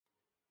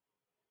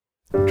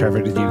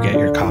Trevor, did you get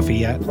your coffee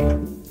yet?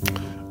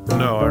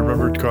 No, I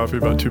remembered coffee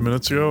about 2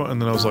 minutes ago,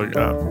 and then I was like,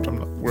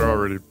 we're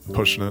already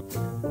pushing it.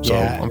 So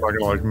Yeah. I'm not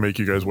going to make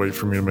you guys wait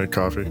for me to make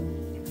coffee.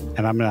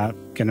 And I'm not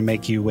going to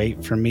make you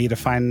wait for me to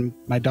find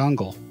my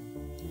dongle.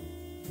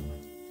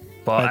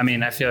 Well, I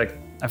mean, I feel like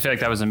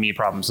that was a me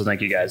problem, so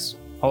thank you guys.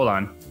 Hold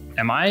on.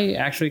 Am I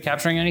actually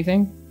capturing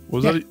anything?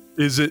 That?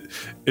 Is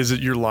it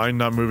your line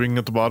not moving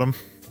at the bottom?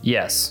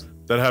 Yes.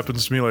 That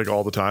happens to me like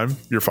all the time.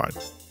 You're fine.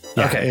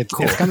 Yeah, Okay,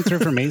 cool. It's coming through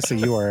for me, so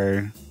you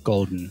are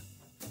golden.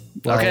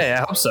 Well, Okay, I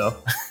hope so.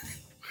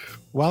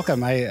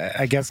 Welcome.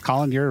 I guess,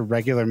 Colin, you're a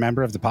regular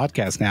member of the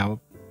podcast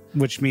now,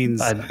 which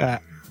means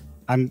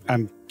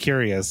I'm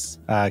curious.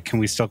 Can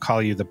we still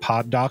call you the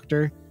Pod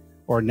Doctor,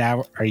 or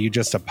now are you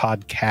just a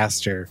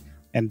podcaster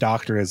and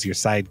doctor is your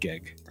side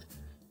gig?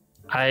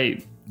 I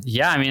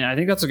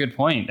think that's a good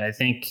point. I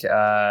think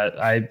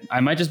I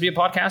might just be a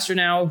podcaster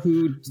now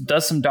who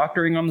does some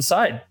doctoring on the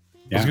side.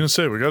 I was going to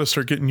say, we got to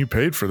start getting you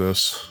paid for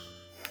this.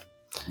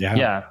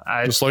 Yeah.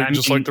 Just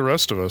like the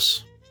rest of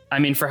us. I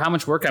mean, for how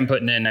much work I'm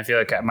putting in, I feel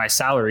like my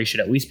salary should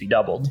at least be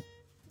doubled.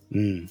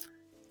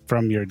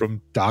 From your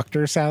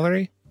doctor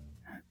salary?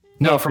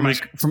 No, from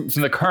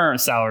the current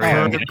salary.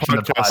 I'm getting from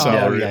the Podcast pod.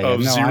 salary yeah. of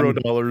No,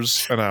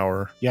 $0 an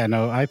hour. Yeah,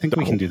 no, I think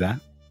we can do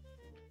that.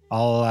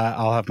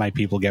 I'll have my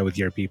people get with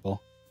your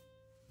people.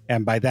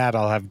 And by that,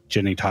 I'll have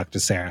Jenny talk to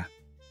Sarah.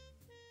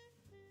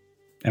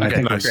 And Okay, I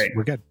think nice. Great.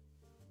 we're good.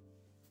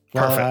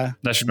 Perfect. Well,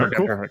 That should work out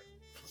cool. perfect.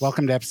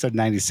 welcome to episode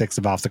 96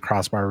 of Off the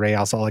Crossbar, Ray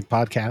Alsolic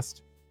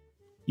podcast.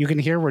 You can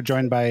hear we're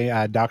joined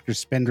by Dr.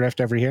 Spindrift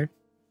over here.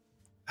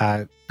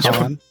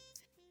 Colin.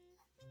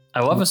 I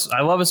love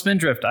a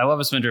spindrift. I love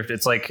a spindrift.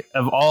 It's like,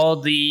 of all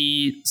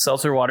the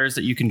seltzer waters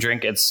that you can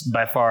drink, it's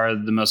by far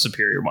the most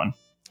superior one.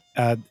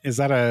 Is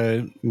that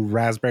a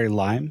raspberry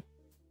lime?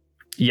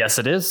 Yes,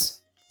 it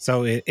is.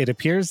 So it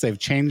appears they've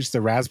changed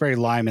the raspberry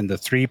lime in the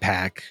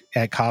 3-pack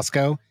at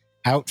Costco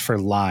out for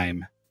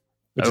lime,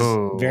 which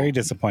is very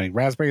disappointing.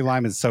 Raspberry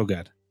lime is so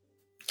good.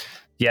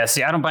 Yeah,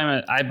 see, I don't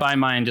buy I buy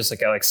mine just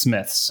like I like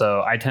Smith's.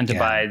 So I tend to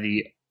buy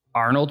the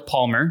Arnold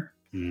Palmer,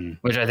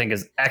 which I think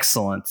is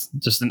excellent.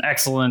 Just an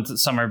excellent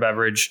summer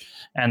beverage.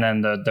 And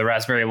then the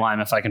raspberry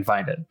lime if I can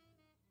find it.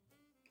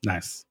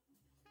 Nice.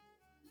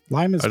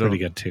 Lime is pretty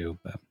good too,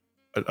 but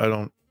I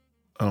don't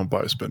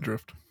buy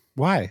Spindrift.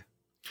 why?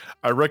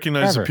 I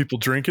recognize that people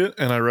drink it,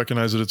 and I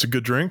recognize that it's a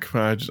good drink.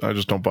 I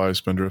just don't buy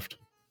Spindrift.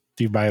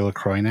 Do you buy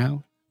LaCroix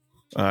now?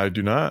 I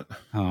do not.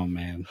 Oh,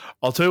 man.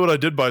 I'll tell you what I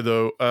did buy,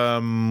 though.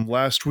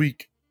 Last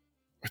week,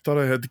 I thought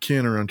I had the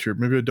can around here.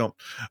 Maybe I don't.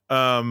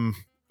 I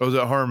was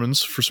at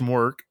Harmon's for some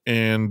work,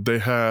 and they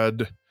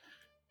had,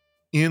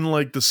 in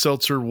like the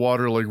seltzer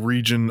water like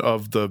region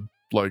of the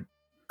like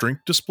drink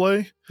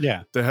display,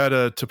 Yeah. they had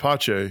a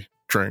Tepache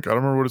drink. I don't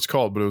remember what it's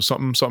called, but it was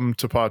something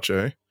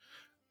Tepache,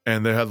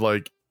 and they had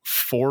like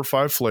 4 or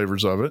 5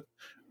 flavors of it,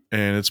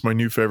 and it's my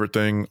new favorite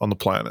thing on the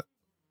planet.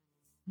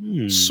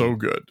 So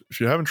good. If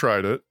you haven't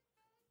tried it,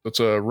 that's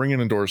a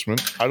ringing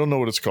endorsement. I don't know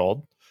what it's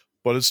called,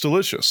 but it's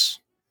delicious.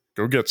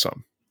 Go get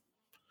some.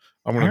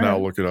 I'm going to now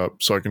look it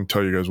up so I can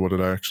tell you guys what it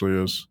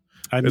actually is.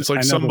 It's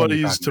like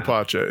somebody's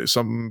Tepache,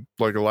 something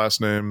like a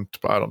last name.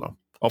 I don't know.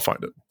 I'll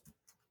find it.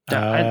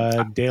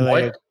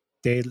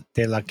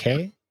 De la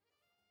Calle?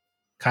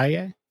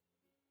 Calle?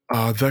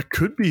 That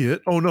could be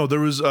it. Oh no, there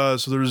was I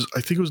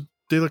think it was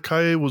De La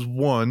Calle was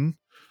one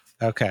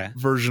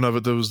version of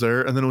it that was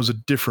there, and then it was a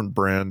different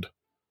brand.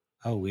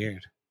 Oh,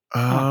 weird.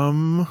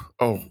 I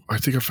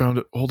think I found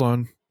it. Hold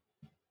on.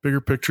 Bigger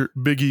picture,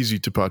 Big Easy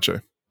Tepache.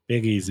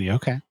 Big Easy,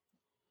 okay.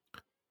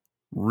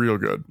 Real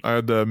good. I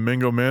had the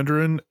mango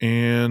mandarin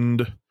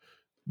and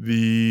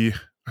I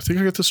think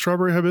I got the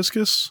strawberry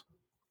hibiscus.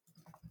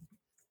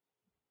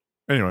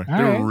 Anyway,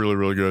 they were really,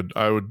 really good.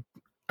 I would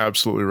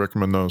absolutely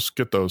recommend those.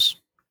 Get those.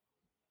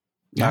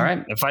 All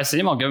right. If I see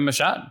him, I'll give him a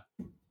shot.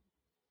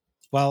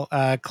 Well,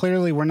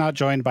 clearly we're not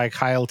joined by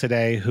Kyle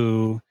today,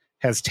 who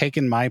has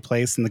taken my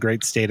place in the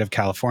great state of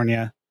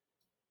California.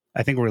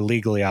 I think we're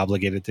legally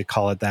obligated to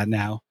call it that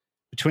now.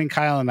 Between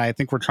Kyle and I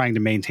think we're trying to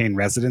maintain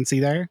residency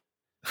there.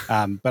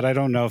 But I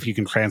don't know if you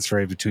can transfer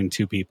it between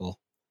 2 people.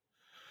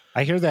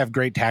 I hear they have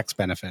great tax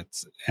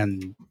benefits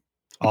and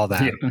all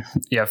that.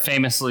 Yeah,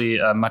 famously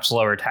a much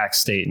lower tax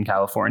state in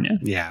California.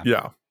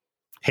 Yeah.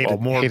 Hate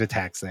a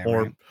tax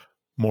there.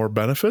 More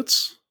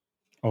benefits?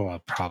 Oh,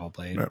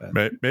 probably.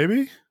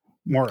 Maybe?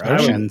 More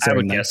oceans. I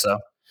would guess so.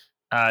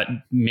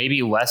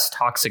 Maybe less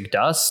toxic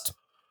dust?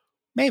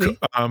 Maybe.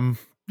 Well,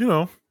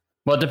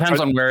 it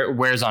depends on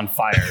where's on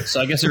fire.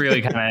 So I guess it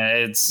really kind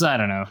of, it's, I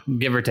don't know,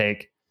 give or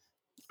take.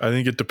 I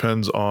think it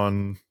depends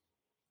on,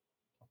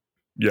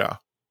 yeah.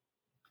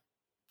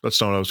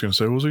 That's not what I was going to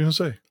say. What was I going to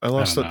say? I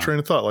lost that train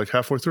of thought like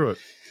halfway through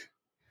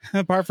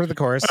it. Par for the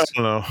course. I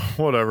don't know.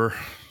 Whatever.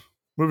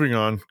 Moving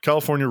on.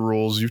 California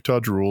rules. Utah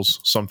rules.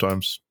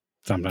 Sometimes.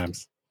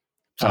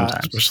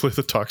 Especially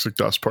the toxic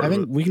dust part of it. I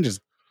think we can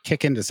just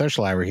kick into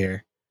social hour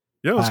here.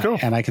 Yeah, let's go.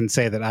 And I can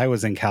say that I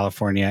was in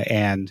California,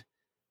 and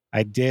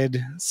I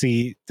did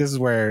see, this is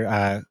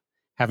where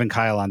having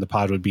Kyle on the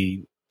pod would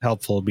be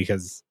helpful,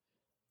 because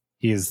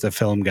He is the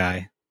film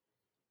guy.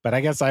 But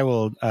I guess I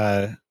will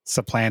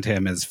supplant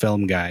him as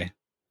film guy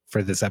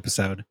for this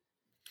episode.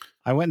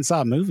 I went and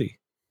saw a movie.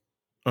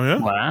 Oh, yeah?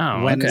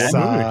 Wow. Went Okay.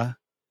 and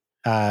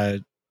saw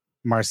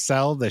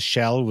Marcel the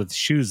Shell with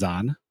Shoes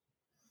On,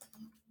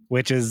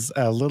 which is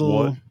a little...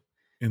 What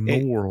in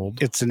the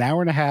world? It's an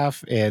hour and a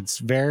half. It's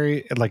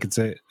very... Like, it's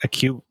a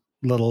cute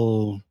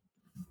little,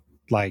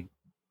 like,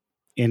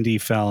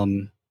 indie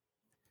film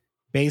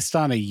based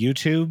on a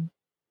YouTube,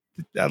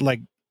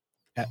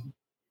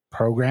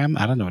 program.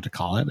 I don't know what to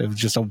call it. It was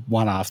just a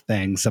one-off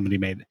thing. Somebody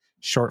made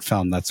short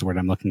film. That's the word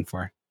I'm looking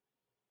for.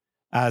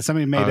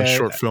 Somebody made a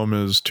short film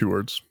is 2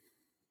 words.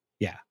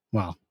 Yeah.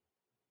 Well,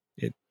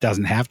 it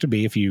doesn't have to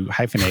be if you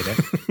hyphenate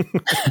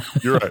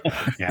it. You're right.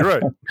 Yeah. You're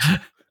right.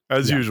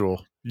 As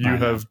usual, you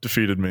have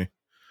defeated me.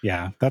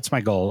 Yeah. That's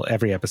my goal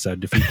every episode,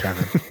 defeat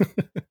Trevor.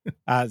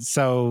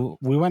 So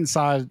we went and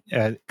saw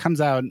it.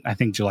 Comes out, I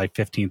think, July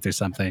 15th or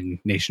something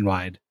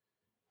nationwide.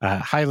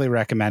 Highly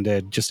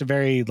recommended. Just a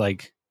very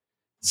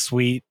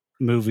sweet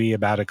movie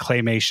about a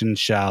claymation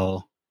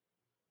shell.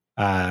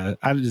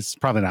 It's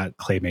probably not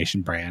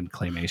claymation brand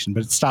claymation,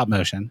 but it's stop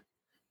motion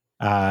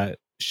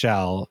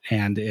shell,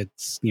 and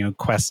its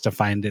quest to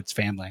find its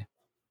family.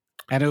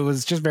 And it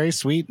was just very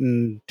sweet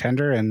and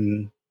tender,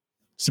 and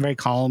it's a very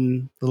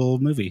calm little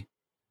movie.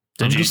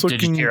 Did you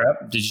tear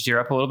up? Did you tear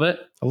up a little bit?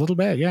 A little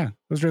bit, yeah. It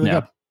was really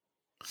good.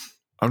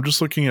 I'm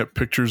just looking at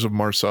pictures of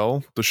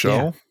Marcel the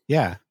Shell.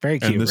 Yeah, very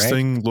cute. And this right?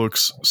 thing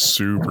looks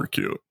super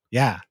cute.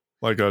 Yeah.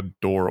 Like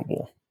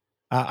adorable.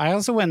 I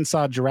also went and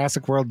saw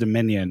Jurassic World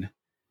Dominion,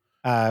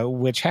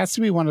 which has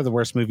to be one of the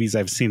worst movies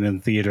I've seen in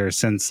theater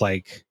since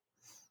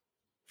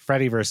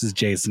Freddy versus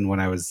Jason when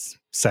I was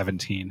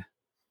 17.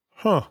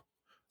 Huh.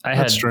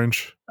 That's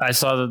strange. I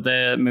saw that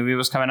the movie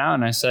was coming out,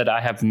 and I said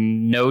I have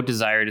no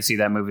desire to see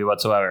that movie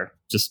whatsoever.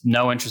 Just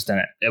no interest in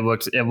it. It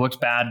looked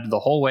bad the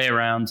whole way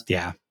around.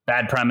 Yeah.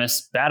 Bad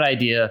premise, bad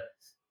idea.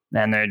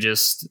 And they're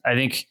just, I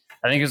think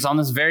it's on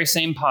this very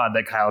same pod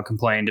that Kyle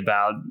complained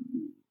about,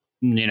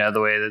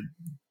 the way that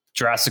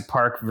Jurassic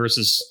Park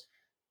versus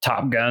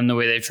Top Gun, the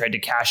way they've tried to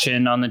cash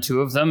in on the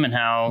two of them, and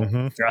how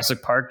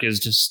Jurassic Park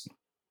is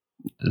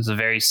a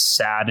very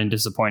sad and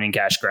disappointing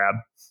cash grab.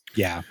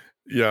 Yeah.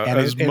 Yeah. And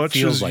as much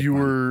as like you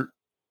were,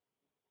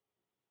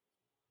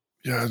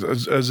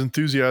 as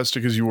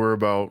enthusiastic as you were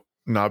about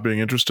not being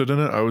interested in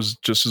it, I was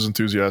just as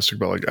enthusiastic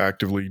about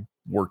actively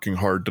working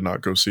hard to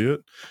not go see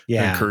it.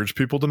 Yeah. And encourage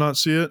people to not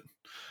see it.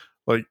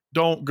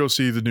 Don't go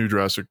see the new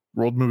Jurassic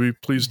World movie.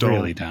 Please don't.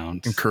 Really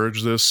don't.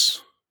 Encourage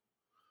this.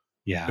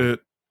 Yeah.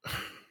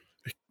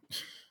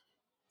 It's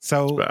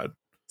so bad.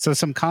 So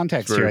some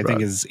context here I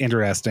think is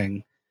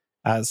interesting.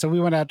 So we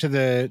went out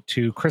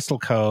to Crystal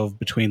Cove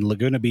between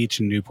Laguna Beach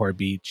and Newport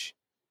Beach.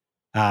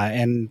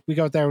 And we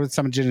go out there with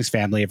some of Jenny's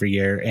family every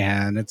year,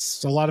 and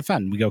it's a lot of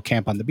fun. We go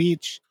camp on the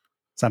beach.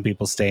 Some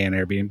people stay in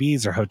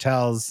Airbnbs or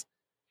hotels.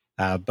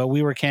 But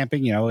we were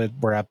camping,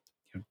 we're up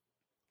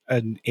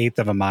an eighth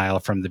of a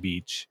mile from the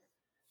beach.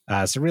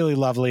 So really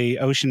lovely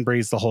ocean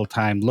breeze the whole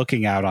time,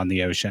 looking out on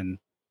the ocean.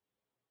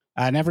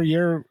 And every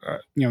year,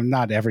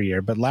 not every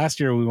year, but last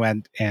year we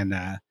went, and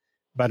a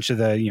bunch of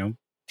the,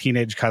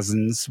 teenage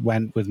cousins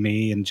went with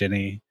me and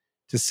Jenny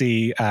to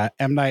see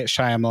M. Night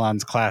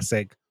Shyamalan's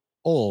classic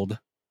Old,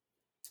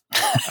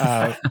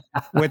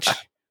 which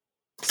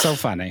so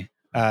funny.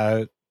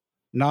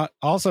 Not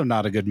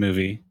a good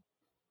movie,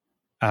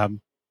 but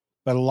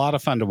a lot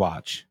of fun to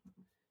watch.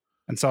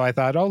 And so I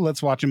thought,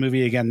 let's watch a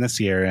movie again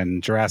this year.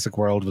 And Jurassic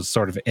World was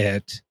sort of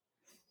it.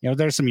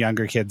 There's some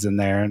younger kids in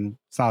there, and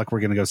it's not like we're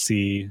going to go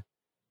see,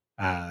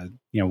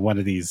 one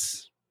of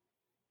these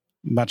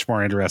much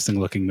more interesting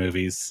looking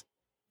movies.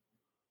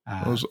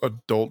 Those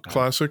adult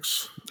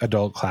classics.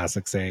 Adult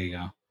classics. There you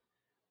go.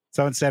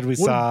 So instead, we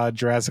saw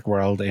Jurassic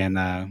World,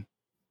 and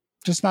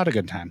just not a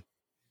good time.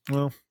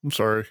 Well, I'm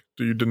sorry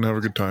that you didn't have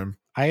a good time.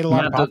 I ate a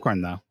lot of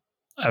popcorn, though.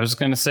 I was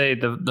going to say,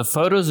 the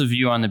photos of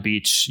you on the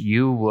beach,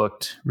 you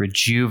looked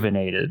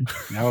rejuvenated.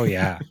 Oh,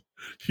 yeah.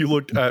 You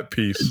looked at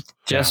peace.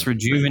 Just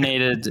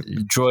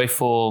rejuvenated,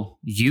 joyful,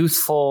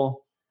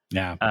 youthful.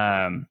 Yeah.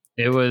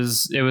 It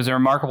was a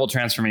remarkable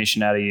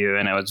transformation out of you.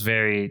 And I was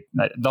the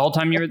whole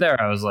time you were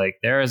there, I was like,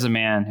 there is a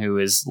man who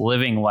is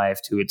living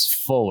life to its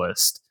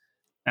fullest.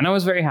 And I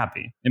was very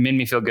happy. It made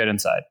me feel good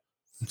inside.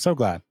 I'm so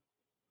glad.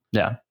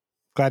 Yeah.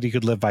 Glad you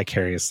could live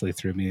vicariously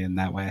through me in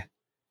that way.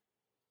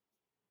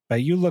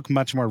 But you look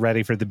much more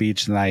ready for the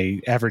beach than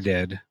I ever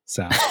did.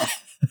 So,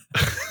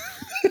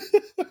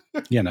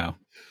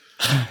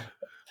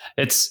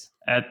 It's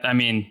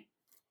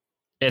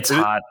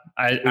hot.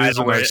 I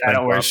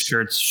don't wear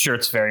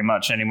shirts very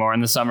much anymore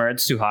in the summer.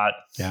 It's too hot.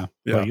 Yeah.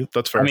 Yeah,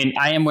 that's fair.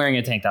 I am wearing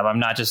a tank top. I'm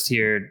not just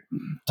here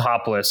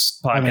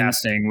topless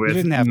podcasting with you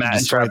didn't have Matt to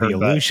destroy and Trevor,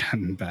 the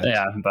illusion. But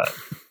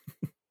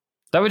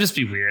that would just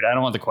be weird. I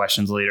don't want the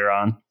questions later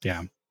on.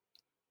 Yeah.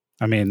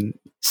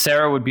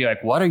 Sarah would be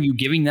like, what, are you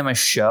giving them a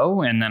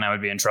show? And then I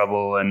would be in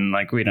trouble, and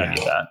we don't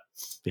do that.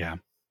 Yeah.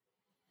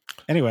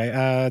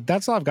 Anyway,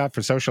 that's all I've got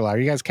for social hour.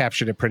 You guys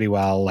captured it pretty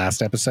well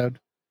last episode.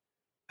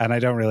 And I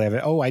don't really have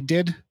it. Oh, I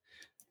did.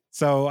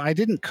 So I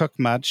didn't cook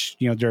much,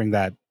 during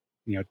that,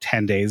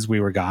 10 days we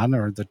were gone,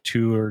 or the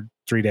 2 or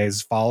 3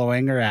 days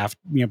following, or after,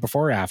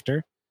 before or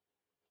after.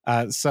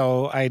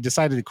 So I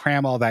decided to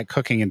cram all that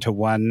cooking into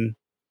one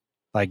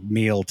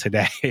meal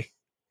today.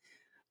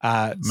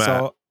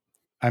 So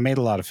I made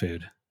a lot of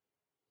food.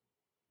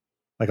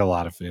 Like a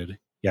lot of food.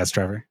 Yes,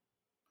 Trevor?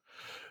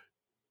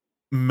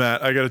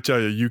 Matt, I got to tell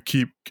you,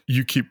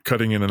 you keep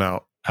cutting in and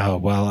out. Oh,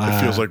 well.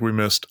 It feels like we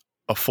missed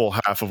a full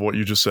half of what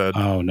you just said.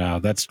 Oh, no,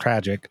 that's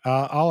tragic.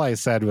 All I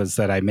said was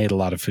that I made a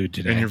lot of food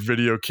today. And your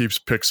video keeps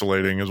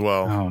pixelating as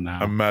well. Oh, no.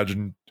 I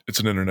imagine it's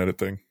an internet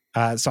thing.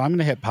 So I'm going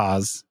to hit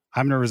pause.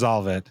 I'm going to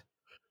resolve it,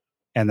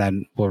 and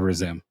then we'll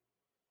resume.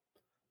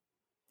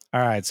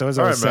 All right. So as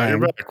I was saying,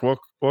 Matt, you're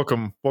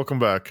back. Welcome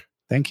back.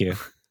 Thank you.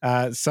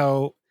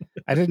 So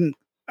I didn't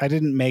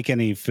make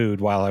any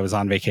food while I was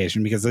on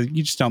vacation, because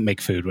you just don't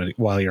make food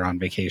while you're on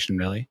vacation,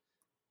 really.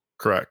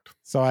 Correct.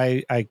 So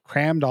I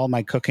crammed all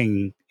my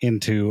cooking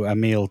into a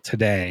meal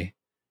today,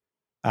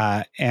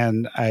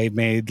 and I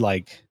made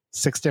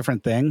 6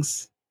 different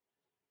things.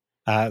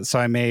 So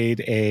I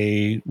made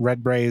a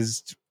red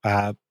braised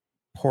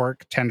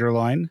pork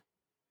tenderloin.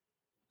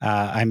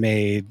 I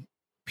made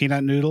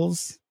peanut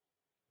noodles,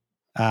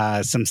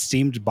 some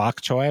steamed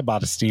bok choy. I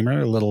bought a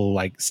steamer, a little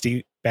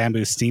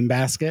bamboo steam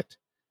basket.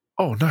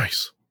 Oh,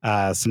 nice.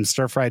 Some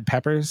stir-fried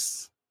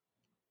peppers.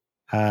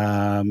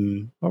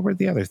 What were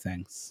the other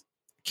things?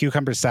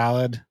 Cucumber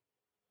salad.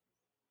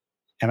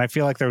 And I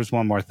feel like there was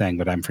one more thing,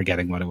 but I'm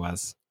forgetting what it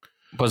was.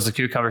 Was the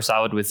cucumber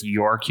salad with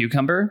your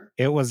cucumber?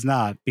 It was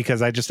not,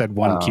 because I just had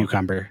one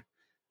cucumber.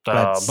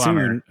 But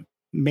soon,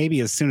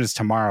 maybe as soon as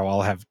tomorrow,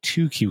 I'll have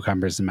 2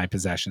 cucumbers in my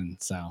possession.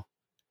 So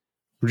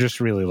we're just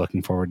really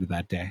looking forward to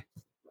that day.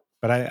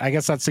 But I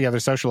guess that's the other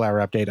social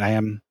hour update. I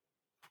am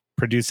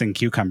producing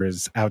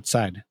cucumbers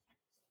outside.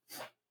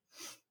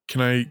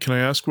 Can I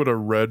ask what a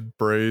red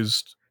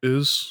braised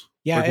is?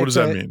 Yeah. What does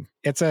that mean?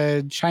 It's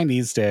a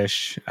Chinese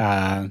dish.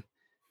 And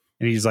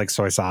you use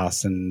soy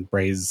sauce and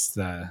braised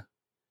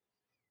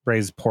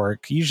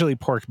pork, usually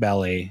pork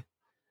belly.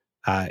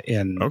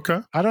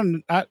 Okay. I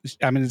mean,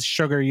 it's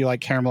sugar. You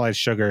caramelized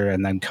sugar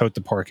and then coat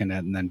the pork in it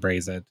and then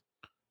braise it.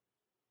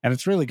 And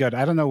it's really good.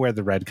 I don't know where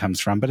the red comes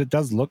from, but it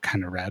does look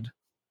kind of red.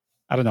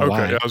 I don't know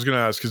why. Okay, I was going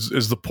to ask,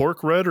 is the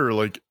pork red, or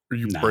are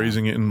you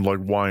braising it in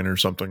wine or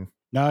something?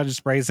 No,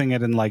 just braising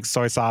it in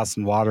soy sauce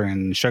and water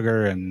and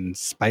sugar and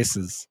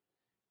spices.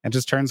 It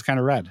just turns kind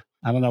of red.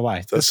 I don't know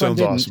why. That sounds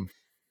awesome.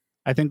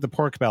 I think the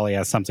pork belly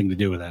has something to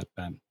do with it.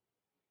 But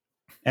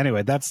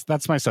anyway, that's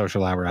my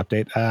social hour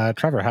update.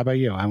 Trevor, how about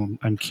you?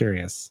 I'm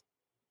curious.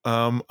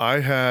 I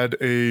had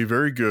a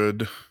very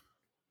good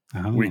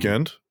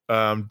weekend.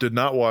 Did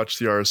not watch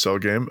the RSL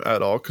game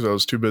at all because I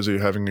was too busy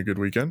having a good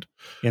weekend.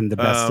 In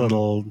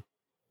the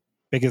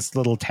biggest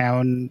little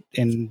town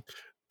in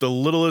the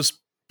littlest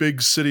big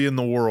city in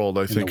the world,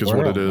 I think is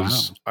what it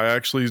is. Wow. I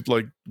actually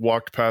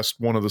walked past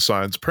one of the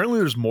signs. Apparently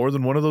there's more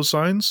than one of those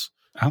signs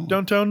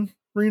downtown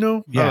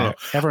Reno. Yeah,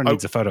 everyone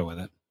needs a photo with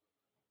it.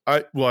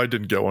 I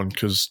didn't get one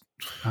because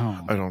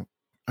I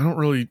don't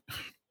really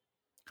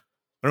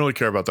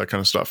care about that kind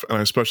of stuff, and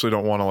I especially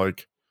don't want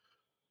to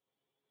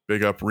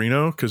big up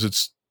Reno because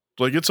it's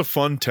it's a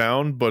fun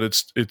town, but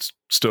it's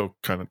still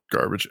kind of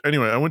garbage.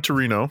 Anyway, I went to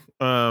Reno,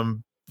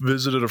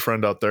 visited a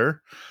friend out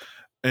there,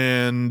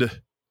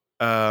 and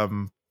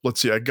let's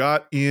see, I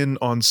got in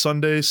on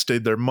Sunday,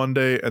 stayed there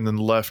Monday, and then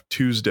left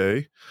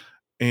Tuesday.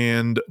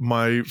 And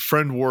my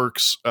friend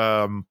works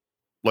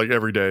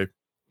every day.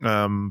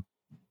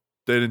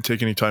 They didn't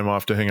take any time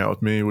off to hang out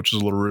with me, which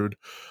is a little rude.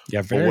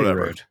 Yeah, very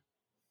rude.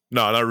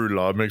 No, not rude at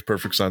all. It makes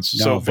perfect sense.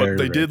 No, but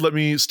they did let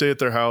me stay at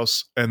their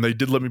house, and they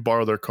did let me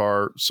borrow their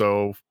car.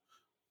 So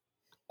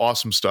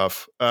awesome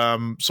stuff.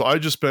 So I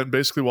just spent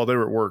basically while they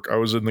were at work, I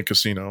was in the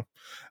casino.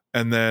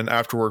 And then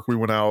after work, we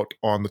went out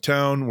on the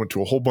town, went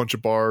to a whole bunch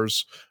of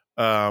bars,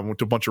 went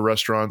to a bunch of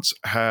restaurants,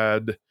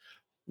 had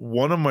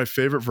one of my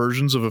favorite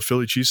versions of a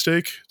Philly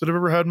cheesesteak that I've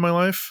ever had in my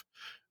life.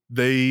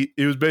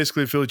 It was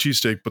basically a Philly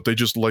cheesesteak, but they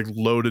just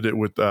loaded it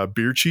with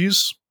beer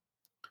cheese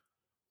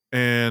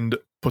and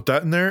put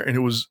that in there, and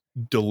it was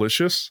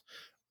delicious.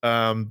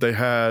 They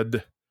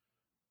had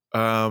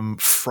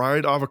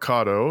fried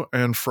avocado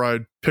and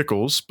fried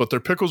pickles, but their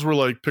pickles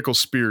were pickle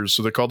spears,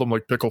 so they called them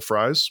pickle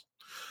fries.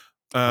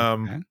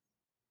 Okay.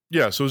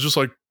 Yeah, so it was just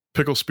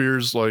pickle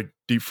spears,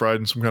 deep fried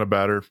in some kind of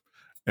batter.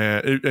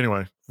 And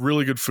anyway,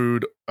 really good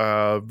food,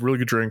 really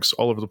good drinks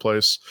all over the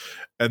place.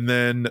 And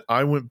then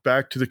I went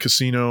back to the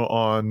casino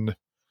on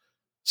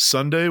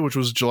Sunday, which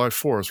was July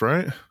 4th,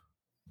 right?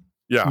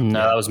 Yeah.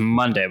 No, that was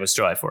Monday. It was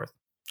July 4th.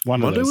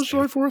 Monday was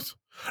July 4th?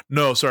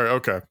 No, sorry.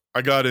 Okay.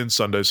 I got in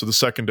Sunday. So the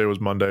second day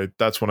was Monday.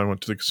 That's when I went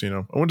to the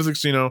casino. I went to the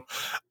casino,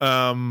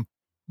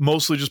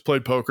 mostly just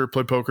played poker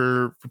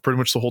for pretty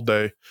much the whole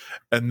day.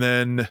 And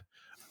then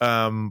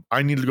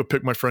I needed to go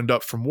pick my friend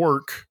up from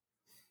work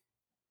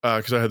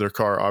because I had their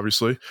car,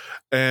 obviously.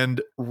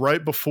 And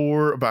right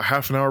before, about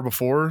half an hour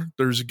before,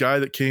 there's a guy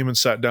that came and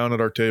sat down at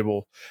our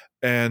table.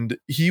 And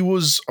he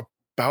was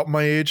about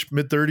my age,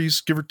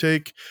 mid-30s, give or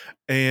take,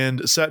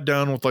 and sat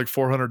down with like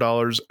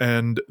 $400.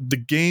 And the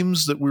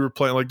games that we were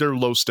playing, like they're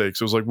low stakes.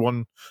 It was like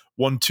 1-2,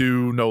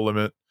 no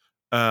limit.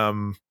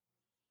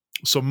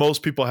 So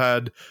most people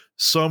had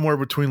somewhere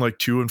between like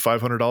 $200 and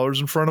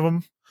 $500 in front of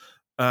them.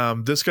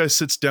 This guy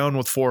sits down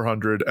with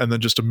 400 and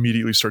then just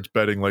immediately starts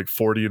betting like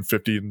 40 and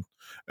 50 and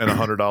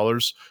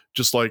 $100,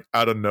 just like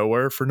out of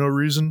nowhere for no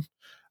reason.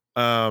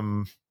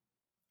 And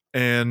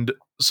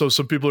so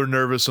some people are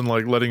nervous and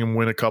like letting him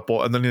win a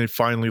couple, and then they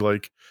finally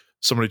like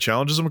somebody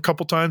challenges him a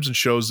couple times and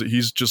shows that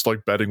he's just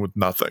like betting with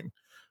nothing.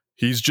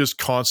 He's just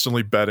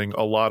constantly betting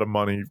a lot of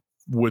money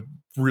with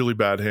really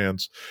bad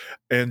hands.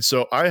 And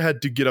so I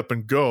had to get up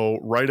and go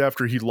right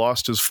after he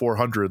lost his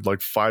 400,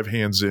 like 5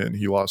 hands in,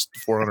 he lost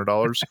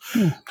 $400.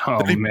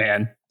 Oh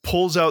man.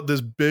 Pulls out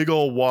this big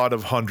old wad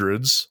of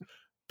hundreds,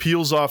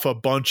 peels off a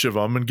bunch of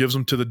them and gives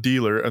them to the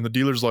dealer. And the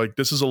dealer's like,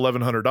 this is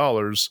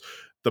 $1,100.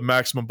 The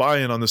maximum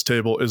buy-in on this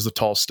table is the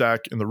tall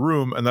stack in the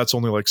room, and that's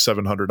only like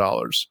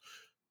 $700.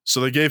 So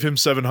they gave him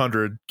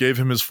 $700, gave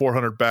him his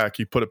 $400 back.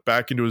 He put it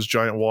back into his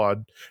giant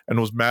wad and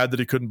was mad that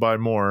he couldn't buy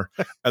more,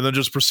 and then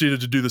just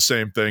proceeded to do the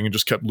same thing and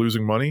just kept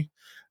losing money.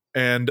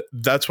 And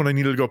that's when I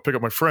needed to go pick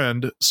up my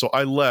friend. So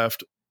I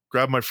left,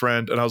 grabbed my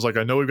friend, and I was like,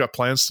 I know we've got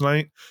plans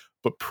tonight,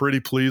 but pretty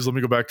please let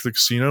me go back to the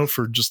casino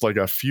for just like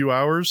a few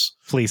hours.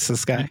 Fleece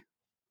this guy.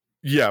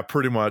 Yeah,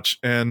 pretty much.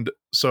 And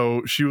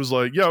so she was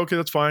like, yeah, okay,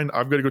 that's fine.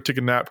 I've got to go take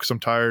a nap because I'm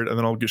tired, and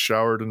then I'll get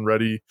showered and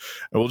ready,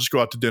 and we'll just go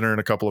out to dinner in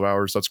a couple of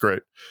hours. That's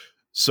great.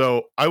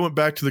 So I went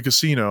back to the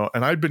casino,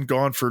 and I'd been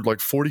gone for like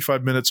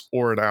 45 minutes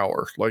or an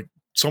hour, like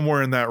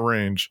somewhere in that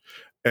range.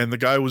 And the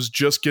guy was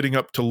just getting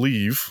up to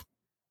leave.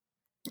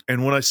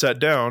 And when I sat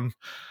down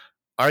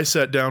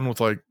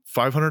with like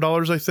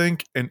 $500, I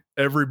think, and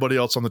everybody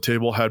else on the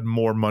table had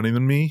more money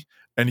than me.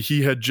 And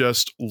he had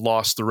just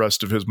lost the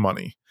rest of his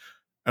money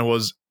and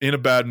was in a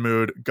bad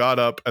mood, got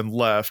up and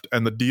left.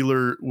 And the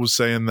dealer was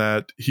saying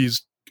that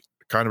he's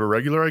kind of a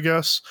regular, I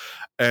guess.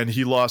 And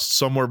he lost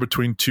somewhere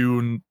between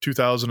 $2,000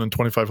 and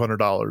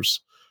 $2,500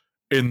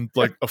 in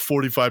like a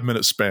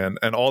 45-minute span.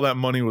 And all that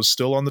money was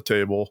still on the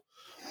table.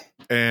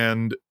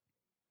 And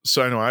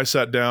so I know I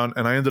sat down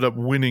and I ended up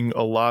winning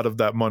a lot of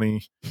that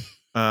money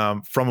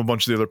from a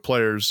bunch of the other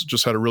players.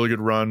 Just had a really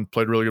good run,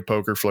 played really good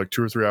poker for like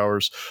 2 or 3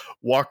 hours,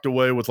 walked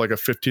away with like a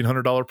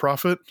 $1,500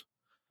 profit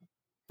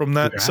from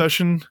that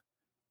session.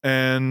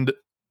 And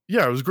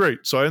yeah, it was great.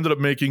 So I ended up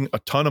making a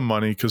ton of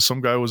money because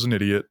some guy was an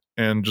idiot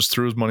and just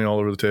threw his money all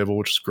over the table,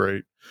 which is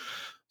great.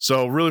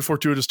 So really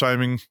fortuitous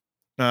timing.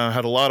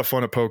 Had a lot of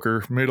fun at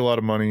poker, made a lot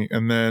of money.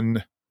 And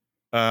then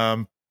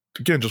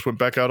again, just went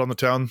back out on the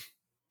town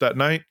that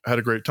night, had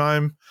a great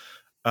time.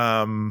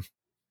 Then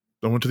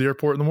went to the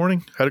airport in the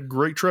morning, had a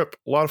great trip,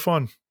 a lot of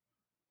fun,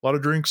 a lot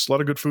of drinks, a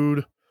lot of good food,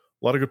 a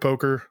lot of good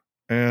poker,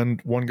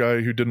 and one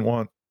guy who didn't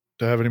want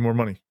to have any more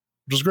money,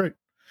 which is great.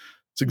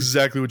 It's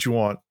exactly what you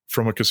want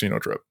from a casino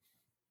trip.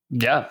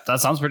 Yeah, that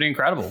sounds pretty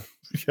incredible.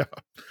 Yeah,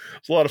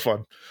 it's a lot of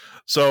fun.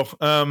 So,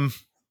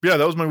 yeah,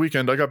 that was my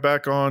weekend. I got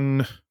back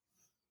on,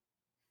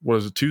 what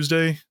is it,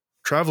 Tuesday?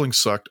 Traveling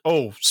sucked.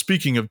 Oh,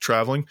 speaking of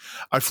traveling,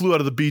 I flew out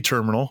of the B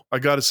terminal. I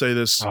got to say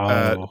this.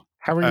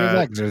 How are your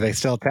legs? Are they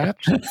still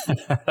attached?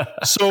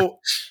 So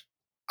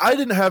I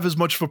didn't have as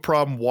much of a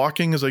problem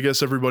walking as I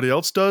guess everybody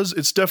else does.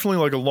 It's definitely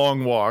like a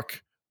long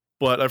walk,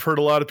 but I've heard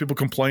a lot of people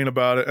complain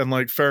about it, and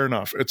like, fair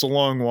enough. It's a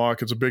long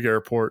walk. It's a big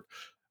airport.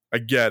 I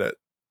get it.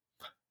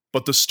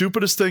 But the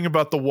stupidest thing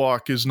about the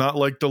walk is not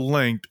like the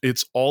length.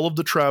 It's all of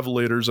the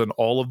travelators and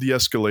all of the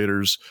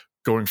escalators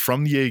going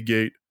from the A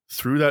gate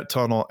through that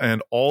tunnel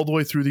and all the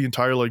way through the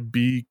entire like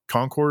B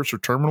concourse or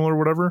terminal or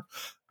whatever.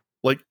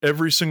 Like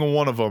every single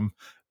one of them,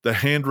 the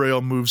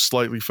handrail moves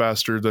slightly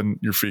faster than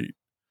your feet.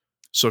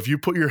 So if you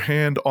put your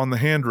hand on the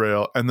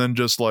handrail and then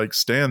just like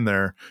stand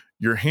there,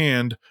 your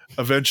hand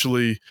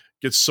eventually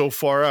gets so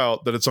far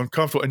out that it's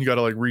uncomfortable and you got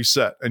to like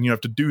reset. And you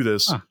have to do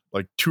this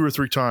like 2 or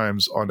 3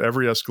 times on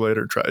every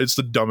escalator. It's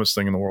the dumbest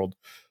thing in the world.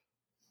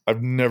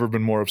 I've never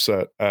been more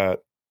upset at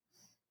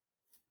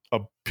a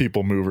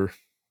people mover.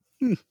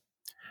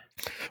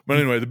 But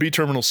anyway, the B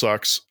terminal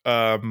sucks.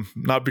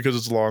 Not because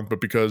it's long,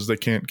 but because they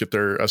can't get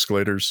their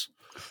escalators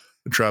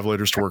and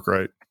travelators to work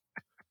right.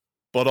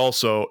 But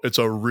also, it's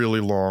a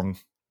really long,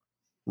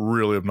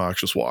 really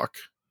obnoxious walk.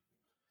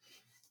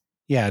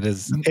 Yeah, it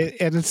is.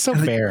 It's so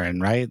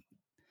barren, right?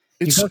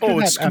 It's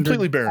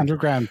completely barren.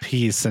 Underground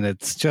piece, and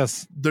it's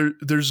just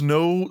there's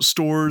no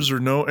stores or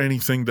no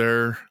anything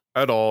there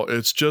at all.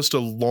 It's just a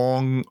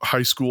long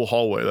high school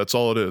hallway. That's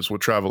all it is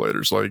with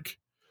travelators. Like,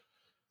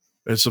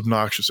 it's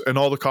obnoxious. And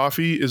all the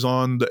coffee is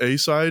on the A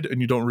side,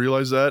 and you don't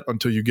realize that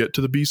until you get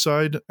to the B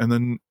side. And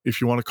then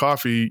if you want a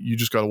coffee, you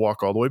just got to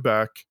walk all the way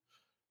back,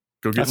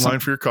 go get in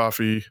line for your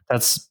coffee.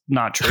 That's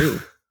not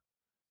true.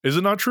 Is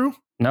it not true?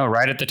 No,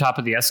 right at the top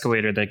of the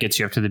escalator that gets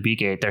you up to the B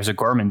gate, there's a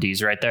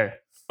Gourmandise right there.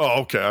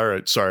 Oh, okay. All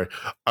right. Sorry.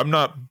 I'm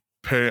not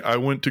paying. I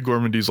went to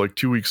Gourmandise like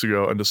 2 weeks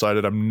ago and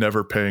decided I'm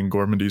never paying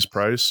Gourmandise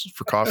price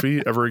for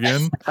coffee ever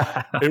again.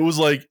 It was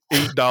like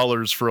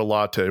 $8 for a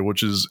latte,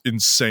 which is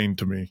insane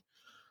to me.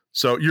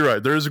 So you're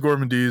right. There is a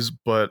gourmandise,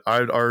 but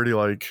I'd already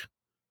like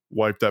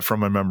wiped that from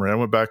my memory. I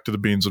went back to the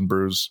Beans and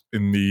Brews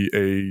in the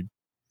A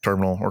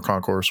terminal or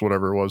concourse,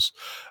 whatever it was,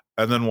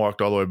 and then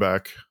walked all the way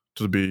back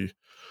to the B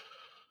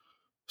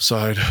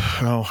side.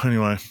 Oh,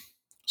 anyway.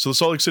 So the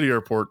Salt Lake City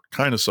airport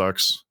kind of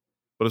sucks,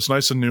 but it's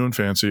nice and new and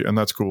fancy, and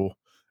that's cool.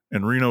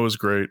 And Reno is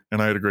great,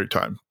 and I had a great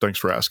time. Thanks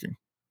for asking.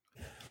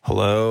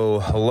 Hello,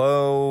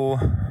 hello,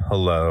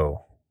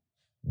 hello.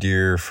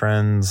 Dear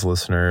friends,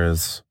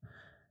 listeners,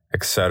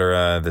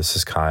 etc. This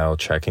is Kyle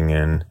checking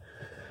in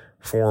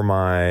for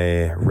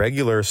my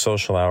regular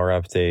social hour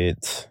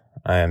update.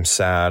 I am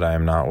sad I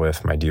am not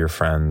with my dear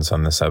friends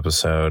on this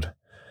episode,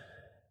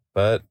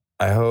 but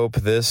I hope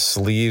this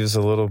leaves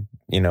a little,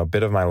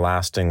 bit of my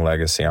lasting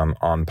legacy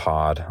on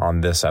pod,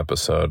 on this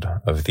episode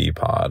of the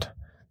pod,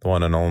 the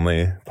one and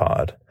only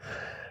pod.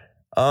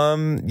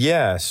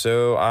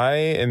 So I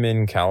am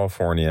in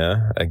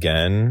California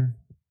again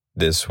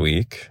this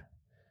week.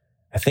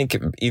 I think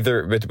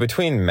either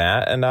between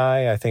Matt and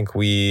I think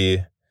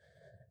we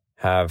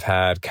have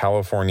had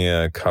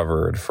California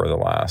covered for the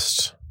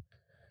last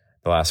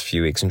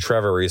few weeks, and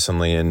Trevor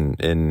recently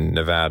in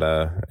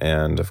Nevada,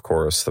 and of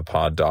course the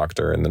pod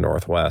doctor in the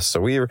Northwest.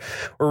 So we're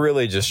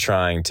really just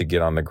trying to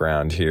get on the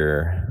ground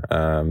here,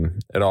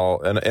 in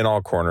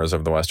all corners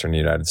of the Western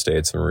United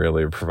States, and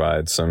really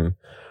provide some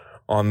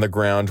on the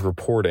ground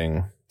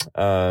reporting.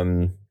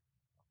 So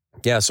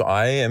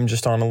I am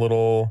just on a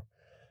little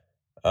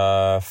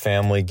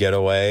family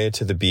getaway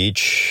to the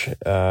beach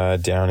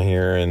down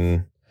here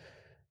in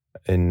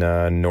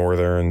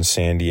northern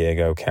San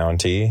Diego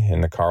County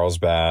in the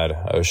Carlsbad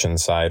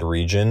Oceanside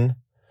region.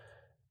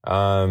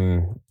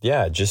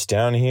 Just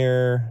down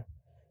here,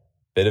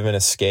 bit of an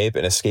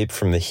escape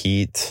from the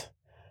heat.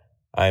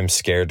 I'm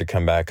scared to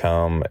come back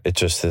home. It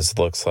just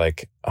looks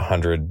like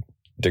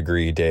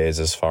 100-degree days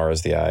as far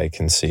as the eye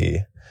can see.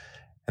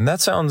 And that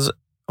sounds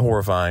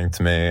horrifying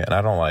to me, and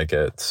I don't like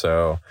it.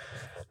 So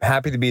I'm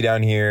happy to be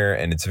down here,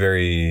 and it's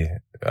very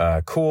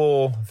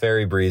cool,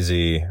 very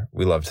breezy.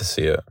 We love to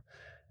see it.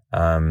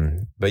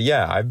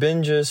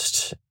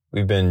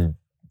 We've been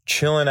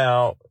chilling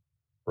out,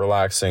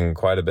 relaxing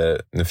quite a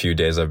bit in the few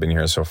days I've been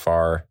here so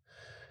far.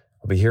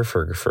 I'll be here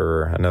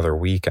for another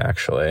week,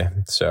 actually.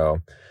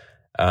 So,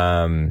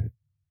 been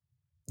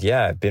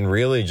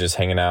really just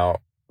hanging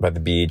out by the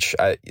beach.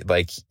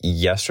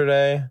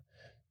 Yesterday,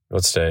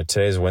 what's today?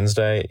 Today's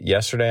Wednesday.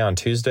 Yesterday on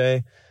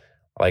Tuesday,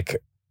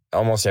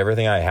 almost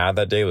everything I had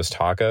that day was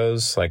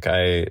tacos.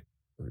 I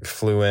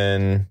flew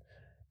in,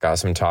 got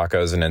some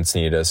tacos in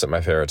Encinitas at my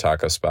favorite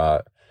taco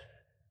spot.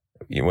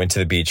 You went to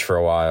the beach for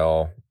a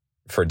while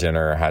for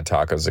dinner, had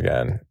tacos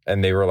again.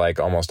 And they were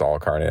almost all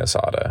carne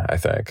asada, I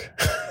think.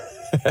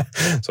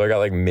 So I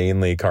got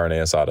mainly carne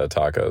asada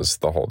tacos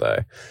the whole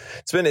day.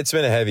 It's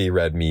been a heavy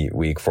red meat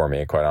week for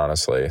me, quite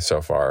honestly, so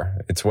far.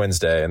 It's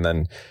Wednesday, and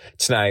then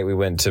tonight we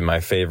went to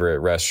my favorite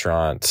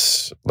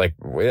restaurant.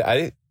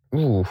 It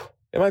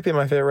might be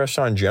my favorite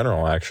restaurant in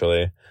general,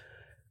 actually.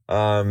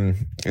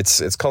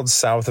 It's called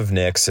South of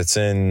Nick's. It's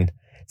in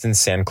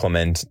San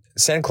Clemente.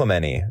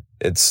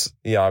 It's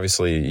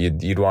obviously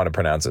you'd want to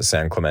pronounce it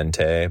San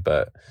Clemente,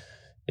 but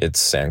it's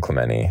San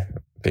Clemente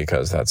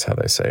because that's how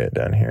they say it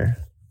down here.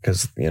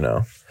 Because you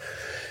know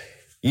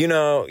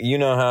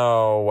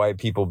how white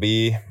people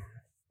be,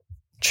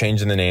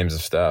 changing the names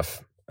of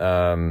stuff.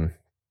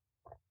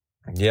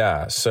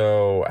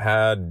 So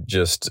had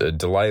just a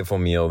delightful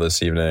meal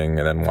this evening,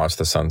 and then watched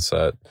the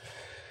sunset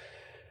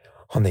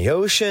on the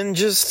ocean.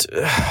 Just,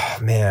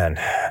 man,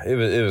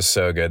 it was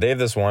so good. They have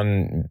this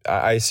one,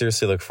 I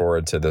seriously look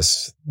forward to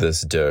this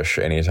dish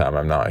anytime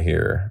I'm not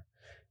here.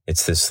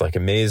 It's this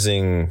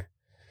amazing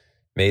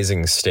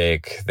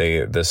steak.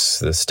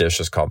 This dish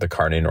is called the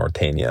carne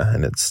norteña,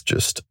 and it's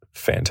just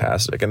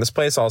fantastic. And this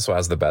place also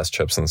has the best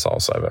chips and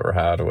salsa I've ever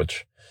had,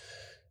 which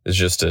is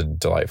just a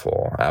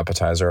delightful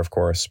appetizer, of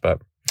course.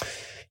 But,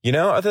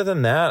 other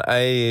than that,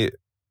 I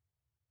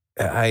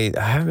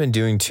haven't been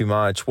doing too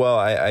much. Well,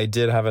 I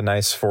did have a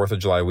nice 4th of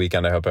July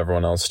weekend. I hope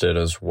everyone else did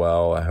as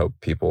well. I hope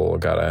people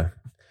got to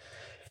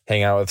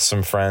hang out with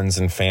some friends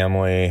and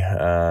family.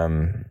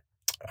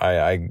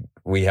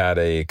 We had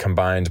a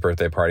combined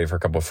birthday party for a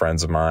couple of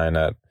friends of mine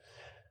at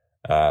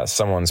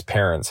someone's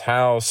parents'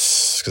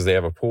 house because they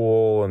have a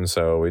pool. And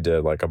so we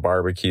did a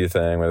barbecue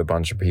thing with a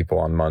bunch of people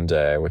on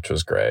Monday, which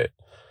was great.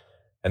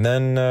 And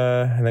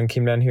then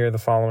came down here the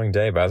following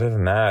day. But other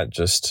than that,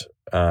 just,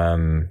 you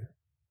know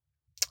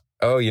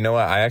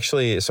what? I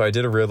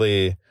did a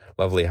really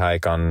lovely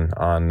hike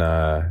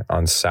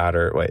on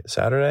Saturday. Wait,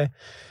 Saturday?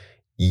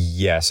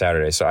 Yeah,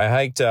 Saturday. So I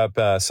hiked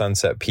up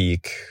Sunset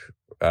Peak,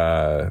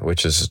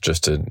 which is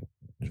just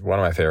one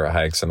of my favorite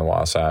hikes in the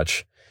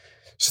Wasatch.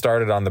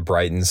 Started on the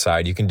Brighton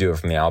side. You can do it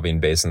from the Albion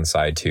Basin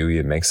side too.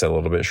 It makes it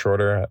a bit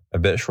shorter. I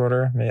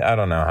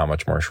don't know how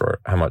much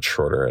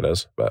shorter it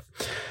is, but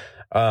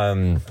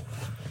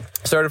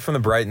started from the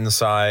Brighton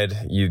side.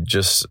 You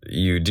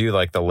do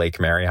the Lake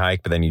Mary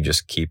hike, but then you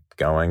just keep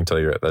going till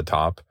you're at the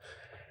top.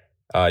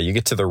 You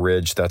get to the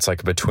ridge that's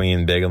like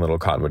between Big and Little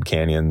Cottonwood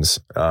Canyons,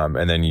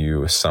 and then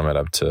you summit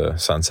up to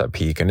Sunset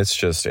Peak, and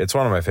it's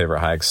one of my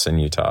favorite hikes in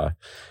Utah.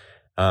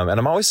 And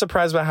I'm always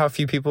surprised by how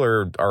few people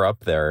are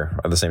up there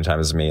at the same time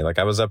as me. Like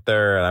I was up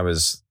there and it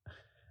was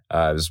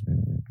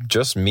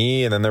just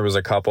me, and then there was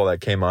a couple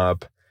that came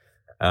up,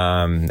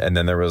 and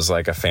then there was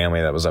like a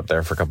family that was up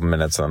there for a couple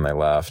minutes and then they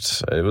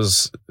left. It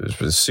was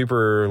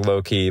super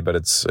low key, but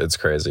it's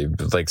crazy.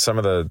 Like some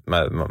of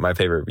my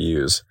favorite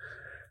views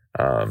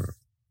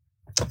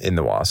in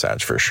the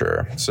Wasatch for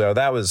sure. So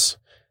that was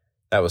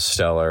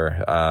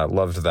stellar.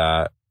 Loved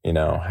that.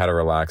 Had a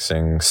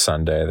relaxing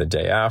Sunday the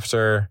day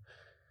after.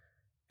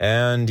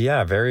 And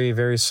yeah, very,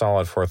 very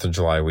solid 4th of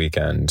July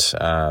weekend,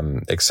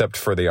 except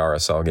for the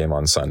RSL game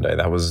on Sunday.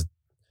 That was,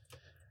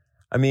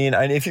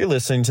 if you're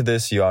listening to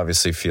this, you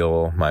obviously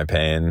feel my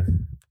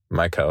pain.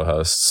 My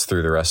co-hosts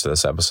through the rest of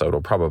this episode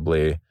will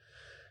probably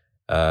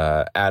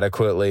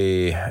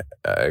adequately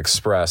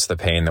express the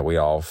pain that we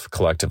all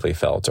collectively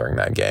felt during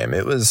that game.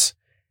 It was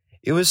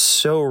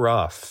so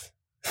rough.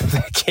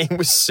 That game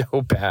was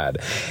so bad.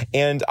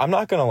 And I'm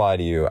not going to lie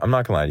to you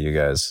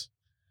guys.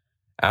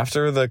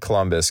 After the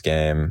Columbus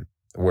game,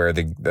 where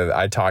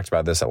I talked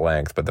about this at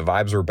length, but the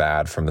vibes were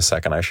bad from the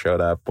second I showed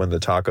up when the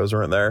tacos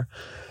weren't there.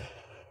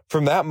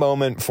 From that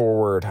moment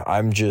forward,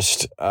 I'm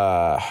just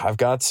I've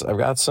got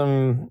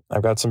some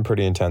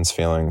pretty intense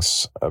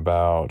feelings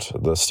about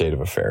the state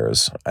of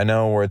affairs. I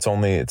know where it's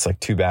like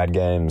 2 bad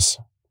games,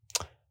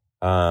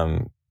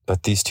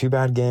 but these 2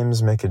 bad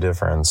games make a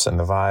difference, and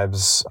the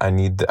vibes I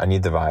need the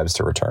vibes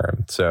to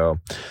return. So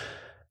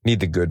need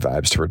the good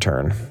vibes to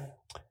return.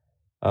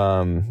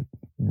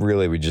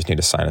 Really, we just need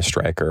to sign a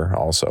striker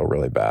also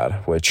really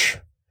bad, which,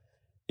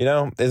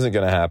 isn't going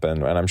to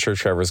happen. And I'm sure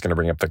Trevor's going to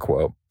bring up the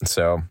quote.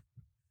 So,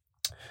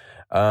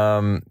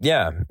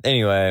 yeah,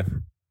 anyway,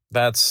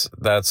 that's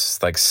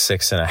like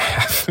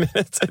 6.5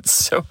 minutes. It's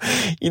so,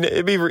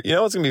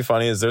 what's going to be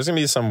funny is there's going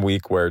to be some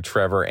week where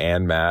Trevor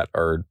and Matt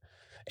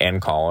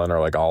and Colin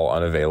are like all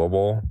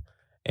unavailable.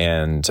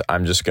 And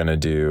I'm just going to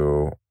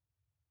do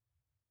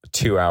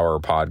 2-hour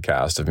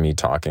podcast of me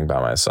talking by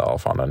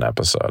myself on an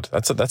episode.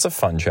 That's a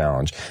fun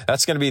challenge.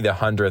 That's going to be the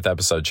 100th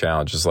episode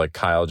challenge. Is like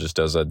Kyle just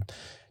does a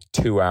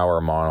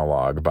 2-hour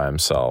monologue by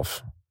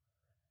himself.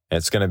 And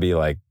it's going to be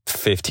like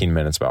 15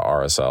 minutes about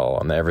RSL,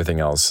 and everything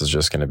else is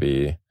just going to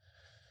be,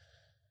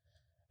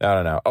 I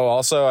don't know. Oh,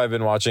 also I've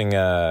been watching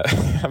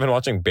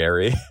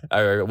Barry.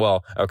 I've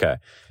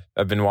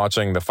been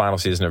watching the final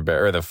season of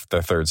Barry, or the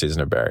third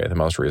season of Barry, the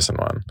most recent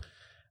one.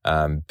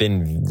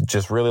 Been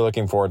just really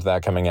looking forward to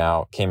that coming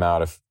out.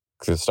 It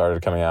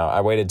started coming out.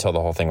 I waited till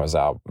the whole thing was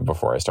out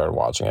before I started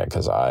watching it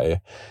because I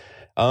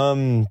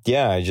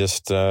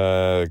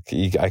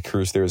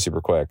cruised through it super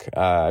quick.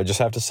 I just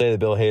have to say that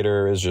Bill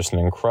Hader is just an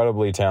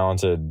incredibly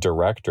talented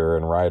director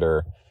and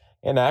writer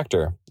and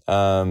actor.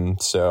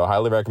 So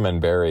highly recommend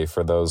Barry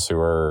for those who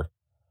are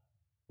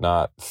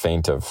not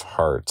faint of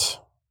heart.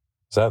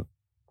 Is that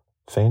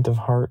faint of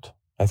heart?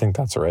 I think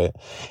that's right.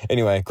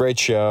 Anyway, great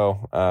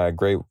show.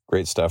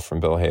 Great stuff from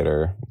Bill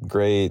Hader.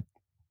 Great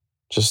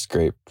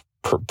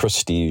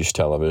prestige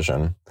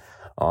television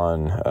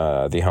on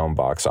the home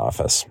box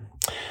office.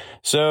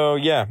 So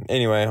yeah,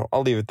 anyway,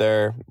 I'll leave it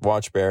there.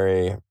 Watch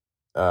Barry.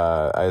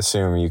 I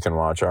assume you can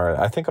watch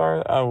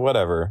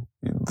whatever.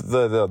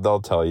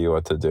 They'll tell you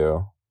what to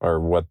do or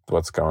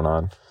what's going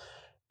on.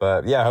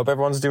 But yeah, I hope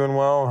everyone's doing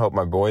well. Hope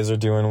my boys are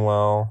doing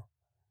well.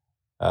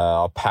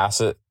 I'll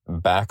pass it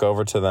back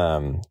over to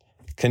them.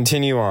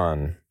 Continue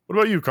on. What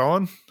about you,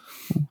 Colin?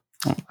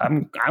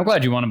 I'm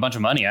glad you won a bunch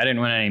of money. I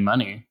didn't win any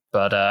money,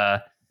 but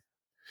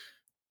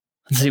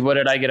let's see, what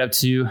did I get up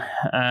to?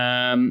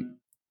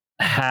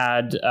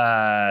 Had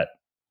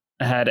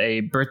a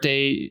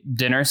birthday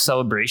dinner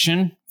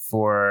celebration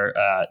for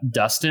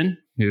Dustin,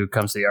 who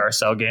comes to the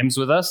RSL games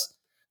with us.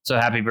 So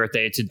happy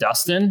birthday to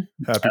Dustin.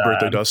 Happy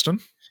birthday,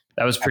 Dustin.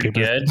 That was pretty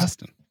good.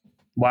 Dustin.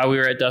 While we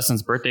were at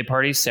Dustin's birthday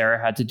party,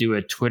 Sarah had to do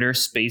a Twitter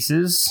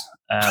Spaces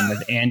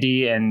with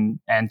Andy and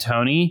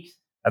Tony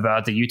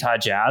about the Utah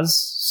Jazz.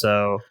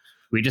 So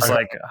we just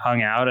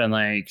hung out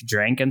and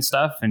drank and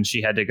stuff. And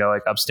she had to go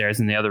upstairs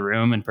in the other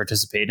room and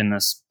participate in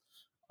this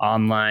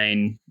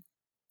online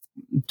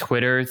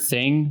Twitter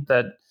thing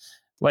that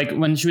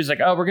when she was like,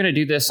 oh, we're going to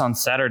do this on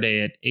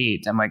Saturday at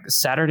 8. I'm like,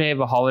 Saturday of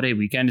a holiday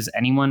weekend. Is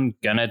anyone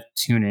going to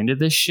tune into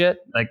this shit?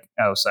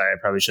 Oh, sorry, I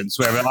probably shouldn't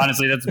swear. But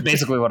honestly, that's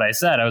basically what I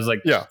said. I was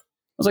like, yeah. I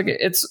was like,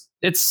 it's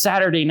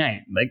Saturday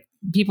night.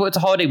 People, it's a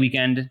holiday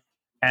weekend.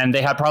 And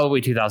they had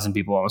probably 2,000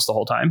 people almost the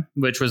whole time,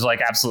 which was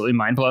absolutely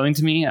mind blowing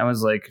to me. I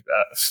was like,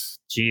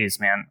 geez,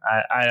 man,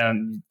 I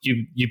don't,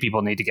 you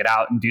people need to get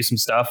out and do some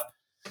stuff.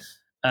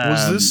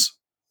 Was this,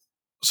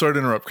 sorry to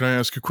interrupt. Can I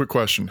ask a quick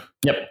question?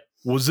 Yep.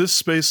 Was this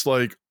space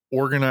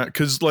organized?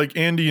 Because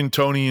Andy and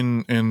Tony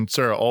and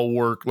Sarah all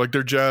work,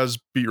 they're jazz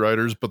beat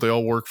writers, but they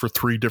all work for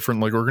 3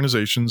 different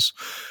organizations.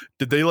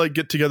 Did they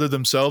get together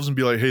themselves and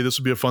be like, hey, this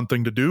would be a fun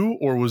thing to do?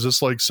 Or was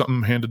this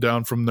something handed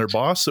down from their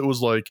boss? It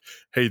was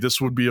hey, this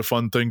would be a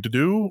fun thing to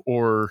do?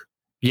 Or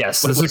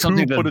yes, this is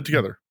something who put it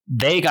together?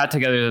 they got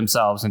together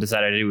themselves and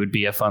decided it would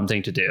be a fun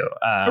thing to do.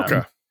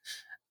 Okay.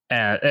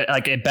 And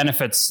it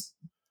benefits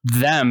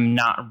them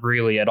not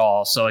really at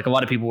all. So like a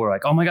lot of people were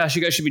like, oh my gosh,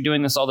 you guys should be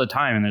doing this all the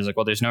time. And there's like,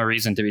 well, there's no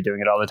reason to be doing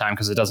it all the time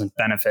because it doesn't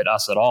benefit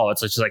us at all. It's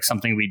just like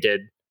something we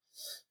did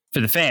for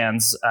the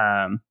fans.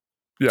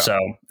 Yeah. So,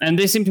 and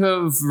they seem to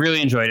have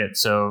really enjoyed it.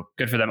 So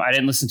good for them. I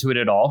didn't listen to it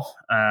at all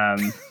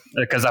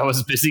because I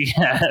was busy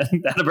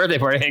at a birthday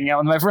party hanging out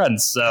with my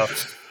friends. So,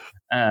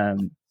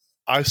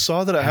 I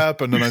saw that it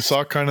happened, and I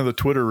saw kind of the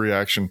Twitter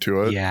reaction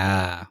to it.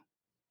 Yeah.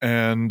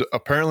 And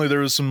apparently there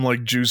was some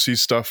like juicy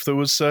stuff that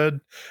was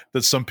said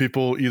that some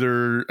people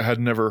either had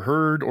never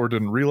heard or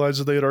didn't realize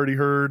that they had already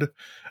heard,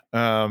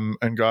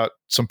 and got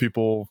some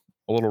people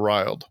a little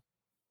riled.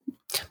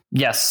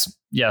 Yes,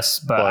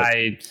 but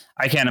I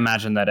can't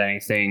imagine that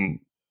anything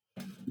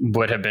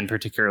would have been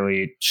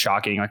particularly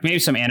shocking. Like maybe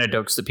some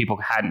anecdotes that people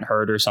hadn't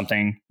heard or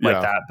something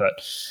like that. But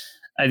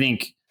I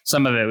think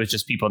some of it was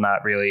just people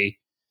not really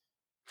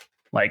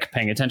like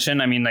paying attention.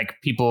 I mean, like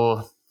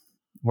people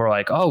were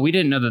like, oh, we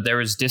didn't know that there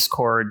was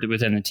discord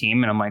within the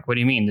team. And I'm like, what do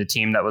you mean? The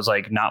team that was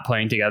like not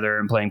playing together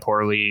and playing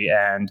poorly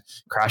and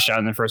crashed out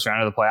in the first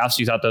round of the playoffs.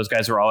 You thought those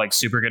guys were all like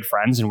super good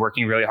friends and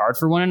working really hard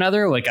for one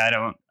another. Like, I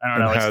don't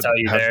know what to tell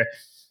you there.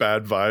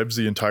 Bad vibes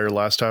the entire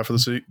last half of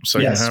the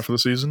second half of the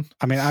season.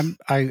 I mean,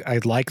 I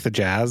like the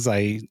Jazz.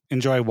 I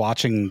enjoy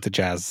watching the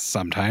Jazz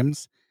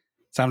sometimes.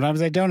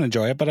 Sometimes I don't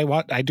enjoy it, but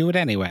I do it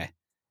anyway.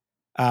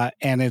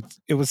 And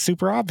it was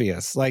super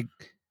obvious. Like,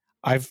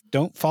 I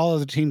don't follow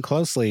the team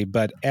closely,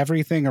 but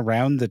everything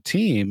around the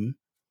team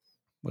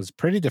was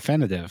pretty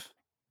definitive.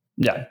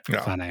 Yeah.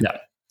 Funny. Yeah.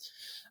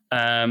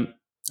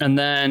 And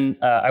then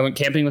I went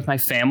camping with my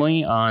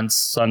family on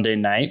Sunday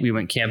night. We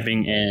went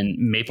camping in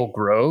Maple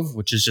Grove,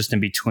 which is just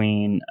in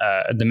between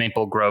the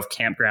Maple Grove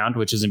campground,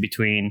 which is in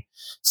between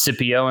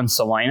Scipio and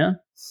Salina.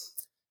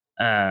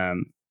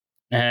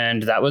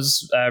 And that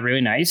was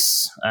really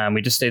nice.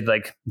 We just stayed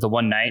like the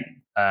one night,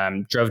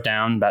 drove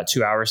down about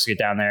 2 hours to get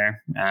down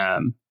there.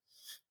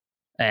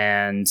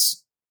 And,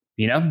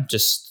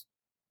 just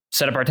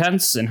set up our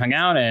tents and hung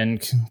out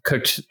and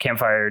cooked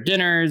campfire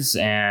dinners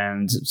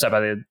and sat by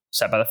the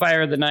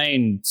fire the night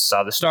and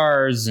saw the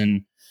stars.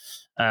 And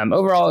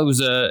overall, it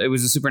was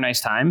a super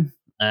nice time.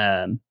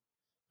 And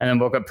then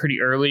woke up pretty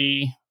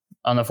early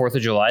on the 4th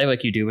of July,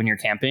 like you do when you're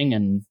camping,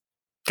 and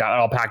got it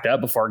all packed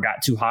up before it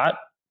got too hot.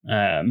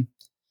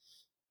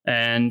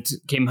 And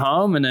came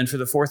home. And then for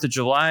the 4th of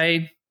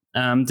July,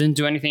 didn't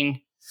do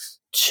anything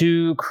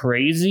too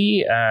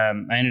crazy. I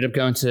ended up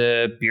going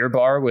to beer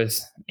bar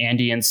with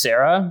Andy and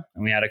Sarah,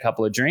 and we had a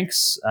couple of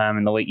drinks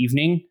in the late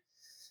evening.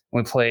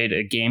 We played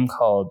a game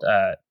called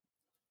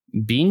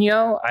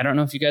Bino. I don't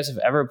know if you guys have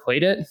ever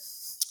played it.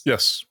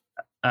 Yes.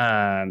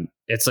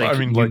 It's like,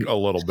 like a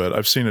little bit.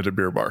 I've seen it at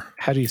beer bar.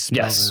 How do you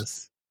spell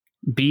this?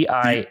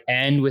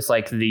 BIN with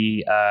like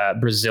the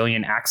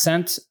Brazilian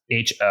accent.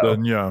 HO.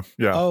 Then yeah.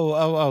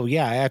 Oh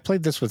yeah. I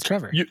played this with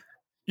Trevor.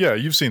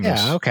 You've seen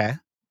this. Yeah. Okay.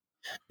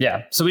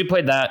 Yeah, so we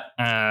played that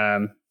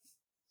and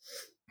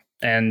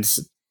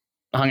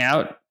hung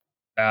out,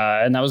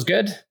 and that was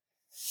good.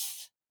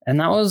 And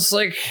that was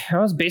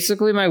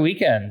basically my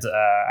weekend.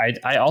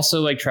 I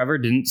also, like Trevor,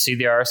 didn't see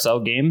the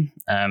RSL game.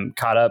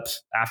 Caught up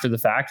after the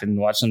fact and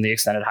watched some of the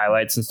extended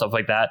highlights and stuff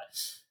like that.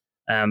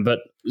 But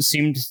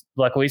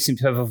luckily seemed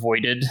to have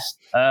avoided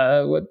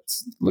what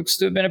looks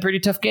to have been a pretty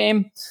tough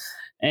game.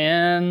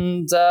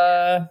 And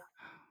I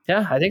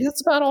think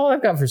that's about all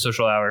I've got for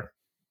Social Hour.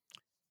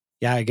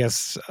 Yeah, I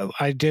guess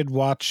I did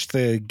watch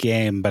the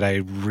game, but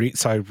I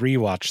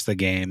rewatched the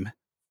game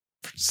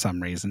for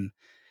some reason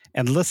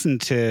and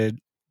listened to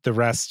the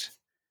rest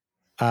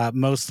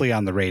mostly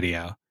on the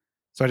radio.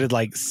 So I did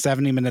like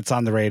 70 minutes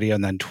on the radio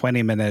and then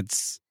 20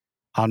 minutes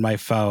on my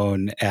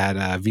phone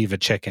at Viva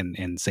Chicken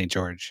in St.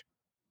 George.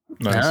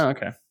 Nice. Oh,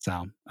 okay.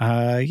 So,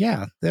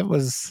 that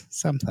was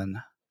something.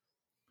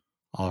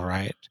 All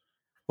right.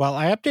 Well,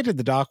 I updated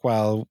the doc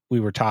while we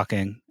were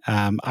talking.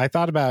 I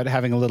thought about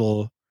having a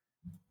little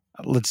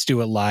let's do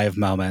it live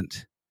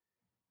moment.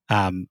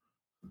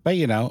 But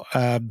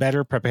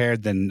better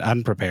prepared than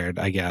unprepared,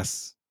 I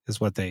guess, is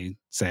what they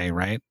say,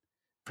 right?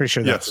 Pretty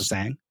sure that's the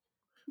saying.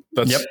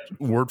 That's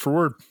word for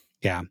word.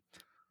 Yeah.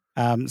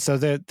 So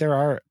there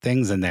are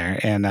things in there,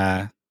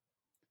 and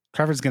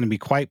Trevor's going to be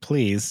quite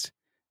pleased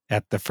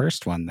at the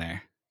first one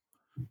there.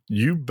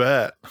 You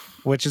bet.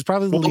 Which is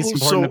probably the least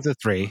important of the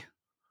three.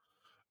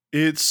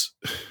 I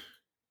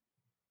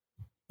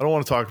don't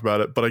want to talk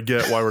about it, but I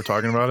get why we're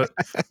talking about it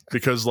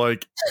because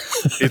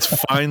it's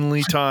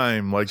finally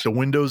time. Like the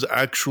window's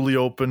actually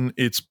open.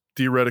 It's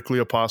theoretically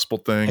a possible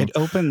thing.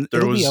 It'll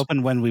be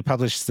open when we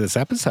publish this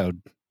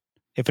episode.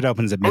 If it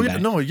opens at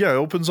midnight. It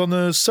opens on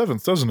the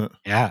 7th, doesn't it?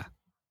 Yeah.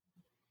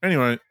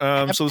 Anyway,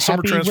 so the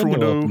summer transfer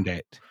window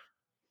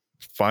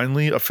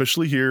finally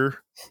officially here.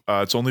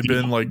 It's only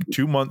been like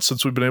 2 months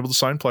since we've been able to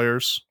sign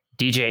players.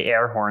 DJ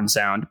air horn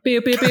sound.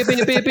 Beep, beep, beep,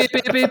 beep, beep, beep,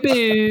 beep, beep,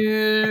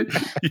 beep.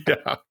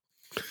 Yeah.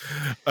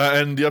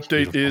 And the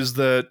update is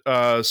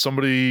that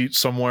somebody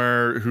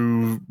somewhere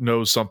who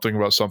knows something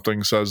about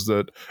something says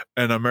that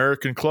an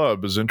American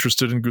club is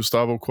interested in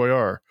Gustavo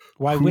Cuellar.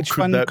 Why? Who Which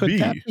one could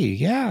that be?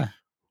 Yeah.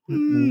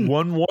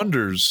 One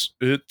wonders.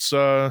 It's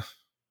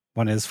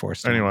one is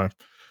forced. Anyway,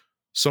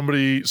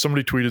 somebody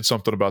tweeted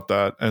something about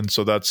that, and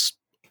so that's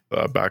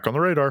back on the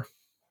radar.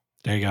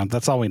 There you go.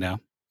 That's all we know.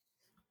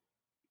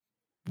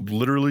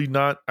 Literally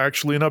not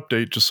actually an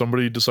update, just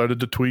somebody decided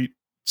to tweet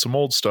some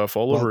old stuff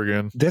all over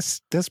again.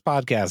 This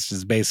podcast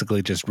is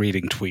basically just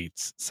reading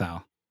tweets.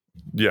 So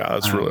yeah,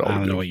 that's really all. I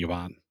don't know what you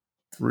want.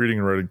 Reading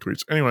and writing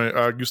tweets. Anyway,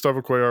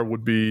 Gustavo Cuellar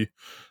would be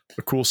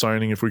a cool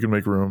signing if we can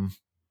make room.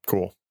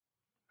 Cool.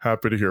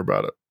 Happy to hear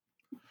about it.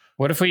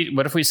 What if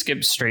we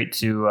skip straight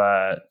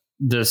to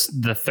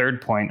the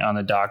third point on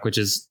the doc, which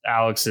is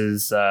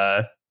Alex's?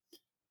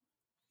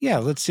 Yeah,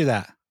 let's do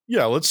that.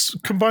 Yeah, let's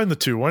combine the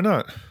two. Why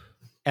not?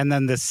 And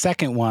then the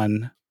second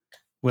one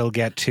we'll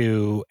get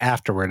to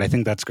afterward. I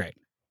think that's great.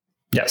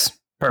 Yes,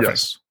 perfect.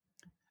 Yes.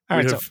 All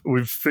right,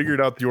 we've figured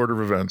out the order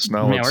of events.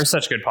 Now we're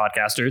such good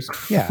podcasters.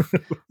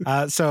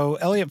 Yeah. So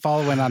Elliot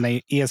Fall went on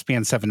a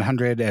ESPN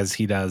 700 as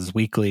he does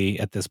weekly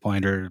at this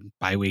point, or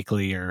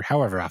bi-weekly, or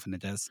however often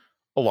it is.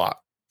 A lot.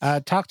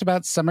 Talked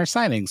about summer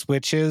signings,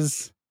 which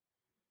is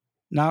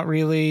not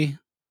really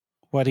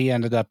what he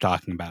ended up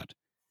talking about.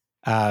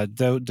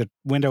 Though the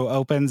window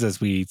opens, as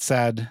we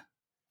said.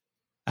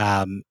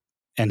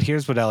 And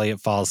here's what Elliot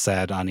Fall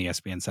said on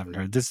ESPN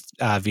 700. This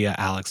via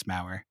Alex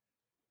Maurer.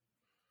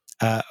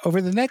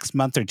 Over the next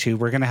month or two,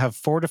 we're going to have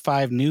 4 to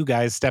 5 new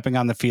guys stepping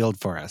on the field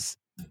for us.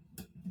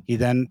 He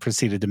then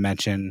proceeded to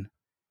mention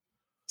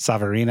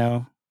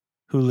Savarino,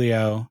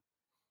 Julio,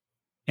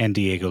 and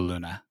Diego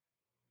Luna.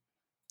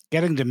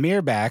 Getting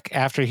Demir back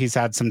after he's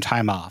had some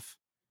time off.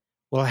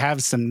 We'll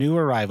have some new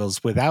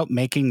arrivals without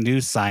making new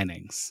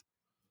signings.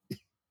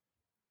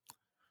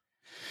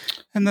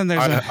 And then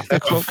the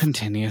quote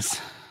continues.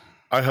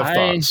 I have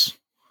thoughts.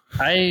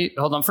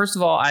 Hold on. First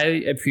of all, I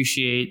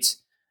appreciate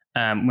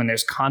when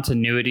there's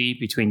continuity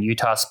between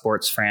Utah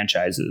sports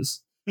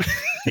franchises,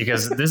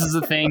 because this is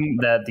a thing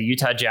that the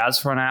Utah Jazz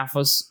front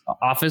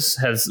office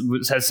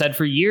has said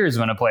for years.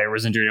 When a player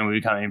was injured and would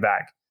be coming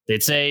back,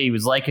 they'd say he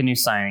was like a new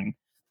signing.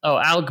 Oh,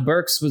 Alec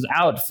Burks was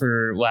out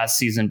for last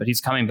season, but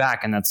he's coming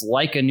back, and that's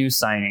like a new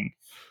signing,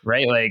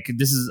 right? Like,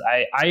 this is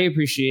I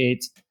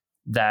appreciate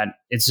that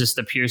it just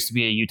appears to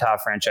be a Utah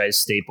franchise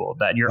staple,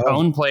 that your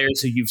own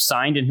players who you've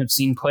signed and have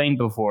seen playing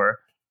before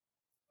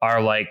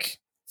are like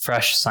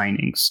fresh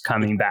signings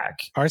coming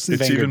back. Arsene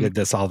Wenger did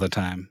this all the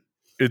time.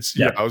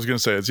 I was going to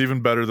say it's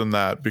even better than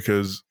that,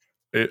 because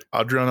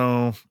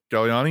Adriano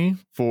Galliani,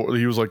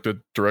 he was like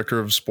the director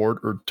of sport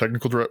or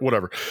technical director,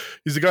 whatever.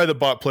 He's the guy that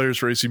bought players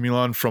for AC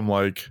Milan from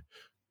like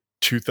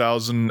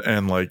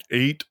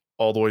 2008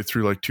 all the way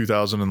through like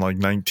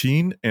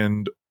 2019,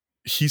 and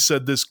he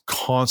said this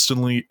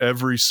constantly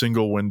every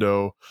single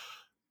window.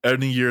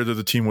 Any year that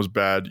the team was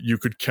bad, you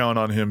could count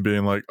on him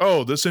being like,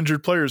 oh, this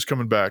injured player is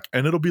coming back,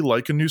 and it'll be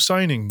like a new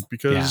signing,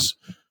 because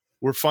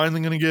we're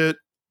finally going to get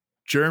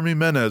Jeremy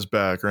Menez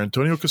back, or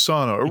Antonio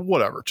Cassano, or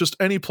whatever. Just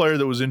any player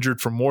that was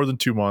injured for more than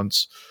 2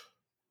 months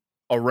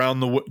around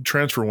the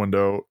transfer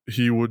window,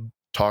 he would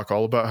talk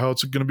all about how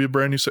it's going to be a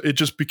brand new. It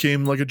just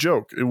became like a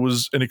joke. It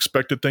was an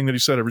expected thing that he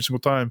said every single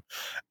time.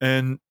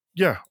 And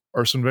yeah,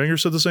 Arsene Wenger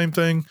said the same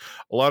thing.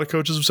 A lot of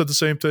coaches have said the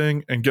same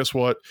thing. And guess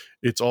what?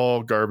 It's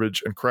all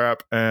garbage and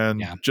crap.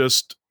 And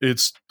just,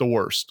 it's the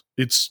worst.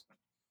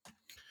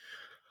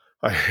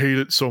 I hate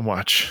it so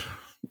much.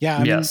 Yeah.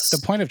 I mean,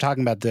 the point of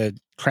talking about the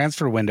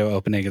transfer window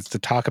opening is to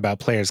talk about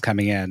players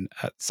coming in.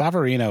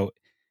 Savarino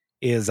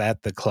is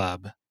at the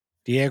club.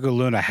 Diego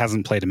Luna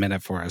hasn't played a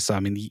minute for us. So, I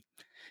mean,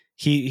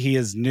 he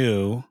is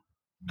new.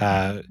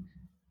 I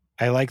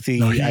like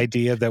the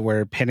idea that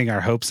we're pinning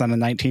our hopes on a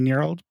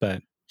 19-year-old,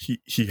 but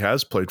he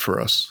has played for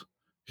us.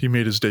 He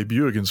made his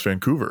debut against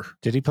Vancouver.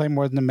 Did he play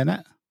more than a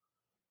minute?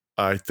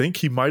 I think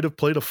he might have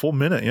played a full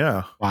minute.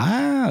 Yeah.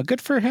 Wow.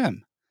 Good for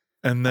him.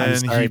 And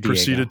then he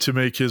proceeded to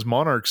make his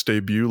Monarchs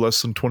debut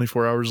less than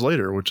 24 hours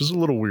later, which is a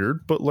little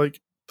weird, but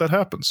like that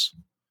happens.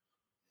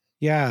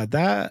 Yeah,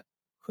 that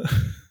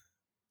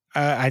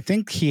I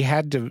think he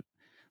had to,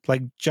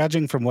 like,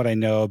 judging from what I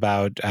know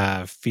about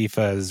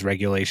FIFA's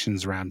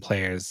regulations around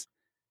players,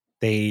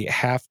 they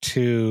have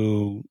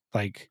to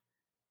like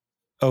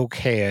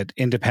okay it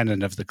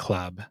independent of the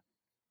club.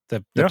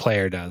 The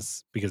player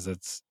does, because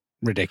it's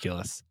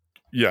ridiculous.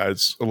 Yeah,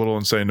 it's a little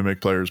insane to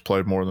make players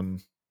play more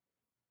than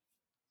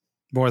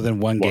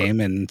one game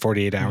in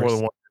 48 hours. More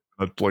than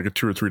one, like a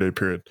 2 or 3 day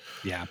period.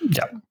 Yeah.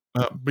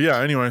 But yeah,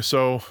 anyway,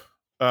 so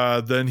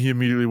then he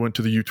immediately went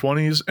to the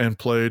U20s and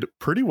played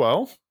pretty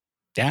well.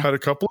 Yeah. Had a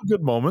couple of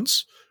good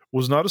moments.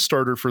 Was not a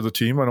starter for the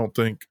team, I don't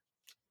think.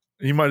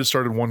 He might have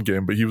started one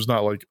game, but he was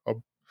not like a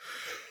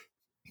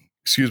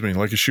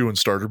shoo-in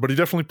starter. But he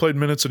definitely played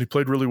minutes, and he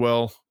played really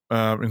well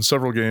in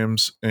several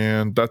games,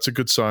 and that's a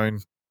good sign.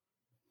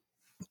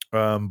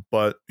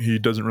 But he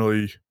doesn't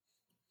really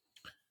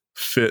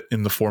fit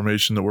in the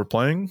formation that we're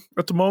playing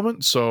at the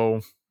moment,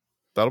 so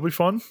that'll be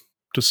fun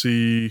to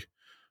see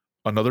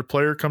another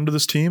player come to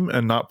this team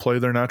and not play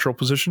their natural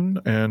position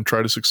and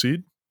try to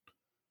succeed?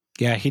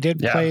 Yeah, he did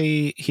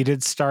play. He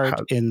did start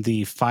in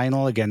the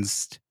final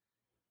against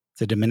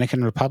the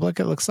Dominican Republic,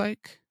 it looks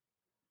like.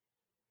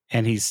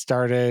 And he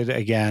started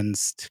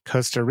against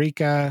Costa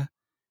Rica,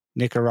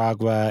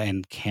 Nicaragua,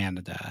 and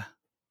Canada.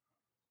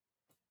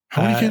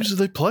 How many games did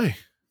they play?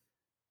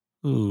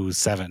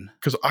 7.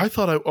 Because I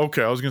thought I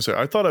was going to say,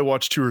 I thought I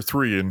watched 2 or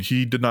 3 and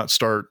he did not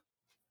start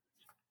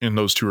in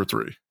those 2 or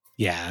 3.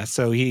 Yeah,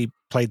 so he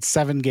played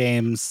 7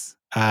 games,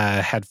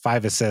 had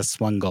 5 assists,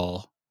 1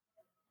 goal.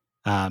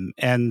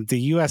 And the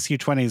US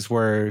U20s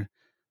were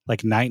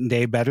like night and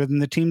day better than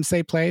the teams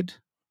they played.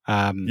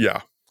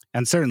 Yeah.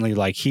 And certainly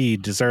like he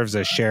deserves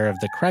a share of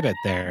the credit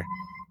there.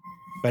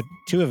 But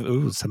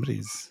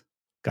somebody's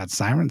got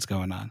sirens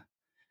going on.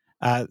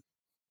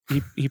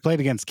 He played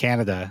against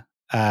Canada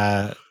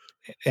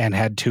and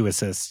had 2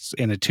 assists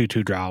in a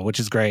 2-2 draw, which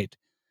is great.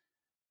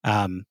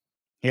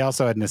 He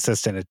also had an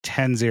assist in a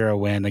 10-0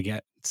 win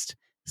against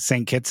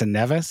St. Kitts and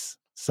Nevis.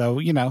 So,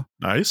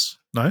 Nice.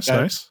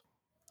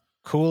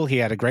 Cool. He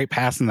had a great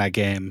pass in that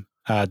game.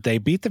 They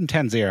beat them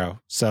 10-0.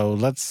 So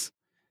let's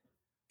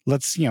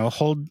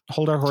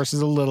hold our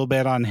horses a little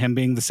bit on him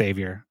being the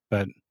savior.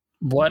 But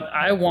what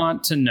I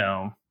want to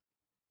know,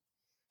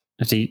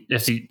 if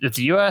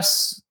the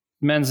US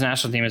men's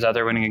national team is out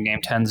there winning a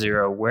game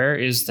 10-0, where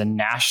is the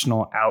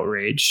national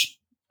outrage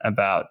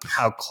about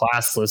how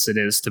classless it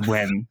is to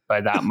win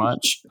by that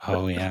much?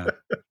 Oh yeah.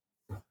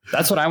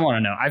 That's what I want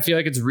to know. I feel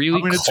like it's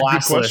really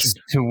classless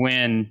to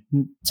win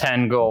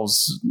 10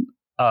 goals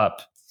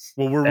up.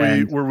 Well,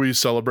 were we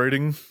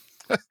celebrating?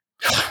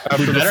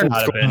 We better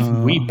not have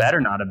been. We better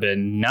not have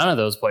been. None of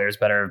those players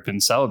better have been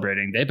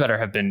celebrating. They better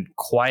have been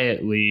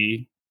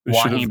quietly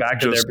walking back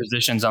to their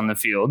positions on the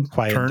field.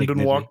 Turned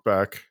and walked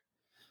back.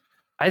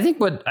 I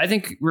think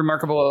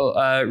remarkable,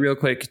 real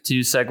quick to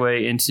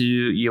segue into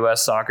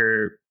U.S.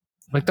 soccer,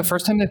 like the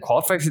first time they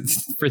qualified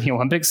for the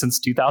Olympics since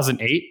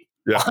 2008.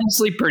 Yeah.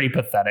 Honestly, pretty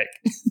pathetic.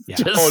 Yeah.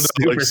 Just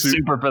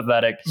super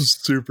pathetic.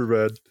 Super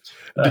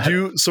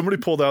bad. Somebody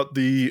pulled out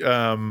the,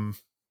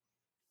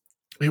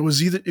 it was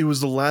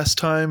the last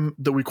time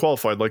that we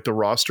qualified, like the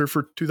roster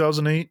for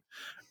 2008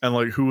 and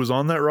like who was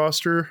on that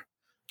roster.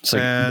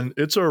 And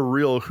it's a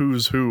real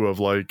who's who of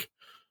like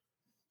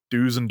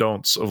do's and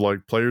don'ts of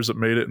like players that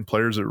made it and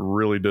players that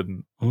really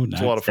didn't. Ooh, nice.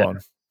 It's a lot of fun.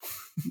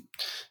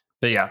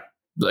 But yeah,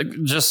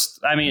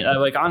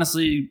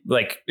 honestly,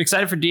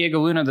 excited for Diego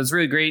Luna. That's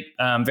really great.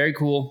 Very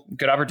cool.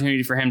 Good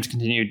opportunity for him to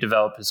continue to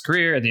develop his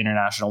career at the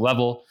international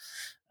level,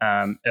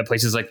 at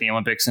places like the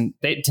Olympics. And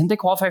didn't they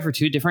qualify for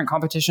 2 different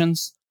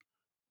competitions?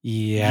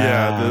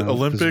 Yeah, the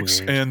Olympics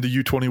and the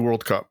U20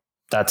 World Cup.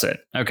 That's it.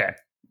 Okay.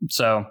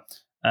 So,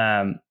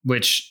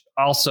 which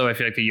also I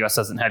feel like the U.S.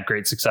 hasn't had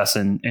great success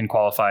in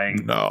qualifying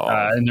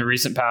in the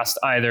recent past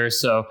either.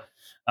 So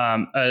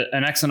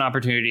an excellent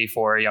opportunity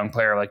for a young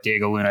player like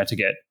Diego Luna to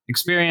get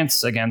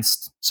experience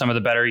against some of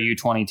the better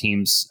U20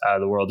 teams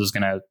the world is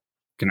gonna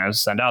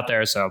send out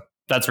there. So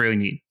that's really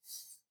neat.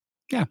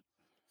 Yeah,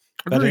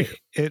 but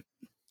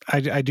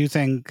I do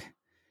think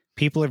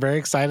people are very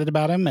excited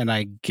about him, and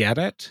I get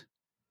it.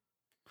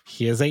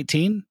 He is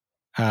 18.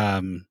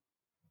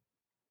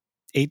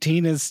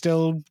 18 is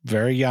still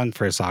very young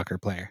for a soccer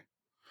player.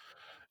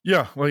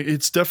 Yeah, like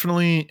it's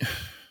definitely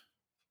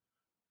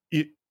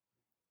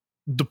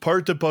the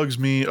part that bugs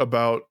me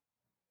about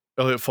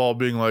Elliot Fall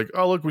being like,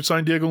 oh, look, we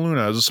signed Diego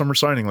Luna as a summer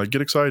signing. Like,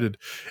 get excited.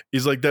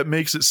 Is like, that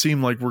makes it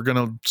seem like we're going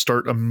to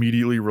start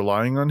immediately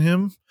relying on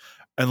him.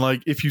 And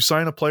like, if you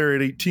sign a player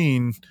at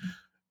 18,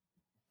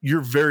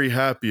 you're very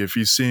happy if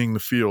he's seeing the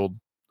field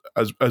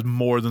as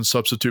more than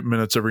substitute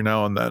minutes every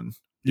now and then.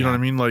 You know what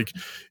I mean? Like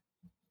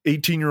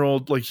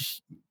 18-year-olds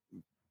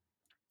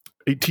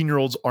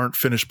aren't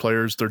finished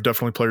players. They're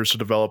definitely players to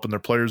develop, and they're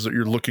players that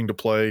you're looking to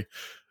play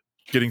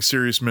getting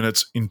serious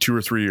minutes in 2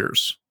 or 3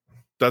 years.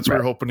 That's what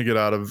you're hoping to get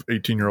out of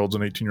 18-year-olds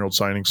and 18-year-old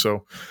signings.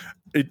 So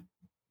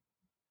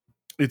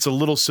it's a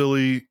little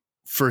silly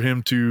for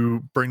him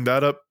to bring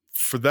that up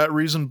for that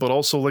reason. But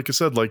also, like I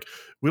said, like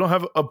we don't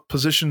have a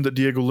position that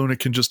Diego Luna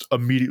can just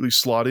immediately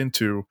slot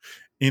into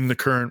in the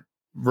current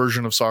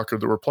version of soccer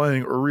that we're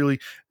playing, or really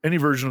any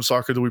version of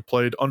soccer that we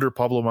played under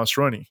Pablo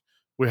Mastroeni.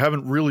 We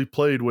haven't really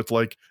played with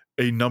like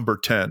a number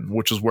 10,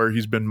 which is where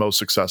he's been most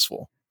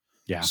successful.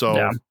 Yeah.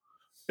 So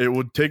it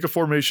would take a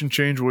formation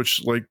change,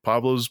 which like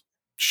Pablo's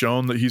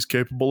shown that he's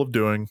capable of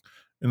doing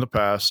in the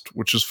past,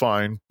 which is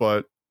fine,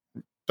 but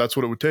that's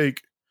what it would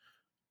take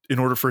in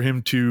order for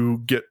him to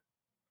get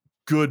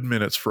good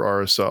minutes for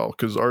RSL,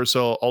 because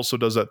RSL also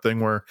does that thing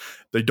where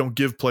they don't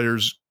give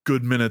players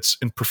good minutes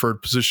in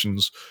preferred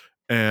positions,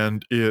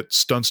 and it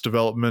stunts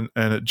development,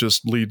 and it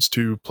just leads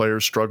to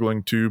players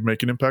struggling to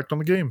make an impact on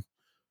the game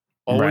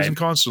always and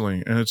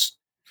constantly. And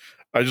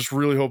I just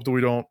really hope that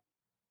we don't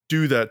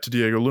do that to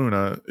Diego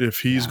Luna. If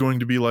he's going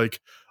to be like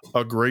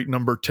a great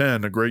number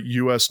 10, a great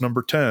US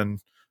number 10,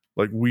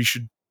 like we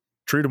should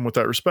treat him with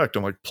that respect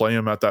and like play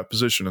him at that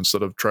position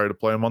instead of try to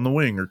play him on the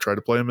wing or try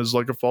to play him as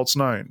like a false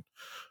 9,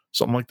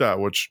 something like that,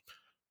 which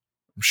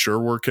I'm sure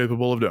we're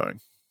capable of doing.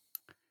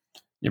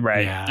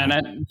 Right. Yeah.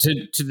 And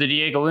to the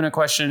Diego Luna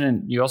question,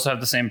 and you also have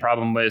the same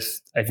problem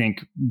with, I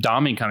think,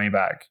 Domi coming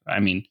back.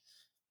 I mean,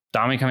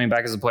 Domi coming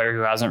back as a player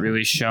who hasn't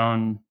really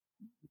shown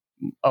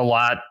a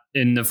lot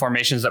in the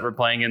formations that we're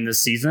playing in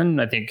this season.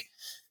 I think,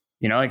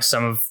 like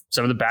some of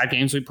the bad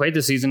games we played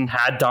this season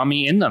had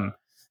Domi in them.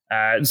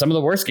 Some of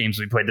the worst games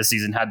we played this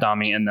season had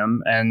Domi in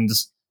them. And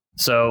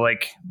so,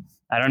 like,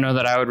 I don't know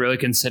that I would really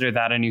consider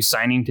that a new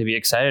signing to be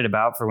excited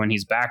about for when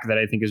he's back, that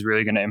I think is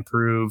really going to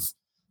improve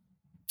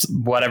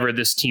whatever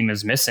this team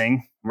is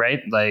missing,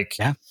 right? Like,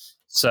 yeah.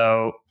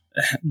 So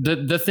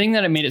the thing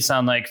that it made it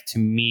sound like to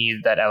me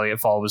that Elliot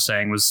Fall was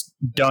saying was,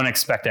 don't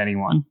expect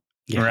anyone,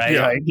 right?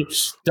 Yeah. Like,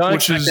 don't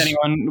expect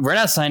anyone. We're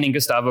not signing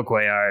Gustavo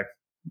Cuellar.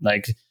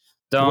 Like,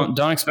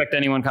 don't expect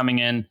anyone coming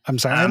in. I'm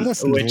sorry. I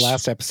listened to the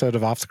last episode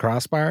of Off the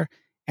Crossbar,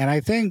 and I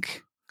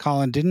think,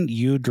 Colin, didn't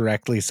you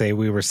directly say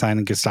we were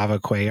signing Gustavo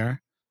Cuellar?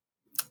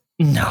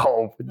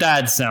 No,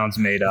 that sounds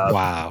made up.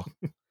 Wow.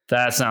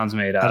 That sounds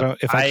made up.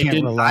 If I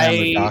can't rely on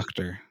the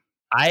doctor.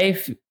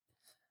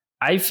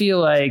 I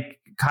feel like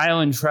Kyle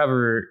and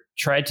Trevor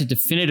tried to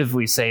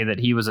definitively say that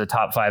he was a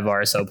top 5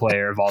 RSL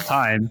player of all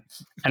time.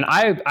 And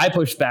I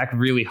pushed back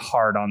really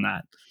hard on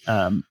that,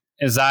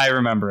 as I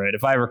remember it,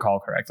 if I recall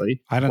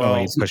correctly. I don't know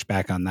why you pushed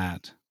back on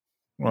that.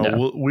 Well,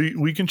 no.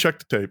 we can check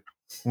the tape.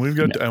 We've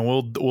got, and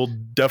we'll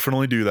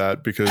definitely do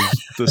that because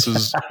this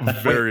is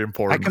very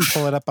important. I can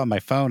pull it up on my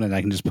phone and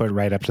I can just put it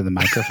right up to the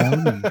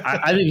microphone. And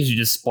I think you should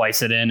just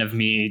splice it in of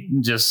me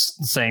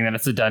just saying that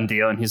it's a done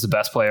deal and he's the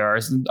best player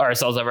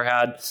RSL's ever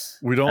had.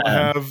 We don't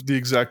have the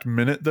exact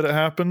minute that it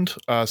happened,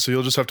 so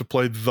you'll just have to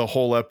play the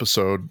whole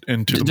episode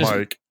into the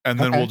mic, and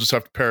then we'll just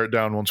have to pare it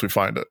down once we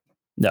find it.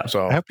 Yeah.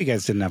 So I hope you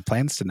guys didn't have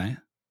plans tonight,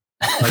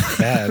 like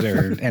bed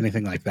or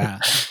anything like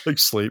that, like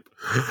sleep.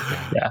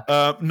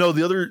 Yeah. No,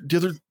 the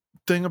other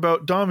thing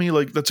about Domi,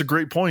 like, that's a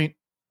great point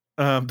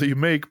that you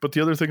make, but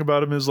the other thing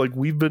about him is, like,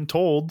 we've been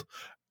told,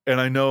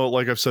 and I know,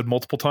 like I've said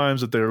multiple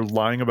times, that they're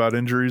lying about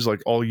injuries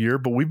like all year,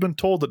 but we've been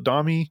told that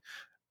Domi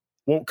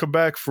won't come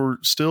back for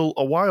still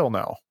a while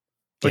now.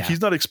 Like, he's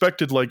not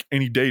expected like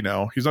any day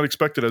now. He's not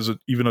expected as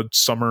even a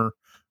summer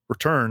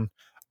return.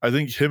 I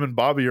think him and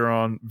Bobby are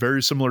on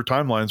very similar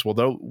timelines,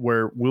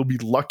 where we'll be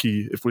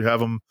lucky if we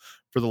have him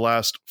for the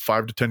last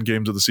 5 to 10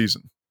 games of the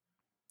season,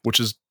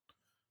 which is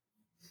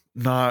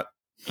not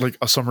like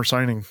a summer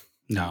signing.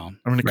 No.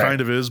 I mean, it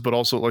kind of is, but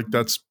also, like,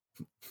 that's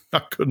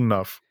not good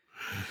enough.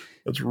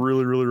 That's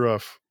really, really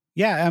rough.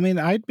 Yeah. I mean,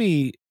 I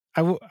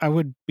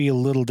would be a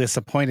little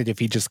disappointed if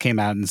he just came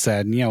out and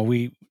said,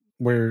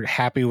 we're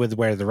happy with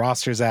where the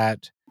roster's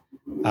at.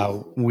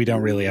 We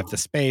don't really have the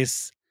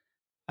space.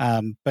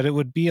 But it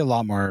would be a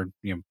lot more,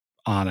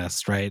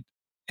 honest, right?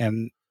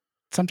 And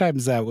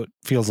sometimes that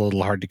feels a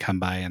little hard to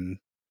come by in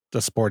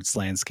the sports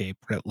landscape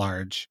at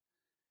large.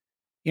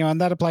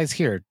 And that applies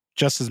here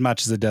just as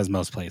much as it does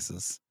most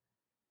places.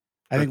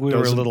 I think we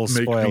were a little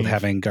spoiled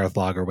having Garth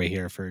Lagerwey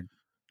here for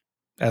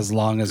as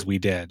long as we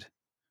did.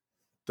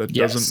 That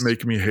doesn't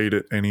make me hate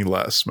it any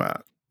less,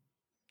 Matt.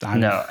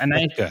 No, and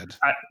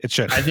it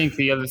should. I think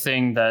the other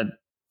thing that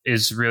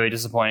is really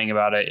disappointing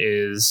about it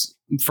is,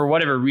 for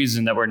whatever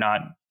reason, that we're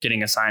not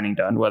getting a signing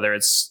done, whether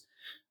it's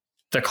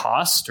the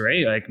cost,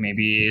 right? Like,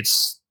 maybe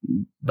it's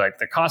like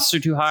the costs are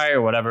too high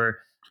or whatever.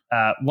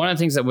 One of the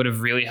things that would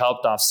have really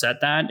helped offset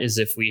that is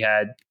if we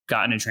had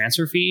gotten a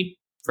transfer fee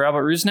for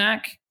Albert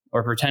Rusnak,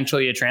 or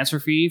potentially a transfer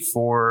fee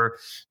for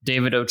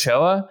David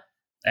Ochoa.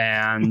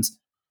 And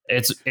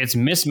it's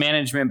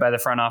mismanagement by the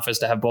front office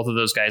to have both of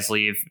those guys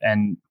leave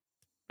and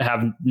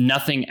have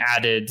nothing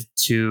added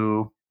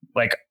to,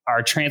 like,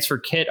 our transfer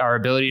kit, our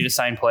ability to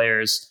sign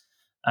players.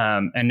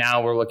 And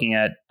now we're looking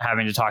at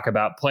having to talk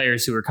about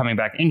players who are coming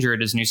back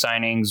injured as new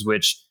signings,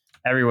 which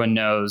everyone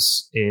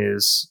knows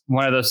is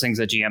one of those things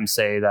that GMs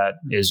say that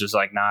is just,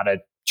 like, not a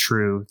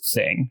true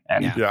thing.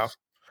 And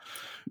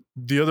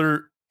the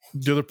other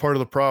part of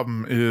the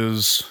problem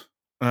is,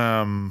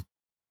 I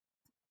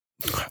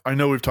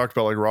know we've talked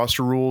about, like,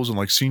 roster rules and,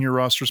 like, senior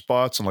roster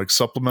spots and, like,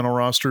 supplemental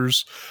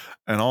rosters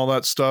and all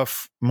that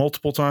stuff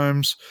multiple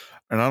times.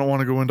 And I don't want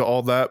to go into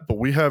all that, but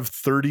we have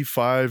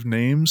 35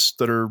 names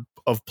that are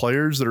of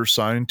players that are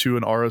signed to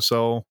an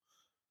RSL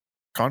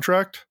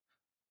contract.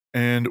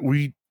 And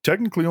we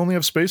technically only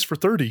have space for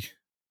 30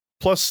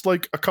 plus,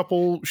 like, a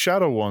couple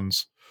shadow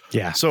ones.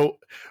 Yeah. So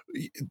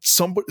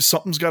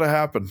something's got to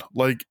happen.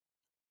 Like,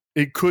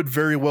 it could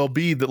very well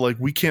be that, like,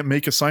 we can't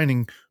make a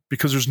signing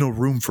because there's no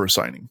room for a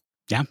signing.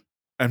 Yeah.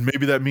 And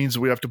maybe that means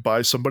that we have to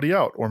buy somebody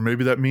out, or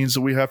maybe that means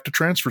that we have to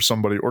transfer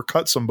somebody or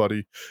cut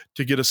somebody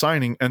to get a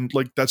signing. And,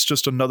 like, that's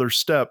just another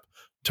step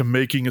to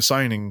making a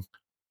signing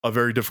a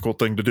very difficult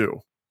thing to do.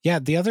 Yeah.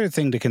 The other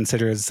thing to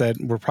consider is that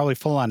we're probably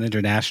full on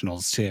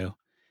internationals too.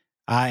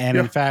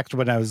 In fact,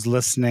 when I was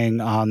listening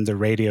on the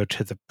radio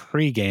to the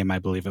pregame, I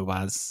believe it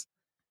was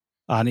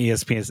on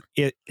ESPN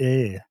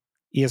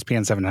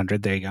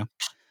 700. There you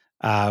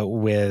go.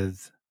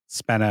 With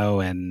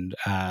Spenno and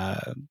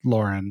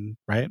Lauren,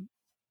 right?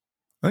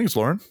 I think it's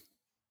Lauren.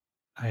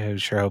 I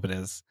sure hope it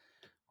is.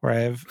 Or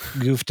I've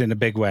goofed in a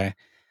big way.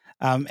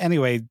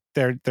 Anyway,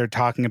 they're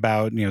talking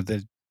about,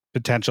 the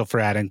potential for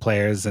adding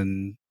players,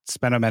 and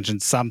Speno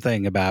mentioned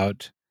something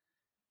about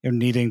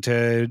needing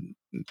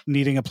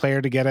a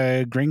player to get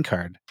a green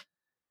card,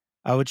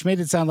 which made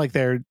it sound like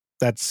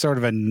that's sort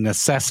of a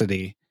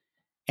necessity.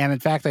 And in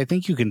fact, I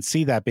think you can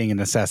see that being a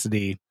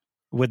necessity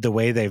with the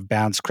way they've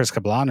bounced Chris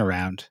Cablan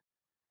around,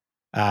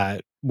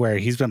 where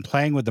he's been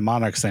playing with the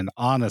Monarchs and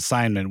on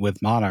assignment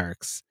with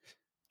Monarchs,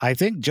 I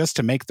think just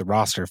to make the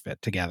roster fit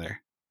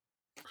together.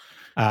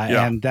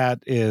 And that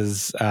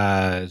is,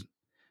 that's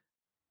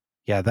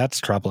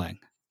troubling.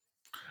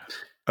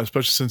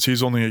 Especially since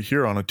he's only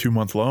here on a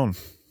 2-month loan.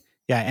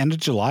 Yeah, end of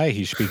July,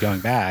 he should be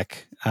going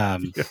back.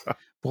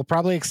 We'll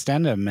probably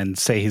extend him and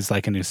say he's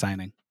like a new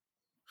signing.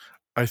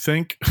 I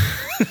think.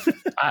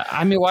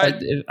 I mean, why?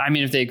 I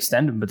mean, if they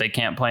extend him, but they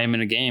can't play him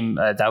in a game,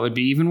 that would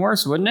be even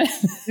worse, wouldn't it?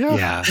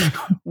 Yeah.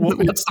 Well,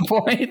 what's the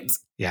point?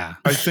 Yeah.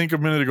 I think a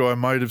minute ago I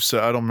might have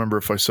said, I don't remember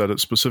if I said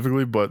it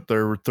specifically, but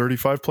there were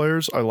 35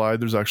 players. I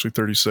lied. There's actually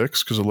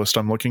 36 because the list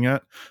I'm looking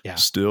at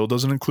still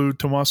doesn't include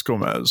Tomas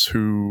Gomez,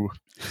 who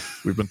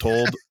we've been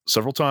told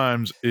several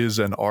times is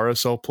an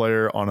RSL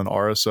player on an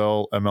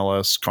RSL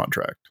MLS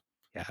contract.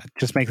 Yeah. It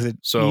just makes it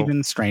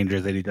even stranger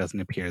that he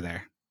doesn't appear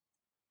there.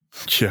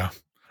 Yeah.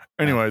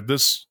 Anyway,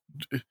 this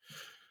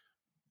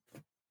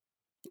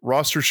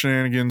roster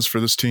shenanigans for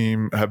this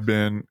team have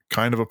been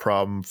kind of a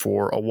problem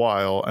for a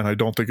while, and I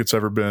don't think it's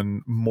ever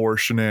been more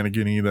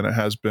shenanigan-y than it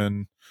has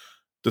been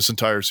this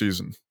entire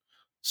season.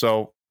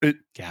 So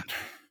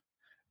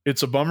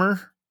it's a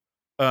bummer.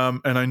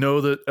 And I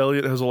know that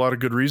Elliot has a lot of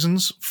good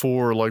reasons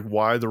for like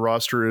why the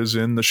roster is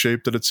in the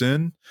shape that it's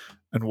in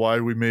and why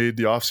we made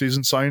the offseason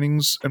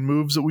signings and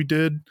moves that we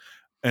did.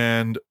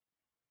 And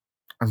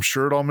I'm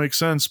sure it all makes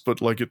sense,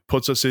 but like it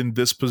puts us in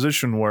this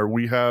position where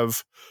we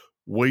have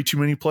way too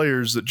many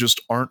players that just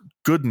aren't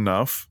good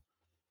enough,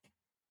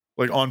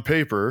 like on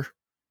paper,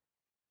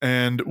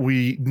 and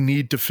we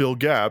need to fill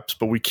gaps,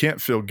 but we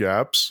can't fill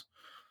gaps.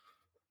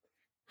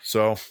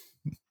 So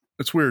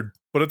it's weird.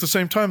 But at the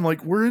same time,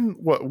 like we're in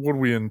what are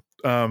we in?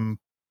 We're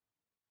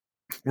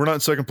not in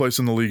second place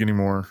in the league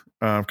anymore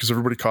because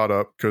everybody caught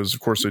up because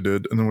of course they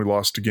did, and then we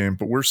lost a game.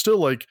 But we're still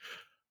like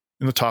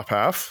in the top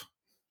half.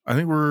 I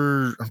think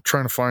I'm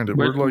trying to find it.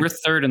 We're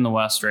third in the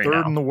West right now.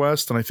 Third in the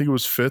West, and I think it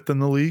was fifth in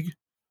the league.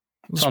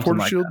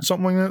 Supporter Shield,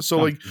 something like that. So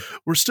like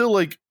we're still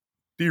like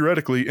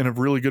theoretically in a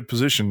really good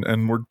position,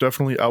 and we're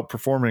definitely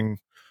outperforming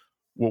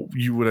what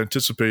you would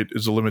anticipate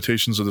is the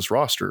limitations of this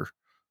roster.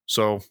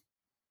 So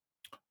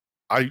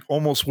I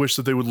almost wish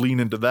that they would lean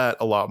into that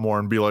a lot more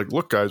and be like,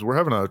 look, guys, we're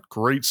having a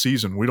great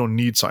season. We don't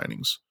need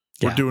signings.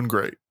 We're doing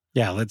great.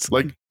 Yeah, let's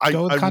like I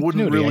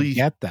wouldn't really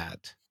get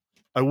that.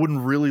 I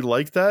wouldn't really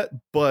like that,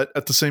 but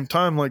at the same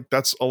time, like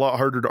that's a lot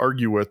harder to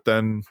argue with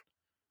than,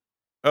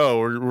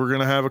 we're going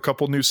to have a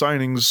couple new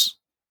signings.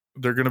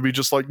 They're going to be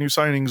just like new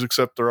signings,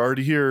 except they're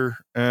already here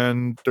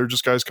and they're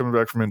just guys coming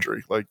back from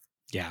injury. Like,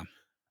 yeah,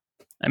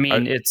 I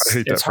mean,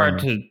 it's hard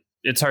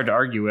to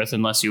argue with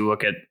unless you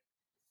look at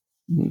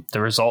the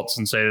results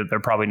and say that they're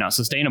probably not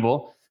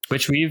sustainable,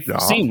 which we've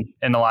seen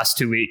in the last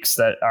 2 weeks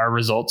that our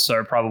results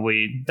are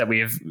probably that we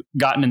have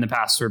gotten in the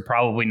past are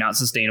probably not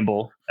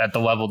sustainable at the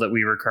level that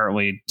we were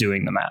currently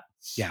doing them at.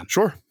 Yeah,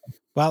 sure.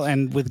 Well,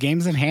 and with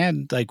games in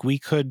hand, like we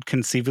could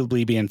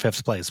conceivably be in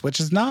fifth place, which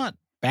is not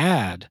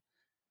bad.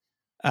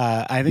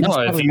 I think it's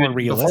probably more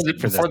realistic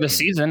before the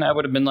season. I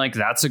would have been like,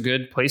 that's a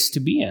good place to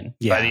be in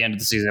by the end of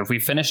the season. If we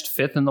finished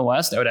fifth in the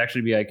West, I would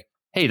actually be like,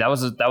 hey, that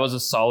was a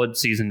solid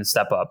season to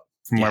step up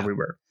from where we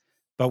were.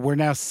 But we're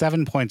now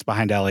 7 points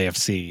behind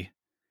LAFC.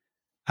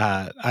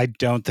 I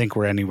don't think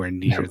we're anywhere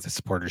near the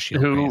Supporter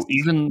Shield.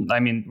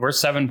 We're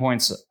 7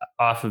 points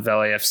off of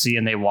LAFC,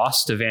 and they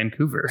lost to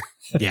Vancouver.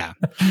 Yeah,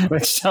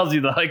 which tells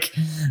you like.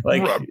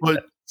 Like,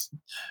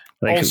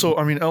 also,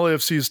 I mean,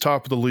 LAFC is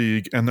top of the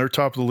league, and they're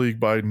top of the league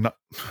by I'm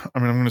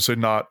going to say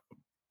not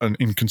an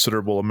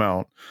inconsiderable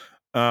amount.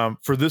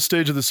 For this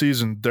stage of the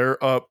season, they're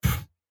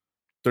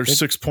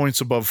 6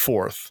 points above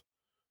fourth.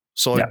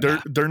 So like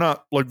they're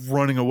not like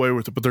running away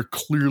with it, but they're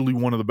clearly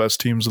one of the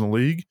best teams in the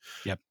league.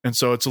 Yep. And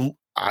so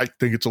I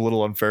think it's a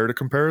little unfair to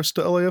compare us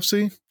to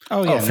LAFC.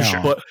 Oh yeah, for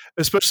sure. But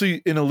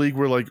especially in a league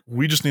where like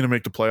we just need to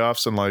make the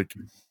playoffs and like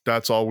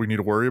that's all we need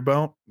to worry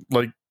about.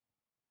 Like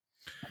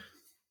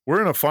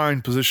we're in a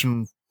fine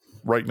position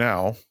right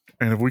now,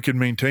 and if we can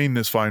maintain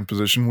this fine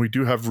position, we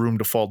do have room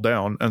to fall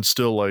down and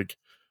still like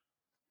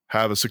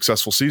have a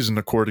successful season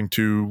according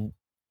to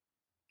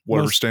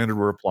whatever standard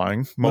we're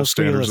applying. Most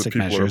standards that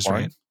people are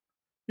applying. Right?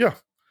 Yeah.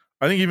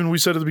 I think even we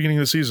said at the beginning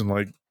of the season,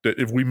 like that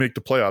if we make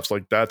the playoffs,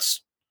 like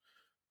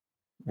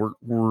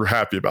we're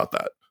happy about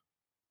that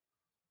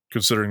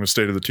considering the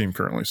state of the team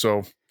currently.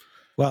 So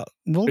well,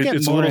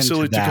 it's a little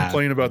silly to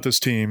complain about this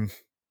team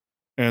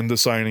and the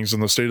signings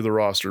and the state of the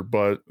roster,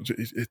 but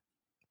it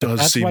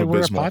does seem abysmal.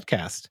 That's why we're a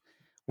podcast.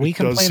 We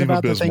complain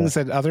about the things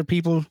that other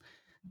people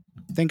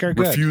think are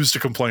good. Refuse to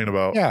complain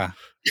about. Yeah.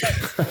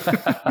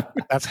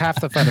 That's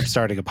half the fun of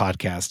starting a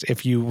podcast.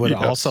 If you would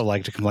also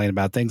like to complain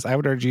about things, I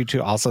would urge you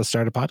to also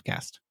start a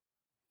podcast.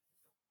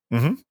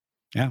 Mm-hmm.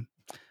 Yeah.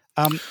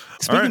 Speaking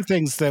right. of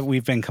things that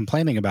we've been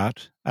complaining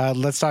about,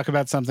 let's talk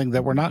about something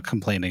that we're not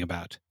complaining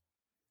about.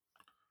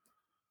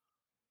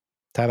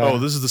 Ta-da. Oh,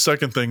 this is the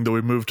second thing that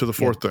we moved to the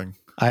fourth thing.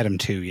 Item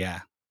 2,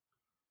 yeah.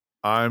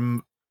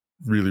 I'm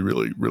really,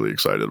 really, really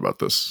excited about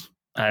this.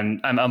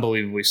 I'm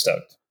unbelievably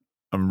stoked.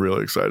 I'm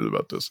really excited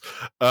about this.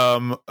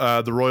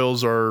 The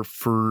Royals are,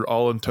 for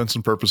all intents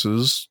and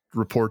purposes,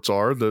 reports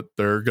are that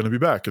they're going to be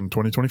back in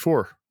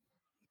 2024.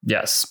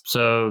 Yes.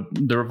 So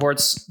the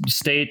reports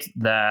state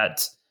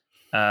that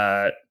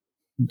the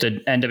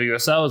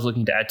NWSL is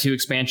looking to add 2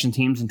 expansion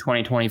teams in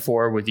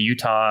 2024, with the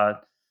Utah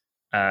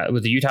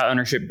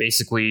ownership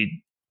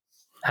basically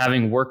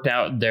having worked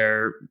out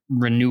their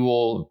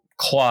renewal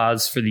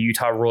clause for the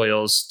Utah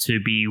Royals to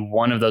be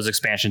one of those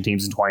expansion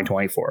teams in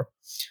 2024.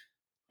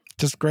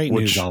 Just great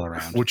news all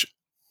around. Which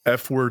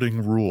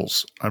F-wording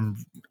rules. I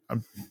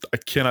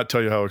cannot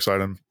tell you how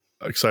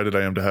excited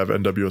I am to have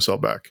NWSL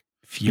back.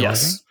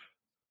 Fjording?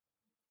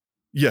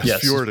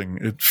 Yes.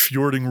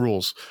 Fjording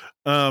rules.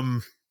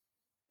 No,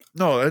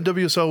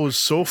 NWSL was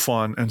so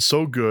fun and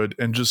so good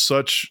and just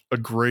such a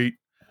great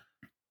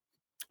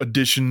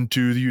addition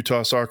to the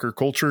Utah soccer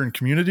culture and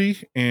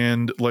community,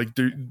 and like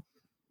they're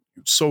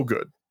so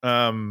good.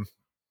 I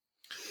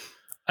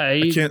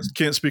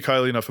can't speak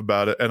highly enough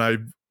about it.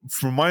 And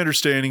from my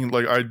understanding,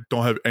 like I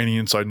don't have any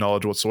inside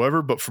knowledge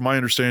whatsoever, but from my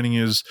understanding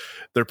is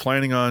they're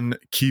planning on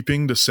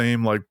keeping the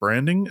same like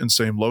branding and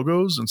same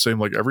logos and same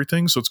like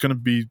everything. So it's going to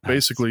be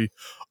basically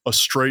a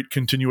straight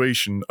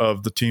continuation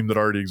of the team that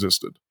already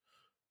existed,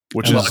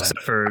 which is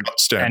except for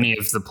any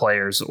of the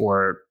players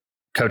or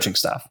coaching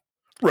staff.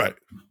 Right.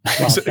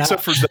 Well,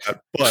 except for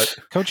that, but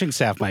coaching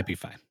staff might be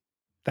fine.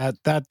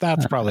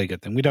 That's probably a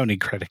good thing. We don't need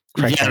Craig.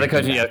 Craig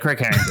Harrington,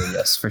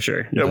 yes, for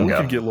sure. Yeah,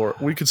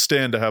 we could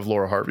stand to have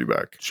Laura Harvey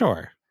back.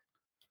 Sure.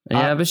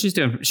 Yeah, but she's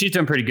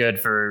doing pretty good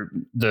for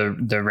the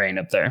reign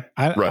up there.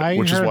 I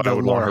which heard is why that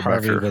Laura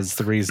Harvey was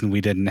the reason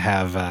we didn't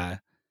have a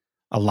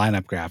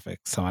lineup graphic.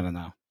 So I don't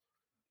know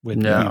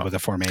with the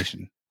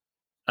formation.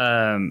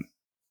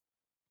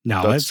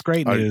 No, it's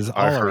great news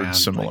all around. I heard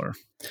similar.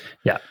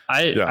 I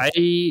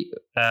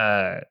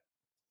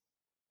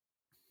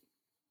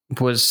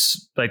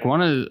was like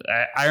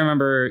I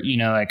remember,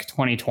 like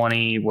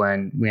 2020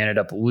 when we ended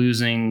up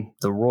losing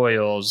the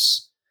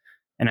Royals,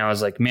 and I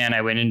was like, man,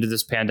 I went into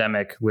this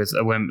pandemic with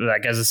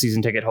as a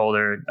season ticket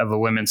holder of a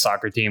women's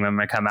soccer team. I'm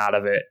going to come out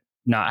of it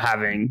not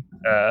having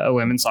a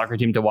women's soccer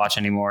team to watch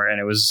anymore. And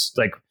it was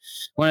like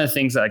one of the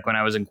things that, like, when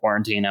I was in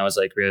quarantine, I was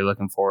like really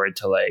looking forward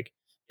to like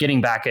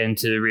getting back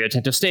into Rio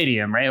Tinto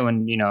Stadium, right?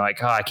 When,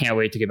 I can't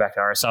wait to get back to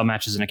RSL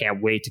matches and I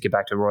can't wait to get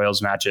back to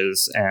Royals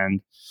matches.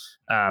 And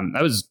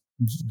I was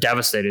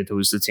devastated to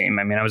lose the team.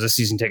 I mean, I was a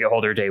season ticket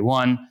holder day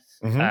one.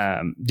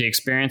 Mm-hmm. The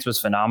experience was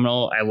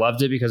phenomenal. I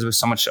loved it because it was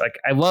so much like,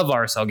 I love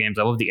RSL games.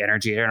 I love the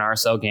energy in an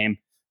RSL game,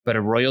 but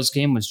a Royals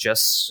game was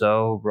just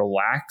so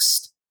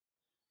relaxed.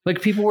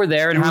 Like, people were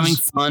there and having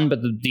fun, but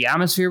the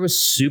atmosphere was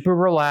super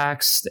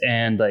relaxed,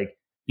 and like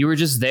you were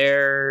just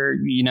there,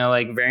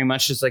 like very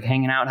much just like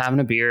hanging out, having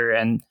a beer.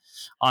 And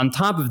on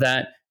top of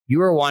that, you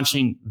were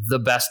watching the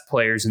best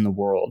players in the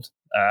world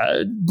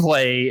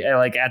play,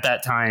 like at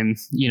that time.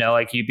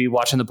 Like you'd be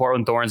watching the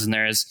Portland Thorns and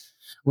there's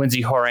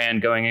Lindsey Horan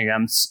going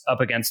up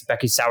against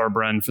Becky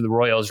Sauerbrunn for the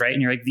Royals, right?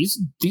 And you're like,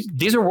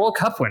 these are World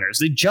Cup winners.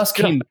 They just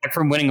came back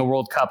from winning a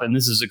World Cup, and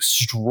this is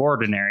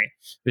extraordinary.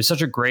 It was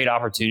such a great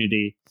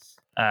opportunity.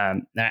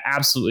 And I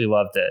absolutely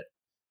loved it.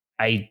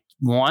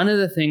 One of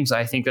the things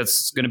I think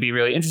that's going to be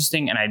really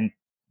interesting, and I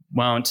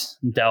won't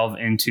delve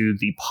into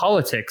the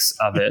politics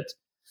of it,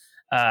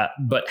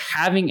 but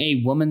having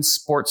a women's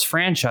sports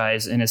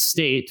franchise in a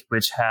state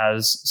which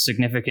has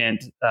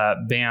significant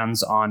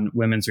bans on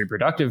women's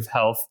reproductive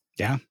health,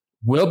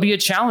 will be a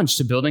challenge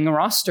to building a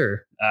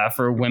roster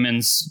for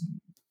women's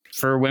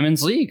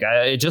league.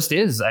 It just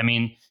is. I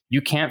mean,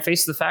 you can't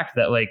face the fact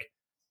that like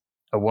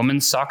a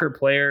women's soccer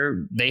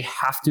player, they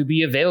have to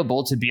be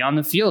available to be on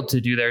the field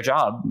to do their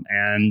job.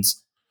 And,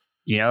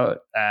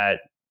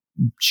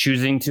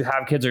 choosing to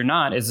have kids or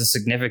not is a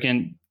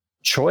significant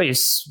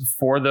choice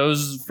for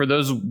those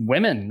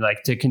women,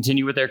 like, to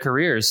continue with their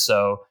careers.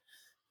 So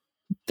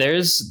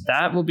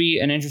that will be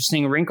an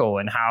interesting wrinkle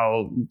in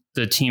how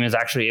the team is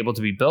actually able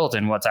to be built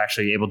and what's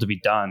actually able to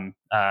be done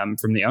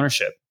from the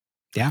ownership.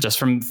 Yeah. Just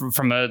from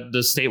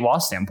the state law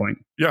standpoint.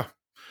 Yeah.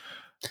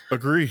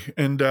 Agree.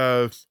 And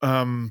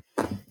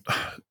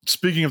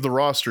speaking of the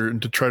roster,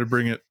 and to try to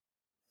bring it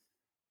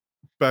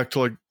back to,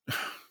 like,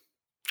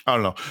 I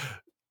don't know,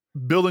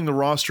 building the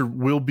roster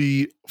will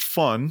be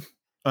fun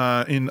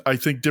in, I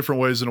think, different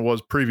ways than it was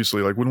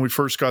previously. Like when we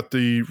first got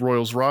the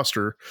Royals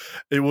roster,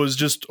 it was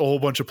just a whole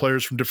bunch of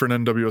players from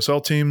different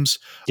NWSL teams.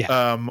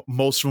 Yeah.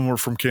 Most of them were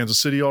from Kansas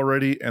City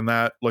already, and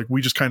that, like,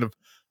 we just kind of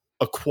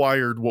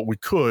acquired what we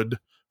could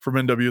from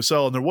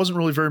NWSL, and there wasn't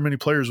really very many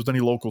players with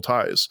any local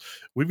ties.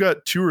 We've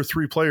got 2 or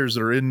 3 players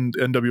that are in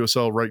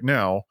NWSL right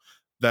now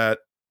that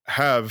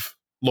have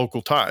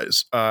local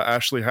ties.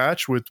 Ashley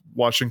Hatch with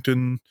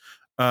Washington.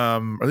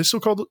 Are they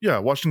still called? Yeah,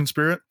 Washington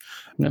Spirit.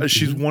 Mm-hmm.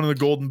 She's one of the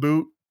Golden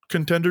Boot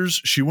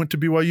contenders. She went to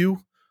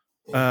BYU.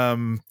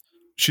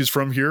 She's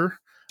from here.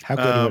 How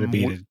good would it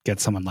be to get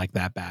someone like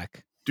that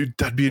back? Dude,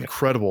 that'd be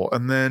incredible.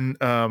 And then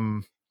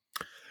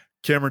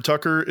Cameron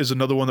Tucker is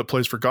another one that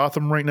plays for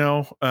Gotham right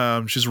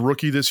now. She's a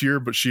rookie this year,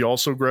 but she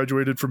also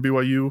graduated from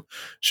BYU.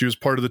 She was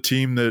part of the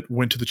team that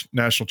went to the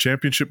national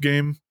championship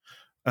game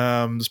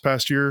this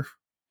past year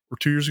or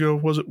 2 years ago,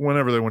 was it?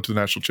 Whenever they went to the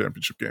national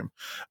championship game.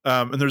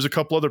 And there's a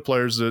couple other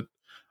players that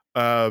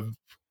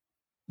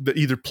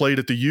either played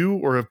at the U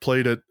or have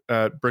played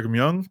at Brigham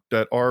Young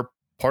that are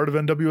part of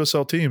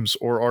NWSL teams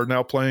or are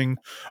now playing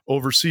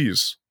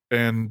overseas.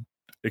 And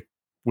it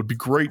would be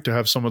great to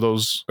have some of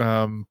those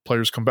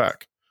players come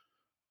back.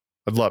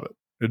 I'd love it.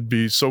 It'd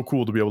be so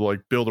cool to be able to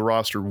like build a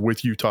roster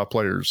with Utah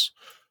players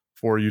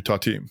for a Utah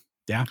team.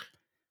 Yeah.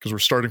 Because we're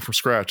starting from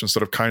scratch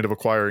instead of kind of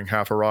acquiring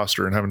half a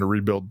roster and having to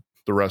rebuild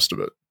the rest of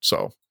it.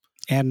 So,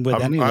 and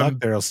with any luck,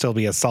 there'll still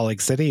be a Salt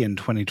Lake City in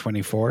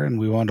 2024, and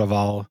we won't have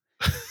all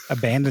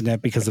abandoned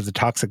it because of the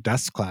toxic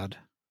dust cloud.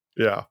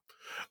 Yeah.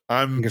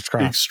 I'm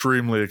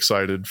extremely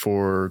excited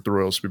for the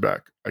Royals to be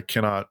back. I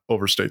cannot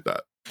overstate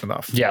that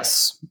enough.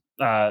 Yes.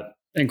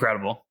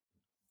 Incredible.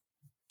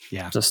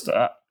 Yeah.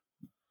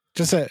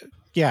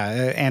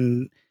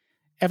 And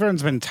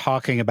everyone's been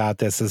talking about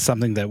this as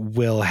something that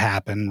will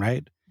happen,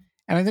 right?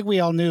 And I think we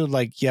all knew,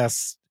 like,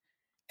 yes,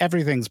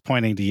 everything's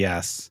pointing to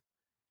yes.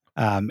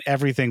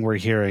 Everything we're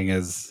hearing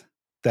is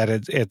that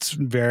it's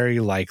very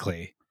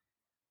likely,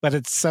 but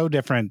it's so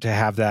different to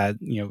have that,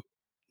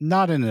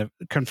 not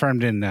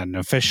confirmed in an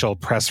official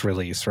press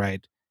release,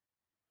 right?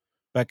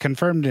 But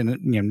confirmed in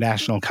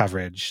national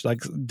coverage, like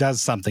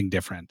does something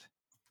different,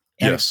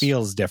 and It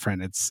feels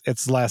different.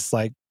 It's less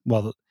like,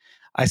 well,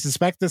 I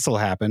suspect this will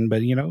happen,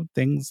 but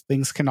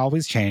things can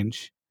always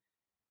change.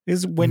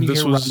 Is when you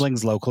hear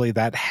rumblings locally,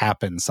 that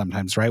happens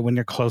sometimes, right? When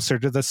you're closer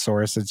to the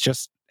source, it's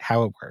just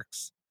how it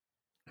works.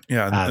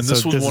 Yeah, and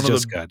this was one of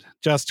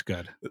just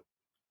good.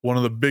 One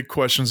of the big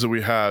questions that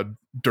we had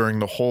during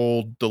the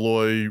whole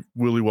Deloy,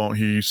 Willie won't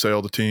he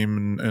sail the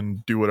team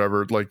and do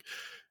whatever. Like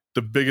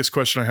the biggest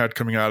question I had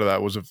coming out of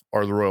that was,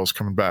 are the Royals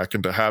coming back?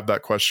 And to have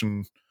that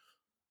question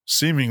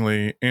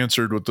seemingly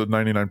answered with the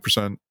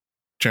 99%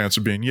 chance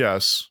of being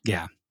yes.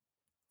 Yeah.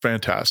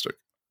 Fantastic.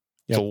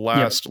 Yep. The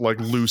last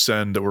loose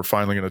end that we're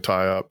finally going to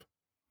tie up.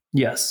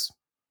 Yes.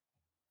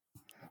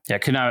 Yeah.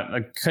 Could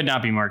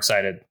not be more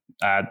excited.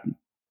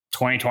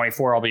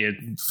 2024, I'll be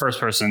the first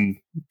person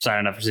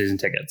signing up for season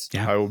tickets.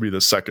 Yeah. I will be the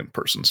second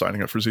person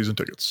signing up for season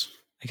tickets.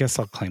 I guess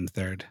I'll claim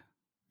third.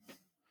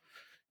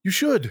 You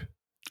should.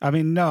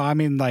 I'm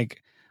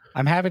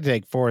happy to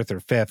take fourth or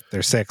fifth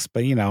or sixth,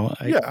 but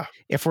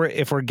if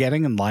we're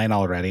getting in line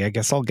already, I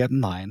guess I'll get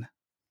in line.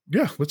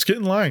 Yeah, let's get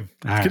in line.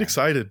 Let's get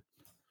excited.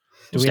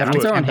 I'm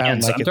throwing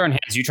hands. I'm throwing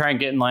hands. You try and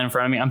get in line in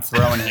front of me. I'm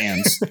throwing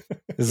hands.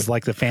 This is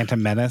like the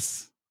Phantom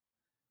Menace.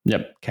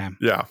 Yep. Okay.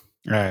 Yeah.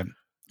 All right.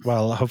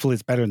 Well, hopefully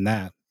it's better than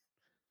that.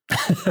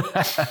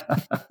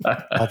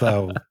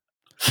 Although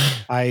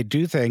I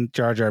do think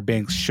Jar Jar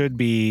Binks should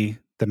be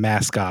the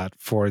mascot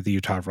for the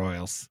Utah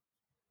Royals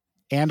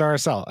and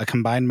RSL, a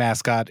combined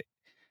mascot.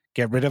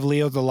 Get rid of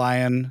Leo the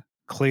Lion,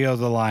 Cleo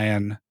the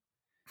Lion,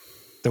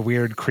 the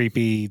weird,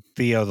 creepy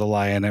Theo the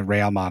Lion at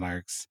Real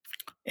Monarchs,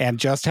 and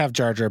just have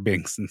Jar Jar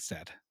Binks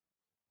instead.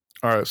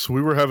 All right, so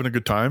we were having a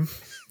good time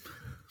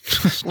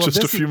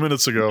just a few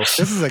minutes ago.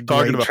 This is a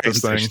talking great about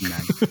this thing.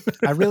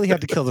 I really had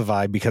to kill the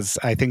vibe because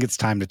I think it's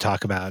time to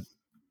talk about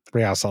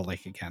Real Salt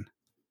Lake again.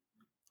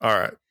 All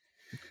right,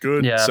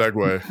 good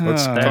segue.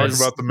 Let's talk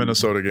about the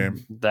Minnesota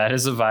game. That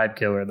is a vibe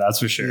killer, that's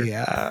for sure.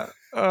 Yeah.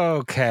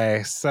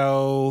 Okay,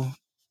 so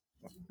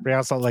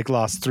Real Salt Lake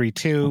lost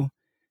 3-2.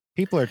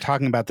 People are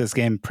talking about this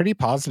game pretty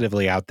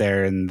positively out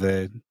there in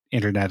the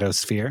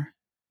internetosphere.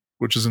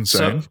 Which is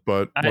insane,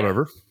 but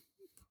whatever.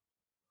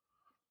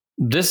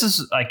 This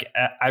is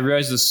I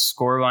realize the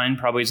scoreline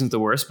probably isn't the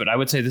worst, but I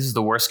would say this is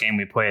the worst game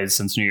we played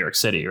since New York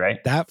City,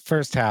 right? That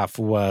first half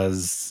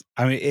was,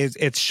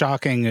 it's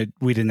shocking.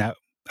 We didn't have,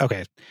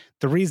 okay.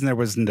 The reason there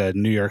wasn't a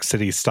New York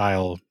City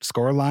style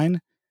scoreline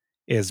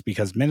is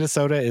because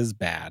Minnesota is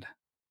bad.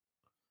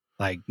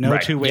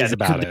 Two ways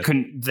about it.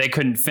 They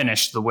couldn't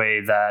finish the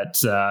way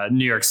that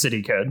New York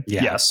City could.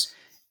 Yeah. Yes.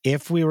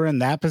 If we were in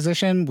that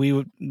position,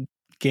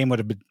 game would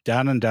have been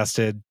done and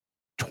dusted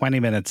 20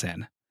 minutes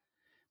in.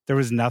 There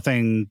was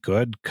nothing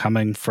good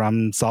coming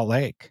from Salt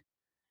Lake.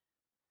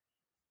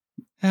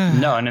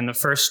 No, and in the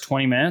first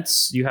 20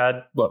 minutes, you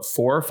had 4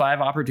 or 5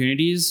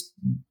 opportunities,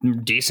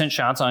 decent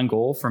shots on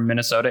goal from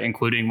Minnesota,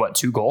 including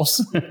 2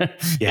 goals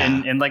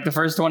in the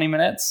first 20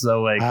 minutes.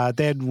 So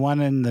they had one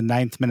in the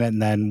 9th minute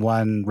and then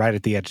one right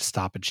at the edge of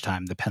stoppage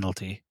time, the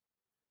penalty.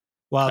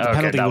 Well, the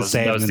penalty was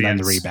saved and then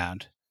the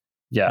rebound.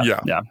 Yeah.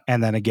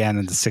 And then again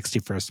in the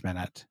 61st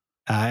minute.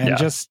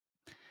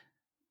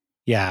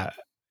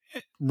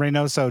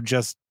 Reynoso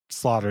just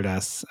slaughtered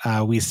us.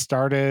 We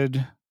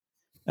started...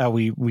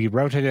 we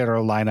rotated our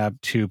lineup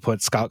to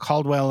put Scott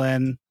Caldwell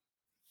in.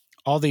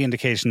 All the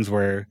indications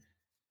were,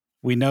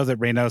 we know that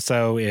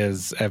Reynoso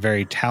is a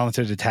very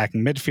talented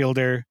attacking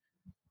midfielder.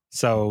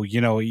 So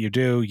you know what you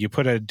do. You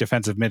put a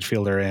defensive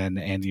midfielder in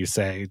and you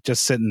say,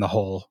 just sit in the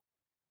hole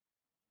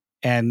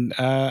And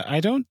I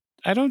don't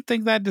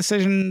think that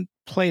decision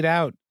played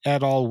out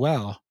at all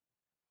well.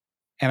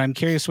 And I'm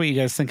curious what you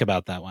guys think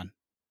about that one.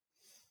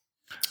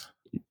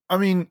 I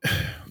mean,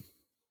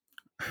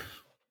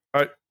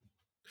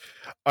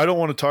 I don't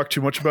want to talk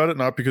too much about it,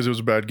 not because it was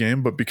a bad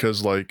game, but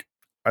because like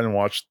I didn't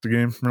watch the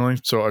game really.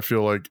 So I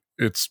feel like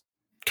it's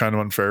kind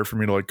of unfair for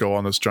me to like go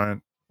on this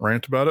giant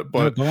rant about it.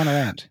 But go on a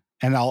rant,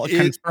 and I'll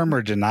confirm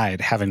or deny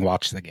it having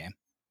watched the game.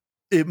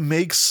 It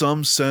makes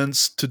some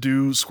sense to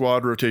do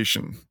squad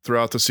rotation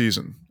throughout the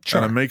season.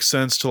 Sure. And it makes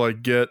sense to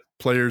like get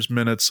players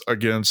minutes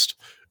against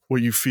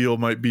what you feel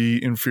might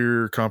be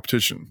inferior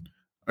competition.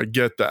 I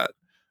get that.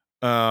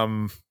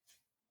 I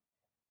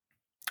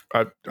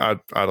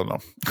don't know.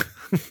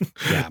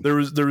 Yeah.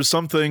 There was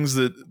some things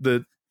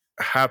that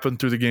happened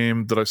through the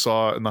game that I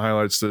saw in the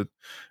highlights that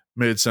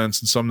made sense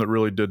and some that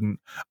really didn't.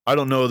 I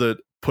don't know that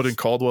putting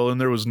Caldwell in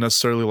there was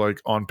necessarily like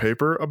on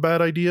paper a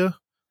bad idea,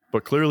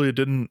 but clearly it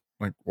didn't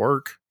like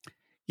work.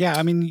 Yeah,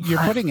 I mean, you're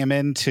putting him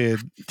in to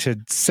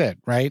sit,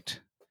 right?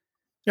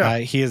 Yeah.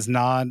 He is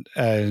not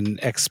an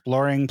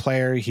exploring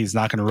player. He's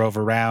not going to rove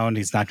around.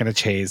 He's not going to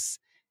chase.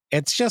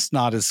 It's just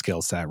not his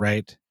skill set,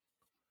 right?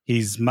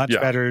 He's much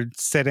better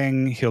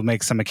sitting. He'll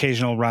make some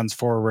occasional runs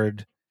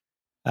forward,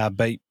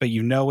 but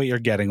you know what you're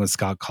getting with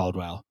Scott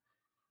Caldwell.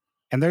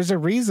 And there's a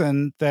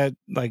reason that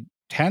like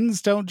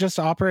 10s don't just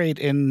operate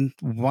in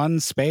one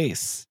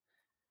space,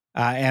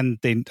 and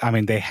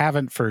they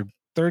haven't for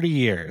 30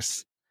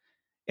 years.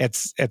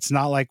 It's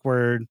not like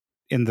we're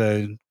in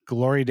the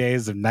glory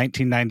days of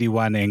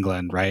 1991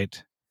 England,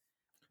 right?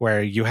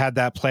 Where you had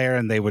that player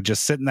and they would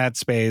just sit in that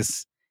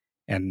space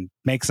and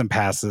make some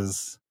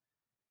passes.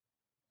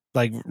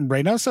 Like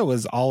Reynoso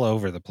was all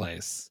over the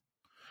place.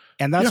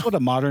 And that's what a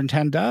modern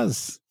 10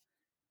 does.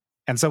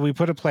 And so we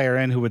put a player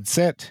in who would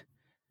sit.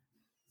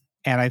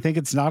 And I think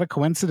it's not a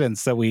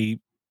coincidence that we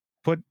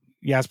put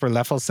Jasper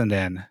Lefelson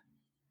in.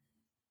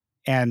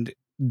 And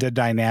the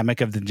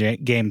dynamic of the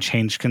game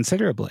changed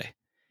considerably.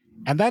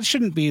 And that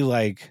shouldn't be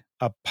like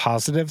a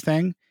positive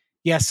thing.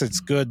 Yes, it's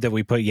good that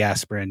we put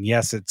Jasper in.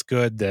 Yes, it's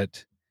good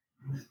that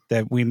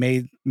we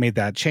made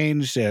that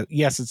change.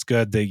 Yes, it's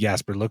good that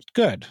Jasper looked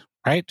good,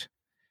 right?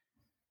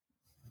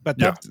 But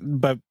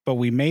but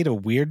we made a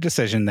weird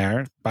decision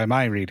there, by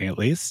my reading at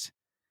least.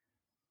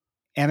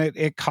 And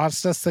it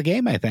cost us the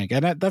game, I think.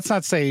 And that's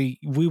not to say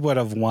we would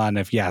have won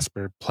if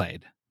Jasper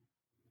played.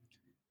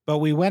 But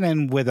we went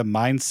in with a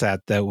mindset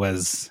that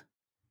was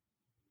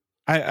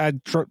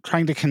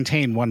trying to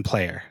contain one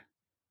player.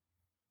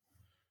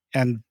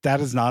 And that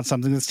is not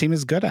something this team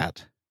is good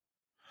at.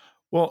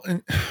 Well,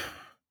 and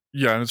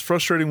it's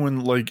frustrating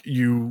when like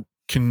you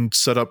can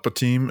set up a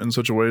team in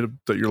such a way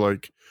that you're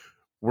like,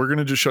 we're going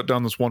to just shut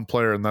down this one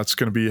player, and that's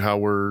going to be how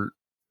we're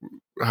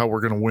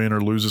going to win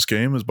or lose this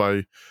game is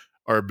by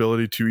our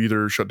ability to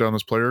either shut down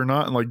this player or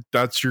not. And like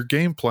that's your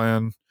game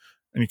plan,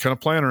 and you kind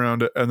of plan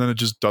around it, and then it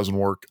just doesn't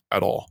work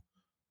at all.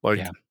 Like,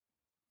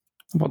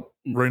 well,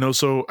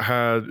 Reynoso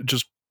had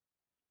just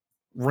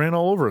ran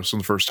all over us in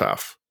the first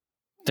half.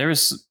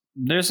 There's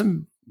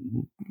some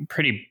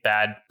pretty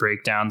bad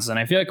breakdowns, and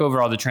I feel like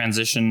overall the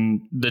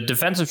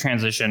defensive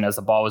transition as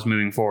the ball was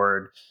moving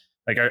forward,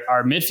 like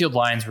our midfield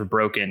lines were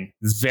broken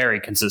very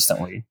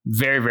consistently,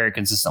 very, very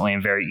consistently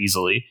and very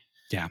easily.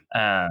 Yeah.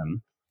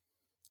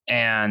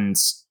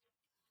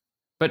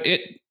 But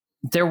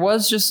there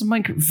was just some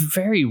like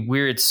very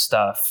weird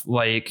stuff.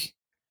 Like,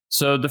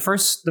 so the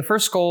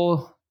first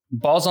goal,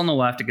 ball's on the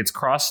left, it gets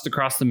crossed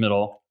across the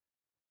middle,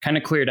 kind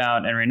of cleared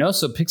out, and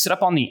Reynoso picks it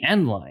up on the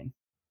end line.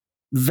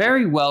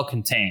 Very well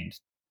contained.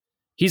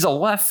 He's a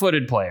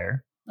left-footed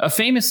player, a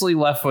famously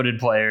left-footed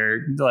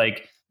player,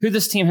 like who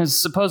this team has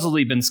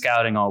supposedly been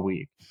scouting all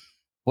week.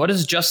 What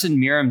does Justin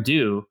Meram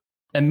do?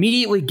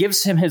 Immediately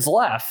gives him his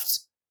left,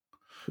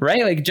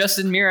 right? Like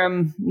Justin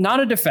Meram, not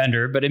a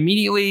defender, but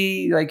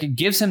immediately like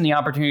gives him the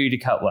opportunity to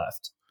cut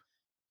left.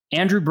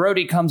 Andrew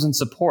Brody comes in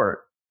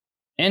support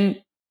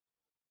and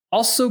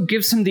also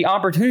gives him the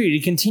opportunity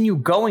to continue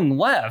going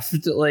left.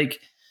 Like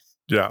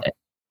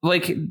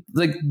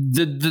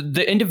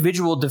the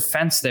individual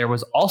defense there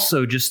was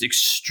also just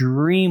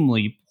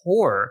extremely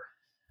poor.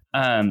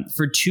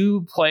 For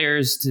two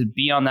players to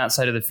be on that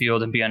side of the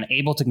field and be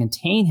unable to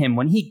contain him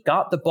when he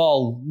got the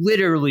ball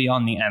literally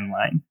on the end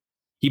line.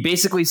 He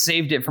basically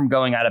saved it from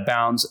going out of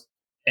bounds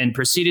and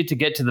proceeded to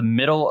get to the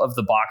middle of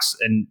the box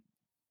and,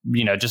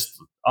 just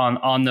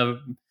on the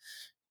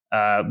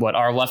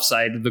our left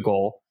side of the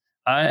goal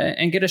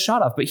and get a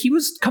shot off. But he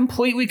was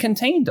completely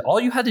contained.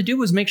 All you had to do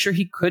was make sure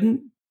he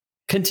couldn't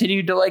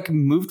continue to like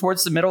move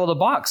towards the middle of the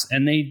box,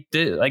 and they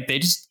did. Like they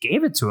just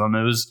gave it to him.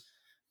 It was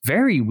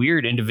very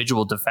weird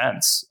individual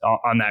defense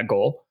on that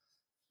goal.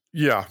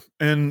 Yeah,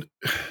 and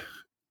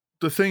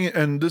the thing,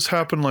 and this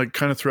happened like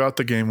kind of throughout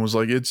the game, was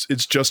like it's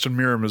Justin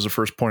Meram as the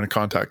first point of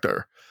contact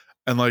there,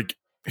 and like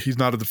he's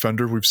not a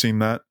defender. We've seen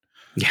that.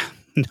 Yeah,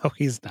 no,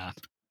 he's not.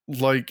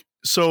 Like,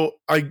 so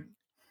I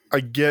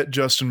get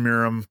Justin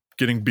Meram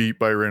getting beat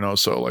by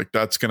Reynoso, like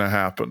that's gonna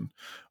happen,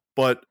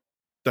 but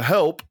the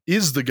help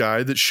is the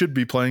guy that should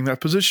be playing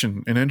that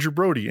position in Andrew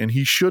Brody, and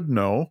he should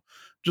know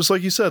just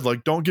like you said,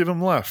 like don't give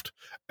him left.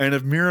 And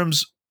if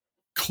Miram's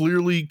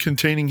clearly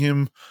containing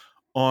him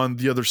on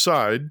the other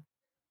side,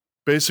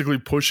 basically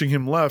pushing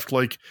him left,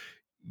 like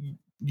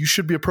you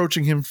should be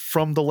approaching him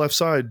from the left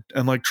side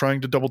and like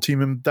trying to double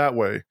team him that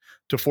way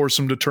to force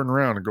him to turn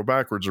around and go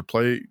backwards or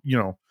play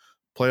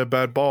a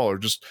bad ball or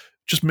just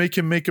make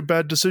him make a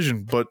bad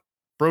decision. But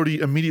Brody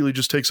immediately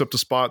just takes up the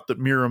spot that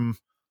Miram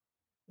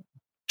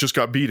just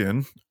got beat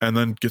in and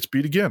then gets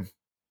beat again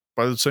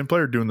by the same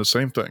player doing the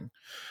same thing.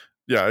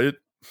 Yeah,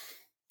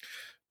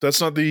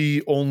 that's not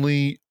the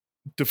only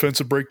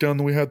defensive breakdown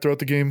that we had throughout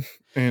the game,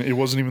 and it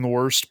wasn't even the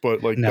worst,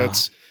 but like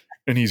that's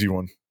an easy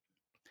one.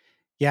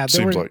 Yeah,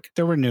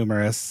 there were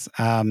numerous.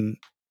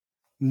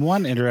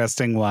 One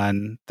interesting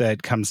one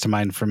that comes to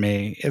mind for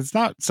me is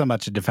not so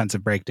much a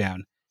defensive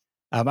breakdown.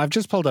 I've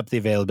just pulled up the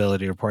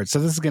availability report, so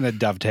this is going to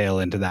dovetail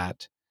into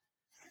that.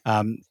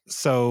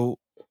 So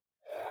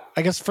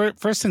I guess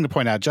first thing to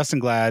point out, Justen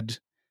Glad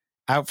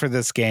out for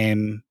this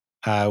game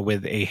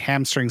with a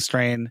hamstring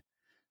strain.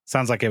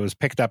 Sounds like it was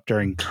picked up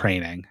during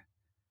training.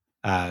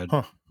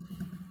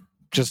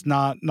 Just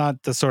not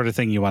the sort of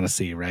thing you want to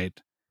see, right?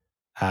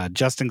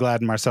 Justen Glad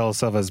and Marcelo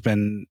Silva has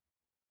been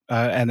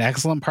an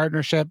excellent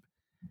partnership,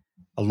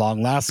 a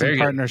long-lasting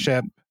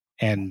partnership,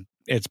 and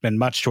it's been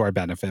much to our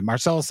benefit.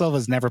 Marcelo Silva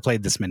has never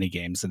played this many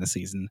games in a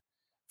season.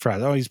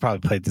 He's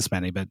probably played this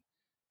many, but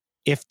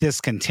if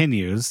this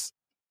continues,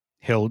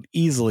 he'll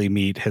easily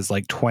meet his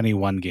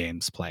 21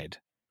 games played.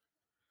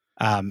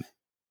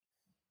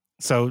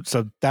 So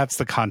that's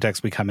the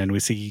context we come in. We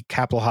see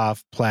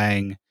Kappelhoff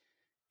playing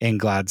in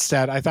Glad's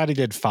stead. I thought he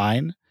did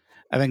fine.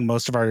 I think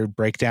most of our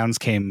breakdowns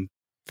came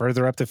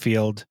further up the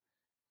field.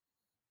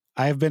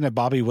 I have been a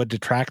Bobby Wood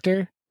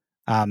detractor,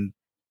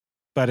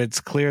 but it's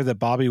clear that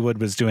Bobby Wood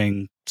was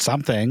doing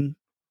something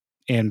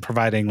in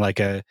providing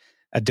a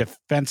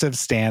defensive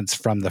stance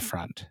from the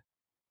front,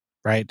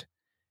 right?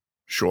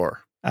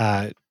 Sure.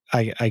 I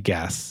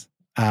guess.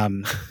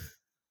 And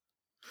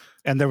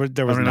there was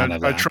none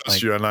of that. I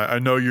trust you, and I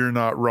know you're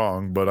not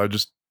wrong, but I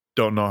just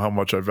don't know how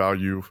much I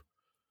value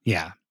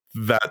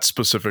that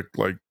specific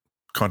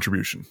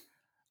contribution.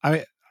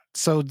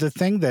 So the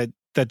thing that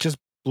just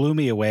blew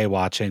me away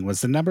watching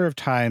was the number of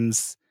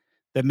times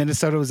that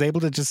Minnesota was able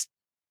to just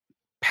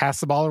pass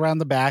the ball around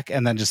the back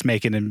and then just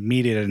make an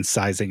immediate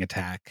incising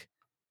attack.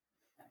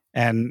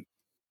 And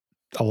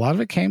a lot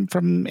of it came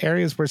from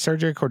areas where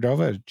Sergio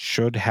Cordova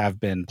should have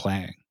been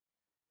playing.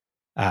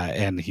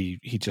 And he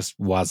just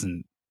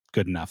wasn't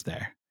good enough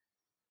there.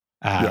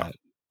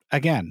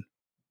 Again,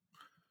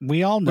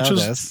 we all know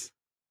this.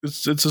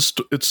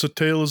 It's a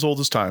tale as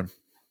old as time.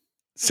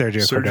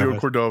 Sergio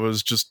Cordova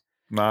is just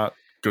not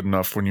good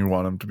enough when you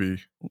want him to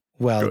be.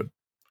 Well,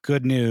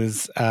 good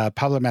news.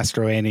 Pablo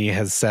Mastroeni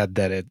has said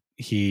that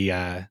he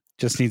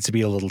just needs to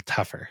be a little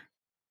tougher.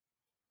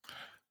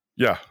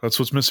 Yeah, that's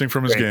what's missing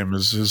from his game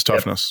is his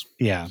toughness.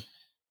 Yep.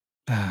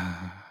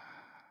 Yeah.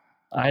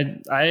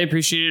 I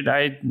appreciate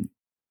it.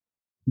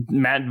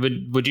 Matt,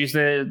 would you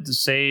say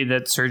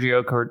that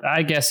Sergio Cordova,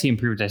 I guess he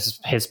improved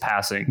his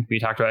passing. We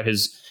talked about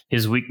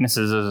his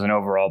weaknesses as an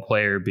overall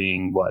player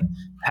being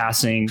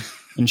passing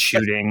and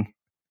shooting.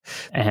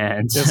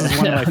 And this is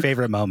one of my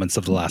favorite moments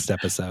of the last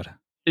episode.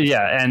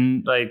 Yeah,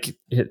 and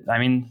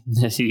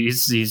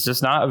he's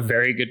just not a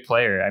very good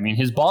player. I mean,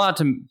 his ball out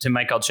to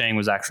Michael Chang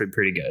was actually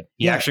pretty good.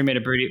 He actually made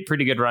a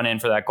pretty good run in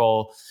for that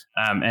goal,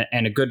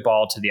 and a good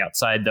ball to the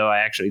outside. Though I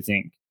actually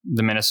think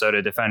the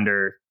Minnesota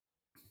defender,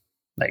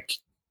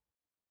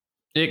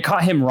 it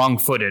caught him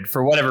wrong-footed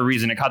for whatever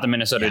reason. It caught the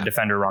Minnesota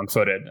defender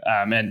wrong-footed,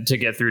 and to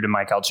get through to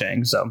Michael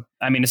Chang. So,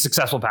 I mean, a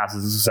successful pass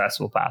is a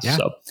successful pass. Yeah.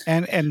 So,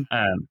 and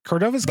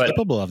Cordova's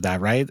capable of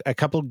that, right? A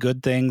couple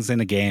good things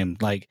in a game,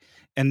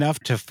 enough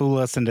to fool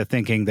us into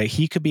thinking that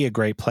he could be a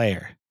great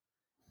player.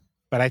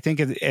 But I think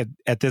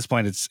at this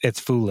point, it's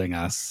fooling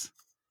us.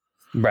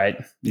 Right.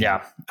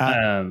 Yeah.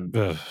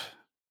 Very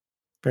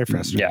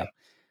frustrating.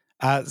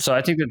 Yeah. So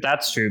I think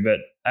that's true. But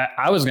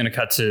I was going to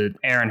cut to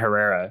Aaron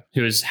Herrera,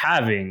 who is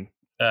having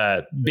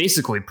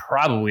basically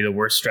probably the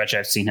worst stretch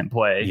I've seen him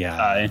play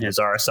in his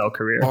RSL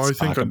career. Oh, I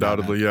think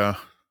undoubtedly, yeah.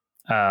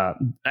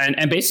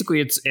 And basically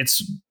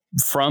it's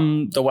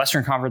from the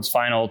Western Conference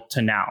Final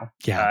to now.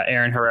 Yeah.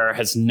 Aaron Herrera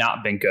has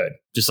not been good.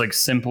 Just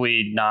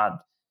simply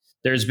not.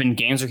 There's been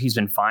games where he's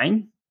been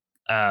fine,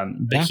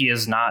 but he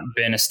has not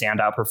been a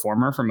standout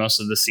performer for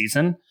most of the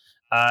season.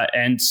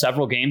 And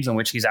several games in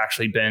which he's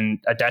actually been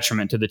a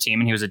detriment to the team,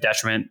 and he was a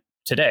detriment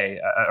today,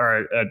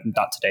 or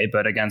not today,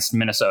 but against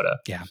Minnesota.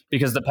 Yeah.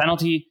 Because the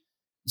penalty,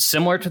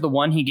 similar to the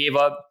one he gave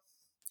up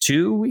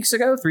 3 weeks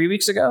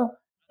ago,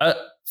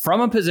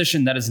 from a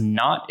position that is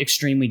not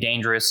extremely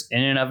dangerous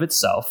in and of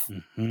itself,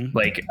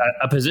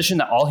 a position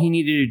that all he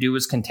needed to do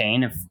was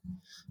contain.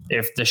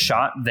 If the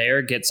shot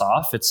there gets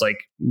off, it's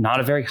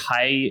not a very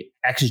high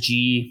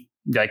XG.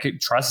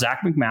 Trust Zach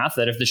McMath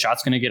that if the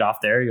shot's going to get off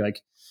there,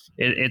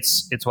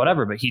 it's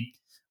whatever. But he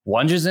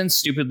lunges in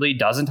stupidly,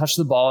 doesn't touch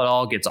the ball at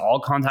all, gets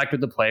all contact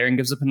with the player, and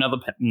gives up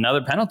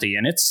another penalty.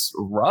 And it's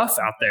rough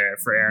out there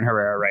for Aaron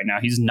Herrera right now.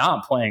 He's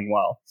not playing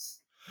well.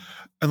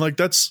 And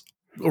that's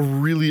a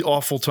really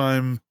awful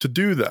time to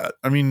do that.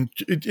 I mean,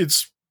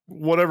 it's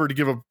whatever to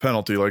give a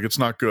penalty. Like, it's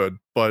not good.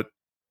 But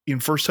in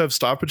first half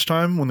stoppage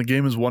time, when the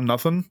game is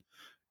 1-0,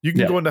 you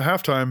can go into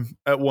halftime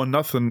at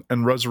 1-0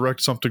 and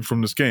resurrect something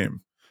from this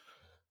game.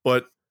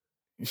 But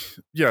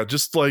yeah,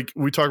 just like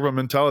we talk about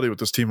mentality with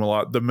this team a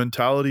lot, the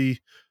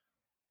mentality,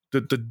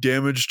 the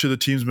damage to the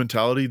team's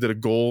mentality that a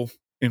goal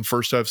in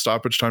first half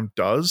stoppage time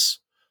does,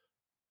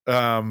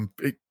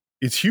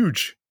 it's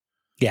huge.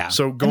 Yeah.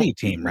 So any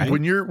team, right?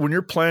 When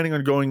you're planning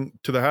on going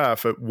to the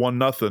half at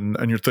 1-0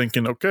 and you're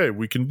thinking, okay,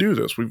 we can do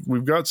this.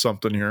 We've got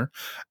something here.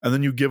 And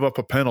then you give up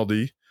a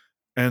penalty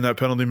and that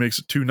penalty makes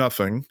it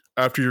 2-0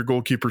 after your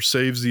goalkeeper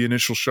saves the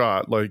initial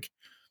shot. Like,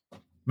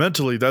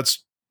 mentally,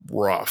 that's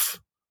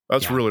rough.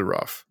 That's really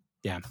rough.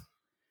 Yeah.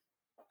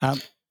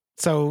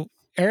 So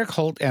Eric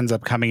Holt ends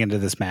up coming into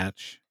this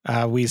match.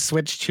 We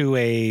switched to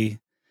when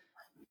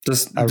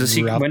does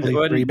he come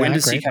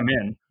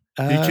in?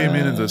 He came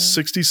in the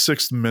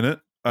 66th minute.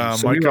 So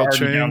Michael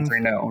Chang down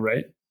 3-0,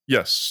 right?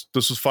 Yes,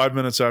 this was 5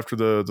 minutes after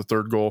the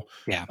third goal.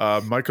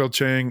 Yeah. Michael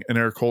Chang and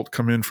Eric Holt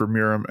come in for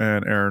Miram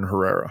and Aaron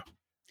Herrera.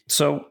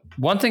 So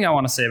one thing I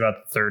want to say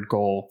about the third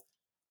goal,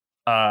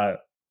 bad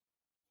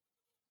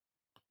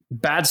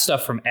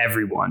stuff from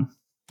everyone.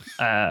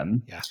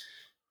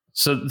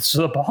 So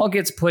the ball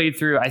gets played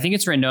through. I think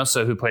it's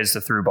Reynoso who plays the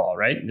through ball,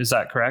 right? Is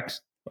that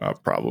correct?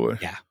 Probably.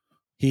 Yeah.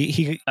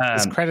 He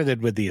is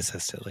credited with the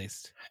assist at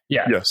least.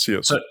 Yeah. Yes, he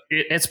is. So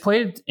it's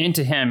played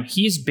into him.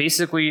 He's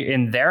basically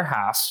in their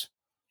half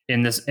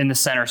in the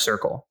center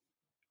circle.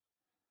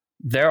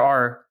 There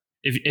are,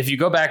 if you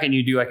go back and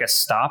you do like a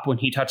stop when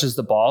he touches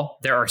the ball,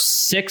 there are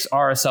 6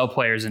 RSL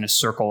players in a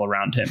circle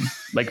around him,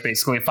 like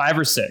basically 5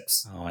 or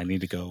 6. Oh, I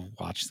need to go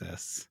watch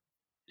this.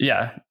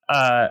 Yeah.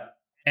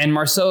 And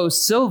Marcelo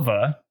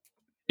Silva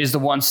is the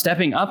one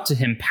stepping up to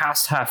him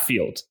past half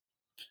field.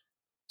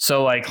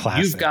 So like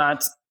Classic.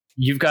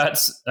 you've got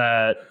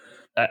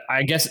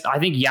I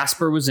think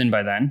Jasper was in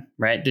by then,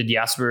 right? Did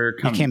Jasper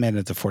come? He came in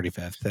at the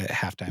 45th at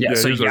halftime. Yeah,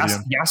 so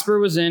Jasper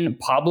was in,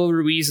 Pablo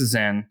Ruiz is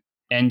in,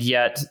 and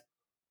yet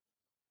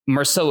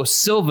Marcelo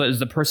Silva is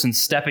the person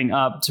stepping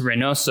up to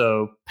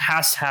Reynoso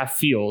past half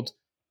field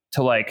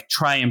to like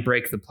try and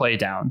break the play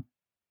down.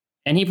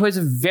 And he plays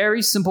a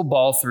very simple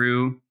ball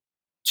through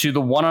to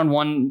the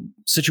one-on-one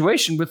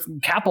situation with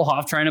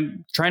Kappelhoff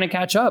trying to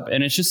catch up.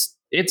 And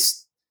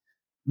it's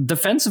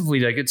defensively,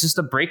 like, it's just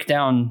a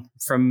breakdown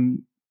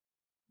from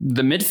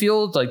the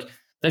midfield. Like,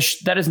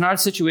 that is not a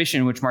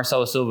situation in which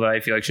Marcelo Silva, I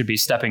feel like, should be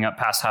stepping up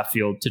past half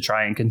field to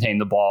try and contain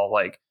the ball.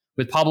 Like,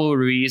 with Pablo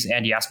Ruiz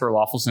and Jasper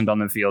Lofelsund on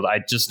the field, I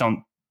just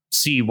don't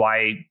see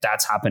why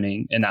that's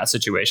happening in that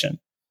situation.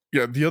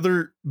 Yeah, the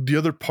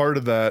other part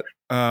of that,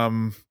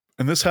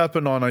 and this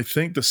happened on, I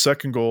think, the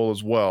second goal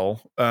as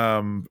well,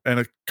 and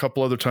a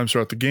couple other times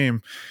throughout the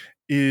game,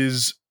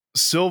 is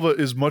Silva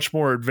is much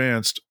more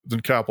advanced than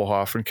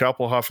Kappelhoff, and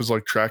Kappelhoff is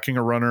like tracking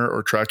a runner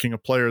or tracking a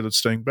player that's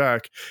staying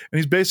back, and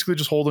he's basically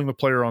just holding the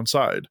player on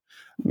side.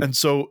 And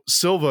so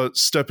Silva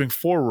stepping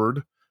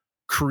forward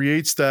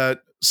creates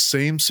that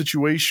same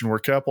situation where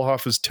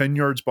Kappelhoff is 10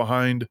 yards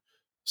behind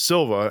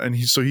Silva, and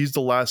he's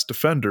the last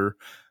defender.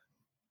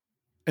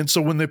 And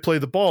so when they play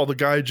the ball, the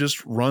guy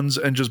just runs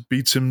and just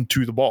beats him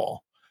to the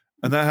ball.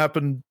 And that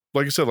happened,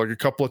 like I said, like a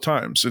couple of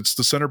times. It's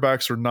the center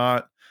backs are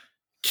not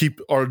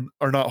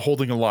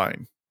holding a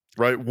line,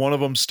 right? One of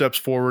them steps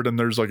forward and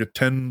there's like a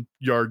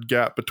 10-yard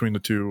gap between the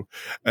two.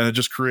 And it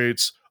just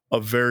creates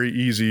a very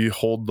easy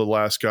hold the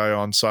last guy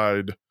on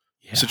side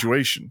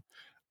situation.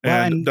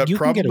 Well, and that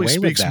probably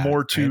speaks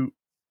more to,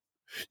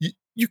 right?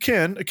 You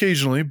can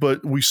occasionally,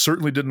 but we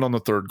certainly didn't on the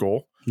third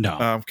goal. No.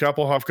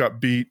 Kappelhoff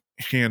got beat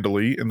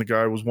handily, and the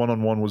guy was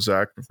one-on-one with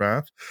Zach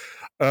McMath.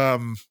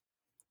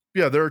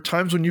 Yeah, there are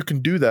times when you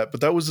can do that,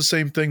 but that was the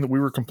same thing that we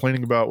were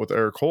complaining about with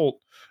Eric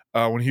Holt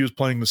when he was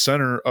playing the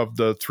center of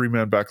the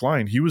 3-man back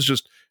line. He was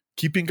just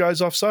keeping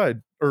guys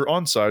offside or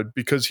onside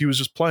because he was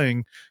just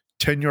playing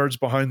 10 yards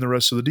behind the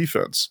rest of the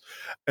defense.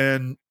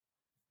 And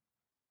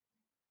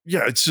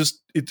yeah,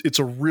 it's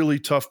a really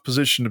tough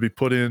position to be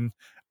put in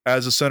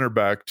as a center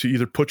back, to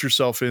either put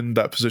yourself in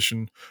that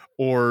position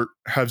or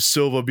have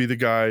Silva be the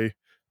guy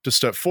to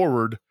step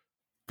forward,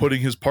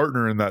 putting his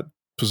partner in that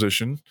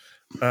position.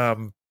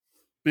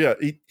 Yeah,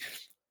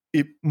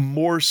 it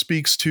more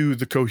speaks to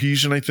the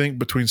cohesion, I think,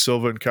 between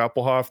Silva and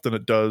Kappelhoff than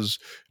it does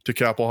to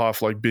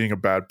Kappelhoff like being a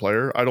bad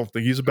player. I don't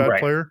think he's a bad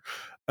player.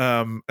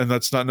 And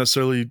that's not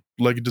necessarily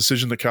like a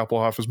decision that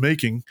Kappelhoff is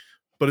making,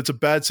 but it's a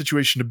bad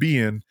situation to be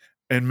in.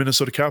 And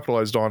Minnesota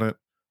capitalized on it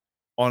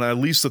on at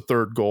least the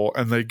third goal.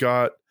 And they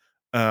got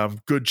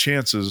good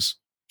chances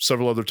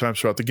several other times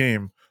throughout the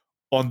game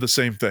on the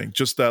same thing,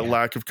 just that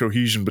lack of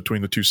cohesion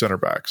between the two center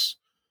backs.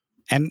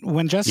 And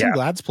when Justin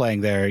Glad's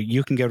playing there,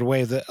 you can get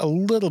away with it a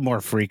little more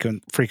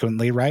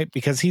frequently, right?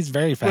 Because he's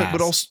very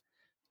fast.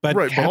 But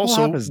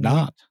Kappelhoff is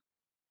not.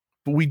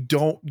 But we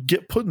don't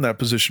get put in that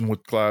position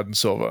with Glad and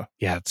Silva.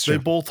 Yeah, it's true.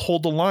 They both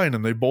hold the line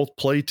and they both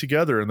play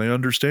together and they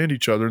understand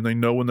each other and they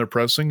know when they're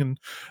pressing and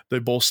they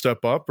both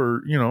step up,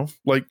 or,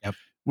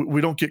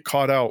 we don't get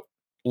caught out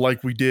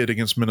like we did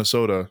against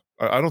Minnesota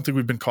I don't think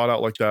we've been caught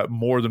out like that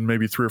more than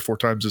maybe 3 or 4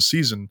 times this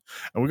season.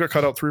 And we got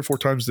caught out 3 or 4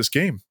 times this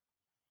game.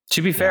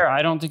 To be fair,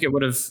 I don't think it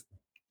would have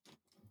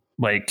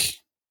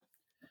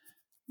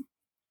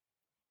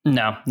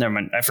no, never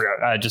mind. I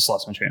forgot. I just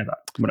lost my train of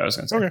thought. What I was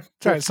going to say. Okay.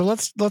 All right. So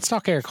let's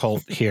talk Eric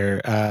Holt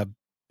here,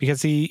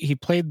 because he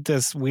played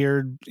this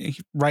weird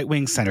right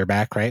wing center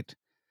back, right?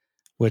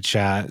 Which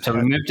so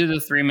we moved to the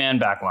 3-man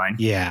back line.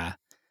 Yeah.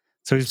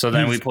 So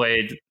then we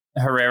played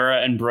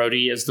Herrera and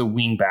Brody as the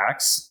wing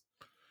backs.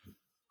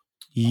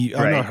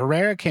 No,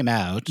 Herrera came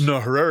out.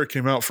 No, Herrera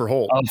came out for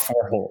Holt. Oh,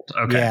 for Holt.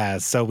 Okay. Yeah.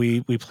 So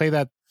we play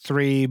that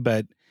 3,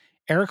 but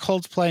Eric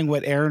Holt's playing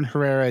what Aaron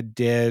Herrera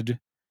did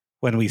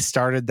when we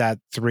started that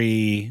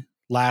 3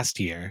 last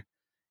year.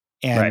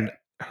 And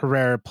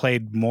Herrera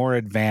played more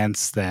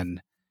advanced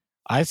than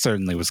I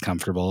certainly was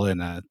comfortable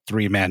in a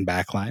 3-man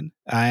backline.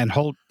 And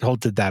Holt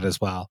did that as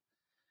well.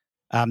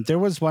 There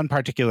was one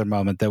particular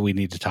moment that we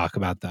need to talk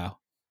about, though.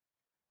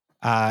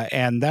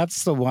 And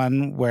that's the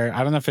one where,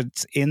 I don't know if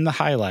it's in the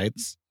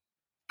highlights,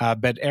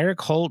 but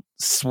Eric Holt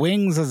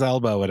swings his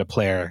elbow at a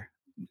player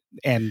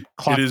and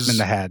clocks him in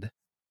the head.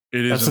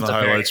 It is in the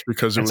highlights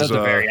because it was at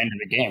the very end of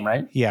the game,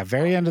 right? Yeah,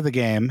 very end of the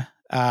game.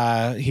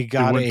 He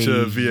went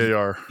to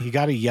VAR. He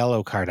got a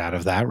yellow card out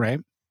of that, right?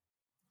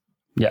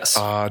 Yes.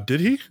 Did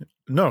he?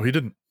 No, he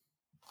didn't.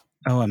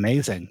 Oh,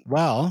 amazing.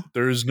 Well,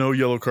 there is no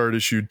yellow card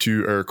issued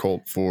to Eric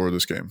Holt for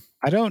this game.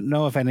 I don't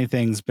know if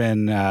anything's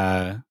been.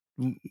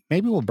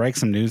 Maybe we'll break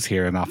some news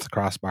here and off the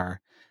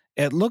crossbar.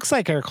 It looks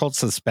like Eric Holt's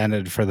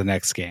suspended for the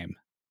next game.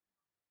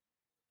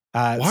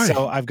 Why?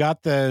 So I've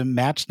got the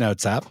match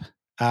notes up.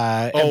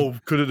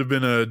 Could it have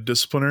been a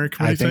disciplinary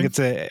committee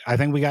thing? I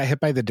think we got hit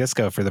by the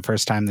disco for the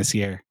first time this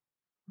year.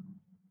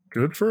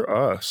 Good for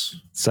us.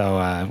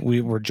 So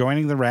we were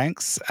joining the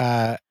ranks.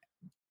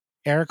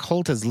 Eric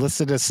Holt is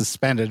listed as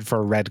suspended for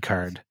a red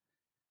card.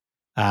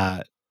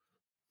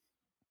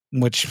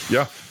 Which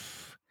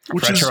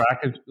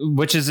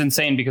is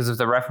insane, because if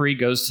the referee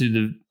goes to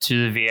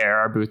the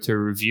VAR booth to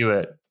review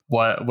it,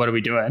 what are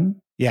we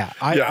doing? Yeah,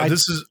 I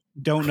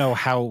don't know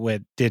how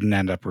it didn't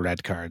end up a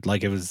red card.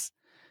 Like it was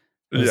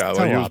it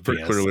was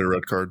pretty clearly a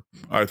red card,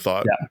 I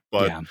thought. Yeah.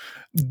 But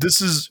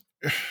this is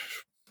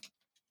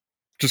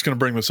just going to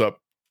bring this up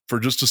for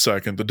just a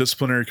second. The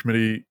disciplinary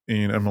committee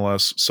in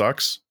MLS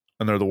sucks,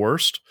 and they're the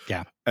worst.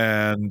 Yeah.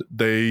 And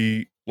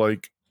they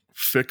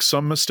fix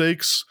some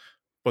mistakes,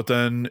 but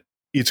then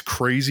it's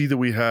crazy that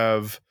we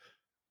have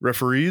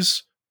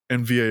referees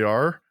and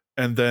VAR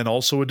and then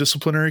also a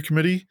disciplinary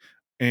committee,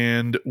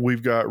 and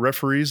we've got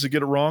referees that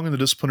get it wrong and the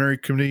disciplinary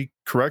committee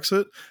corrects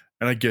it.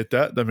 And I get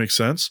that. That makes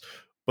sense.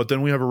 But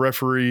then we have a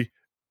referee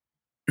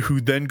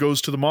who then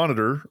goes to the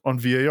monitor on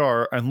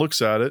VAR and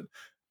looks at it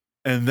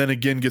and then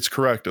again gets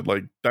corrected.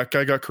 Like, that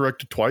guy got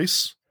corrected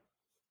twice.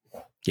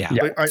 Yeah.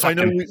 I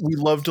know we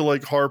love to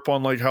harp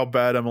on how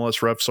bad MLS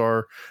refs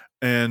are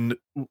and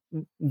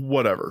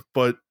whatever,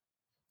 but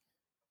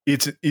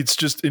it's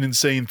just an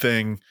insane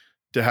thing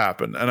to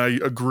happen. And I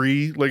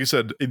agree. Like I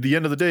said, at the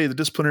end of the day, the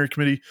disciplinary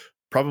committee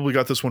probably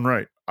got this one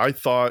right. I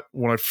thought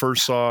when I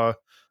first saw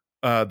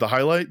the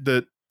highlight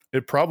that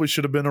it probably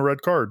should have been a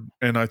red card.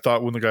 And I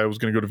thought when the guy was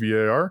going to go to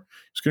VAR,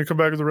 he's going to come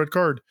back with a red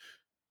card.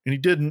 And he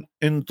didn't.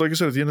 And like I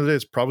said, at the end of the day,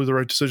 it's probably the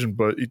right decision.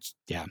 But it's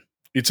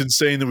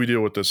insane that we deal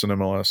with this in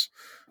MLS.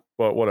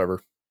 But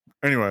whatever.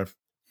 Anyway,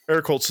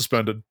 Eric Holt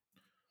suspended,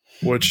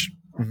 which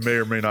may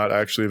or may not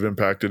actually have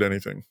impacted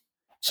anything.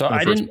 So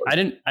I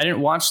didn't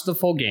watch the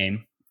full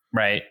game,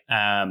 right?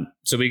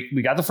 So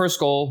we got the first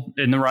goal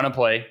in the run of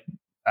play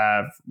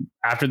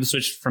after the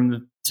switch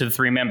to the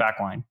 3-man back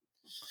line,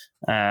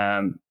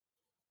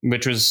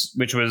 which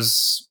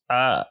was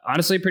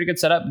honestly a pretty good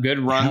setup. Good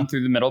run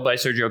through the middle by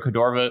Sergio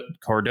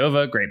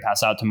Cordova. Great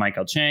pass out to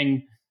Michael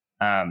Chang.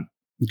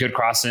 Good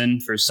cross in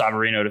for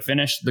Savarino to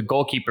finish. The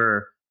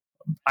goalkeeper,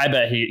 I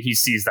bet he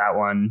sees that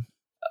one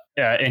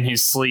in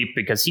his sleep,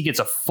 because he gets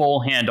a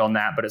full hand on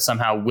that, but it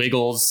somehow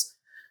wiggles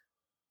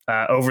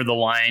over the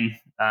line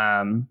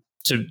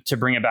to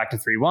bring it back to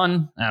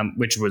 3-1,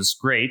 which was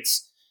great.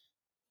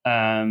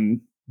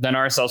 Then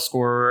RSL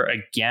score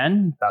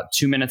again about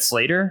 2 minutes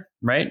later,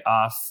 right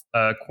off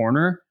a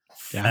corner.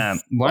 Yeah.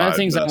 One of the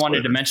things I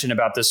wanted to mention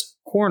about this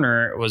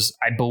corner was,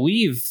 I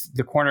believe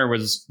the corner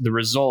was the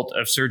result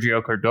of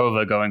Sergio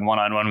Cordova going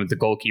one-on-one with the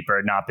goalkeeper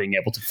and not being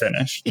able to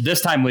finish.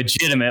 This time,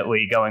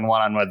 legitimately going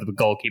one-on-one with the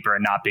goalkeeper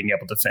and not being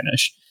able to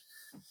finish.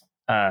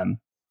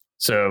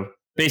 So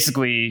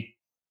basically,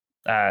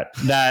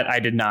 that I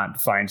did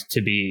not find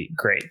to be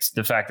great.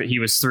 The fact that he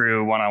was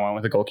through one-on-one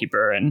with the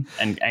goalkeeper and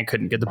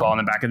couldn't get the ball in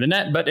the back of the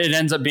net, but it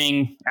ends up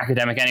being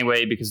academic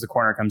anyway, because the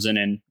corner comes in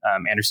and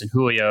Anderson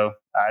Julio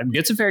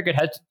gets a very good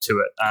head to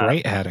it.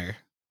 Great header.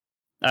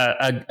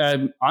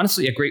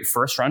 Honestly, a great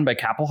first run by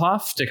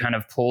Kappelhoff to kind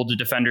of pull the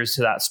defenders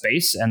to that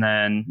space. And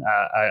then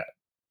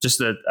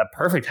just a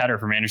perfect header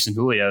from Anderson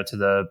Julio to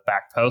the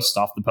back post,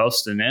 off the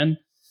post and in.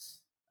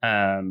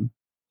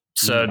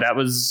 So that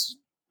was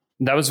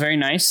very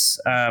nice.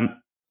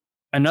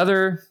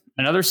 Another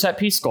set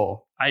piece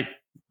goal,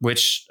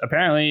 which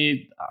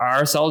apparently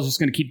RSL is just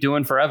going to keep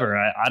doing forever.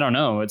 I don't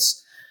know.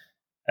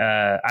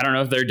 I don't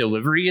know if their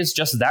delivery is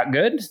just that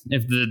good.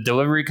 If the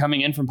delivery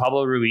coming in from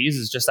Pablo Ruiz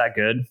is just that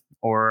good,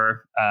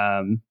 or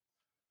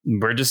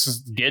we're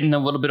just getting a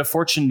little bit of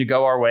fortune to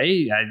go our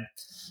way.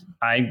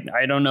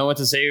 I don't know what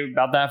to say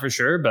about that for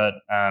sure, but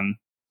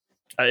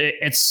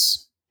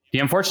it's the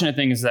unfortunate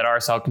thing is that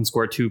RSL can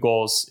score 2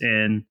 goals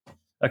in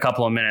a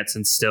couple of minutes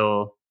and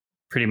still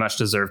pretty much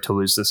deserve to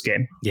lose this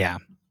game. Yeah.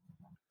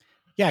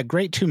 Yeah.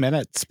 Great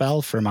 2-minute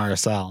spell from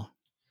RSL.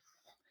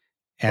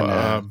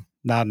 And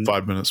not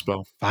 5-minute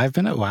spell. 5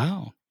 minute.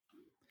 Wow.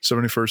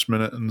 71st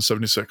minute and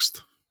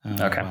 76th.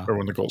 Okay. Or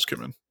when the goals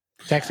came in.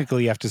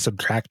 Technically, you have to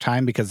subtract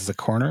time because it's a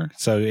corner,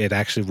 so it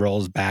actually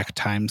rolls back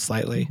time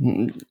slightly.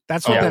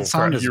 That's what that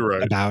song is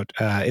about.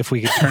 If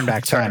we could turn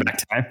back time.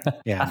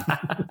 Yeah.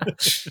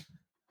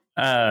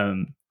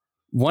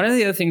 One of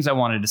the other things I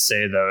wanted to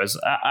say, though, is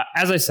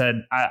as I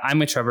said, I'm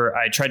with Trevor.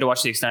 I tried to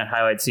watch the extended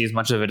highlights, see as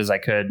much of it as I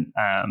could.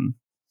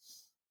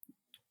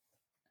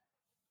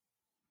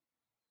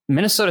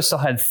 Minnesota still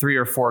had 3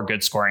 or 4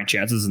 good scoring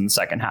chances in the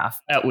second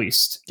half, at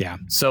least. Yeah.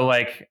 So,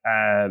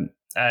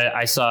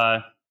 I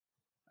saw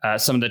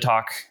some of the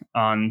talk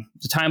on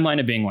the timeline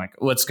of being like,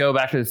 let's go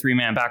back to the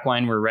 3-man back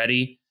line. We're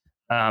ready.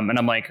 And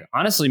I'm like,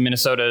 honestly,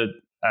 Minnesota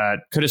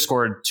could have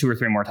scored 2 or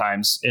 3 more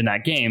times in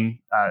that game.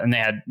 And they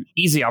had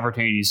easy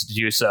opportunities to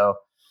do so.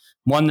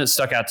 One that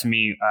stuck out to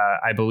me,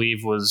 I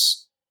believe,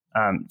 was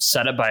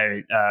set up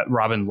by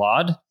Robin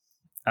Laud,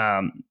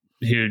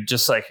 who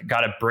just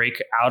got a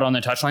break out on the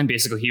touchline.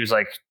 Basically, he was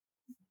like,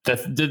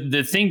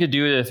 the thing to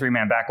do with the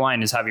 3-man back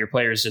line is have your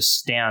players just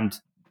stand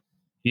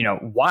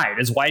wide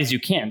as you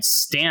can,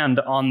 stand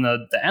on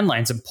the end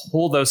lines and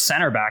pull those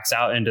center backs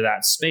out into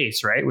that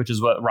space, right? Which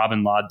is what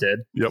Robin Laud did.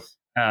 Yep.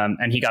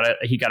 And he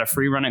got a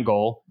free run at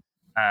goal.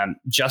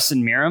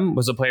 Justin Miram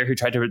was a player who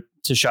tried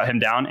to shut him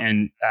down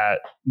and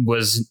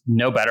was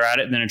no better at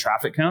it than a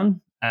traffic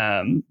cone.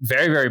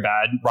 Very, very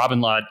bad.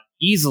 Robin Laud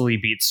easily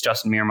beats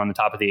Justin Miram on the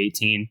top of the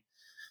 18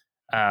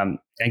 and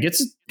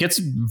gets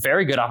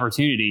very good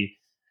opportunity.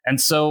 And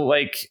so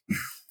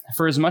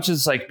for as much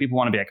as people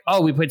want to be like,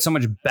 oh, we played so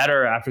much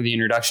better after the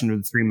introduction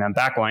of the 3-man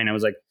back line, I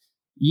was like,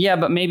 yeah,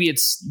 but maybe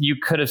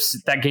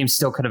that game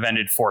still could have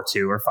ended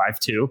 4-2 or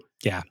 5-2.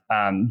 Yeah.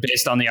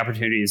 Based on the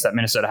opportunities that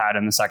Minnesota had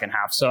in the second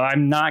half. So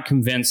I'm not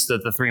convinced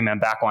that the 3-man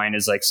back line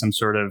is some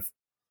sort of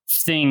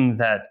thing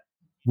that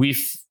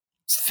we've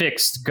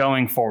fixed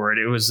going forward.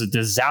 It was a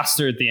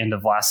disaster at the end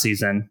of last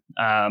season,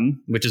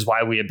 which is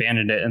why we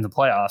abandoned it in the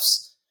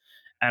playoffs.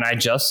 And I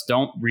just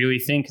don't really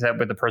think that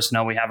with the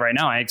personnel we have right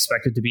now, I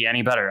expect it to be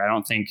any better. I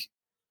don't think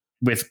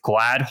with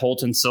Glad,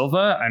 Holt, and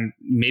Silva,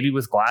 maybe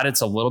with Glad,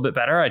 it's a little bit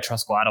better. I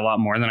trust Glad a lot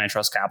more than I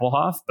trust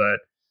Kappelhoff, but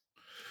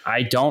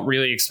I don't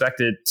really expect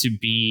it to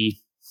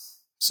be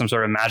some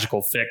sort of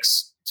magical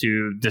fix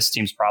to this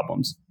team's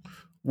problems.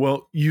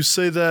 Well, you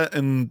say that,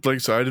 and like I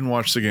said, I didn't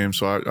watch the game,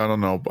 so I don't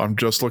know. I'm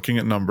just looking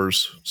at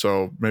numbers,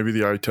 so maybe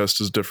the eye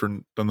test is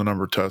different than the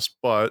number test,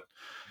 but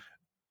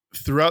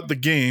throughout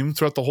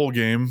the whole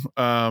game,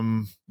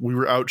 we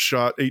were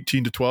outshot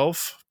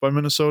 18-12 by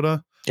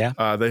Minnesota.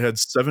 Yeah. They had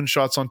 7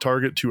 shots on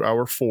target to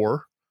our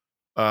 4.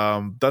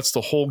 That's the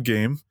whole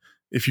game.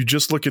 If you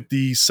just look at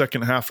the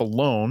second half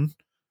alone,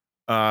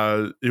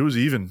 it was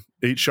even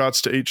 8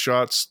 shots to 8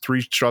 shots,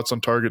 3 shots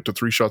on target to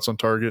 3 shots on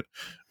target.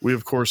 We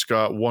of course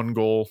got 2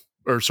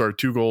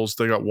 goals.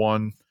 They got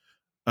 1.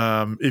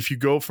 If you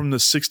go from the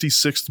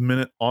 66th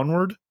minute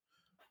onward,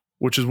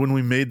 which is when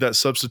we made that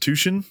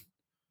substitution,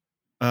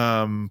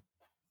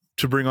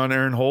 to bring on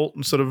Aaron Holt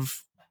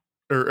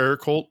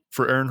Eric Holt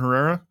for Aaron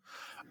Herrera.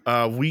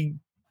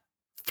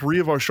 3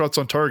 of our shots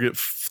on target,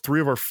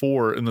 3 of our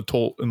 4 in the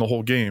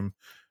whole game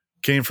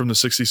came from the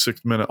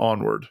 66th minute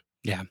onward.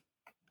 Yeah.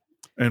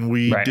 And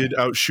we did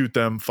outshoot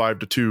them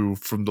 5-2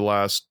 from the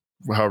last,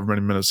 however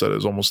many minutes that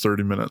is, almost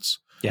 30 minutes.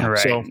 Yeah. Right.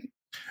 So,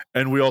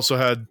 and we also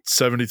had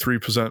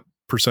 73%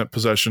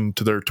 possession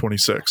to their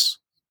 26.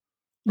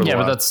 Yeah,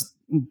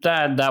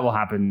 but that will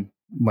happen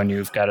when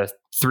you've got a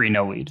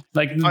 3-0 lead.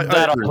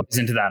 That all plays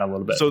into that a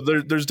little bit. So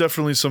there's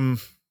definitely some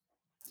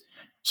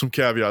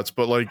caveats,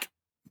 but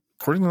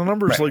according to the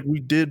numbers, we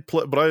did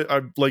play, but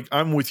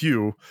I'm with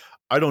you.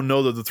 I don't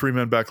know that the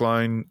 3-man back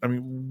line,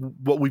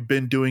 what we've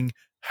been doing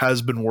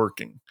has been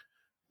working.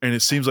 And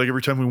it seems like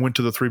every time we went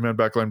to the 3-man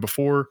back line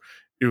before,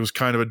 it was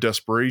kind of a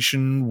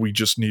desperation. We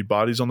just need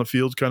bodies on the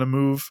field kind of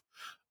move.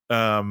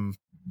 And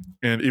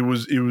it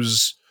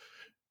was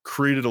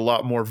created a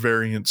lot more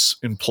variance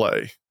in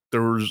play.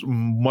 There was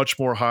much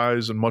more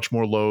highs and much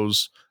more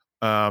lows,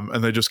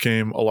 and they just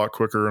came a lot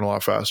quicker and a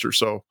lot faster.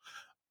 So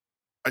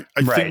I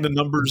think the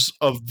numbers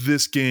of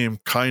this game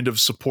kind of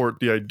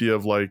support the idea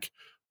of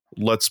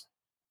let's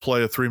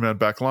play a 3-man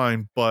back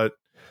line, but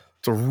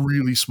it's a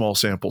really small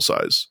sample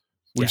size.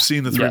 We've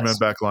seen the 3-man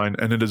back line,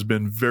 and it has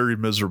been very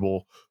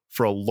miserable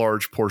for a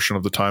large portion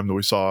of the time that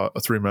we saw a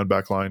 3-man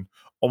back line,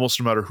 almost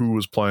no matter who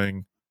was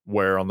playing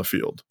where on the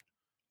field.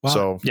 Well,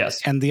 so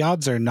yes, and the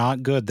odds are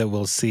not good that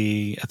we'll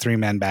see a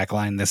 3-man back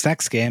line this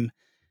next game.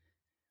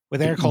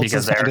 With Eric Holt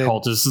because suspended, Eric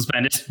Holt is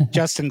suspended.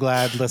 Justin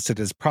Glad listed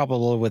as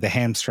probable with a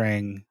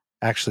hamstring.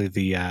 Actually,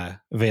 the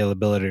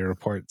availability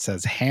report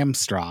says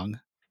hamstrung,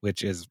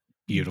 which is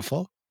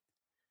beautiful.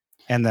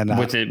 And then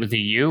with the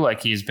U,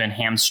 like he's been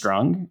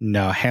hamstrung.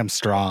 No,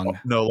 hamstrung.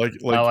 No, like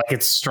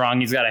it's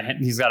strong. He's got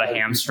a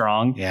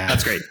hamstrung. Yeah,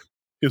 that's great.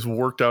 He's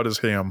worked out his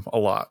ham a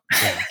lot.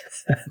 Yeah.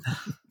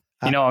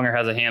 He no longer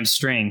has a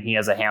hamstring. He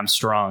has a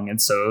hamstrung,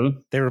 and so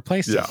they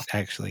replaced it.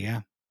 Actually,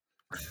 yeah.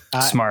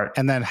 Smart.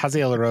 And then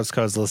Haziel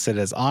Orozco is listed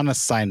as on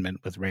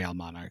assignment with Real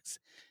Monarchs.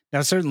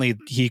 Now, certainly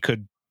he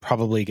could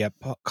probably get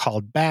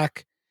called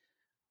back.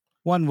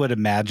 One would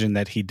imagine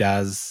that he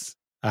does.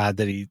 That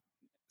he,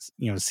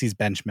 sees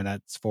bench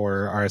minutes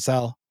for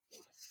RSL.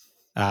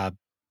 But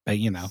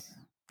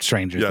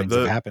stranger things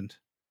have happened.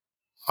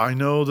 I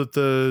know that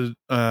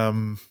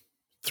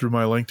through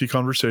my lengthy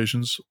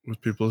conversations with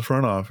people in the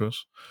front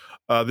office,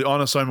 the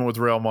on assignment with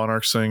Real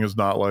Monarchs thing is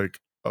not like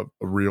a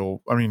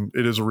real. I mean,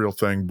 it is a real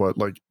thing, but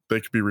like they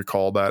could be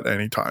recalled at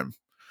any time,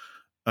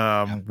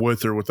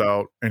 with or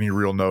without any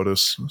real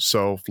notice.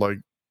 So, like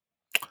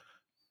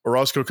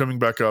Orozco coming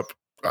back up,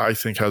 I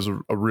think has a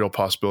real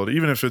possibility,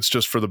 even if it's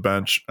just for the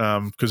bench,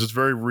 because it's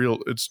very real.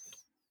 It's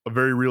a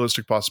very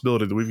realistic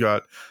possibility that we've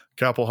got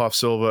Kappelhoff,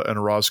 Silva, and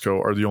Orozco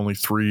are the only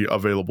 3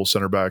 available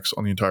center backs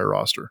on the entire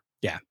roster.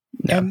 Yeah.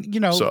 And,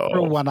 for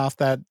a one-off,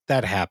 that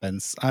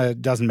happens.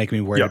 It doesn't make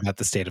me worried about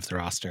the state of the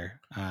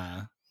roster.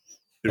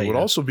 It would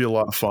also be a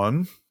lot of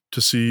fun to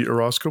see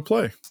Orozco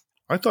play.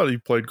 I thought he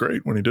played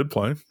great when he did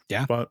play.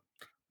 Yeah. But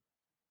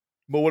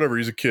whatever,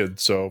 he's a kid,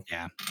 so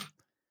yeah.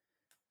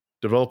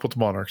 Develop with the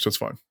Monarchs, that's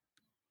fine.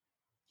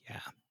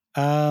 Yeah.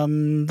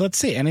 Let's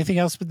see. Anything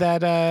else with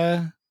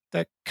that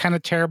kind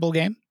of terrible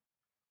game?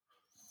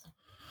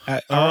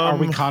 Are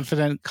we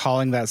confident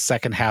calling that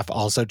second half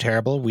also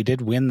terrible? We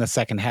did win the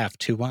second half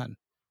 2-1.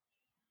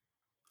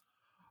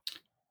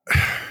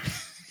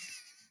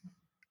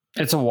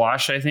 It's a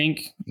wash, I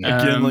think.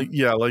 Again,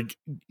 like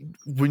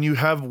when you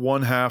have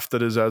one half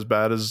that is as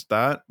bad as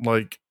that,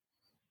 like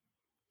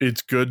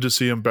it's good to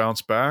see him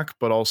bounce back,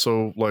 but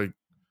also like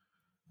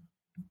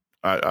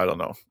I don't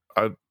know.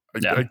 I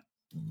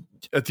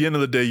at the end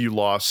of the day, you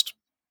lost.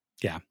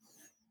 Yeah.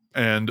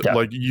 And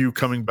like you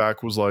coming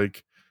back was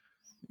like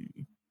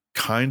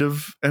kind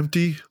of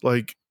empty.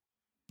 Like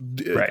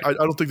I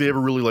don't think they ever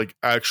really like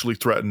actually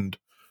threatened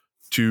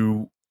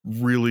to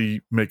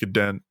really make a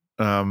dent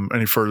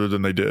any further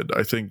than they did.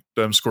 I think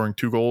them scoring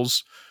 2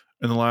 goals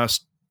in the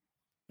last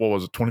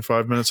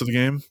 25 minutes of the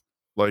game,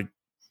 like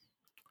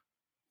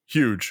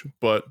huge.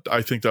 But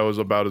I think that was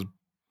about as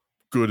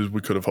good as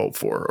we could have hoped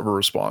for of a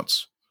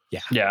response.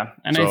 Yeah.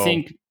 And I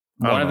think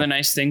one of the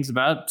nice things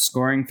about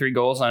scoring 3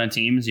 goals on a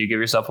team is you give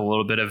yourself a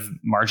little bit of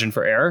margin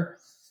for error.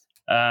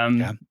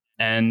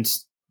 And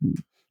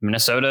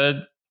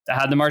Minnesota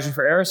had the margin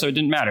for error, so it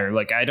didn't matter.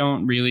 Like, I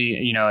don't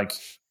really, like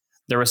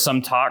there was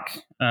some talk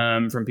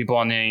from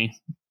people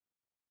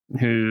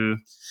who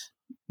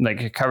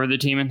like cover the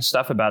team and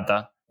stuff about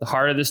the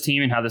heart of this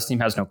team and how this team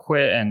has no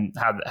quit and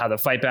how the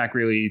fight back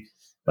really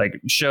like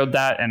showed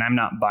that. And I'm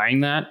not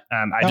buying that.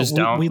 I just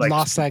don't. We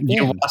lost that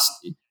game.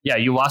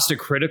 You lost a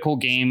critical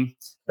game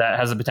that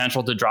has the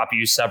potential to drop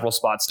you several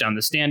spots down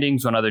the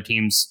standings when other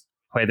teams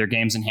play their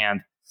games in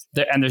hand.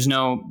 And there's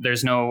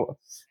no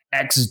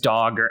X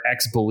dog or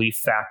X belief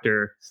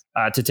factor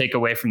to take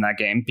away from that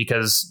game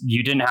because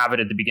you didn't have it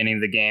at the beginning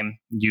of the game.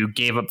 You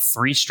gave up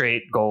 3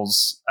 straight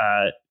goals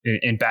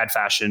in bad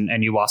fashion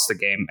and you lost the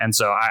game. And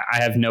so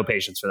I have no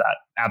patience for that.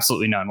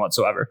 Absolutely none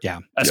whatsoever. Yeah.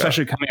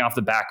 Especially coming off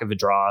the back of a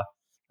draw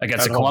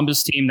against a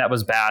Columbus team that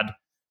was bad.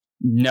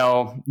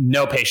 No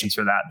patience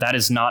for that. That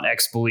is not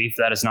X belief.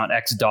 That is not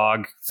X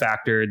dog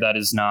factor. That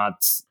is not,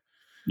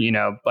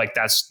 like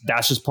that's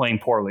just playing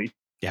poorly.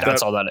 Yeah.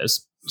 That's all that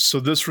is. So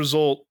this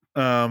result,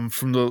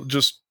 from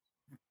just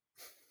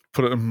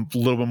put it in a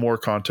little bit more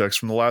context,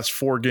 from the last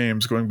 4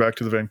 games, going back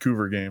to the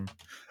Vancouver game,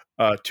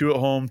 2 at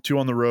home, 2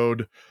 on the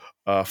road,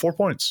 4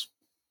 points.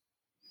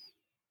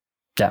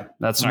 Yeah,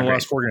 that's in the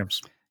last 4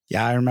 games.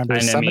 Yeah, I remember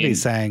somebody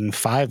saying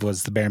 5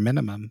 was the bare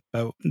minimum,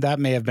 but that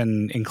may have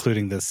been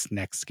including this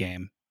next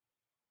game.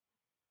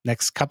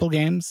 Next couple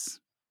games.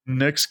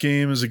 Next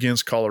game is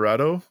against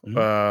Colorado,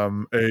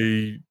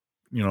 a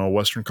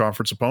Western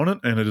Conference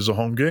opponent, and it is a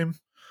home game.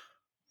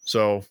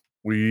 So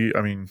you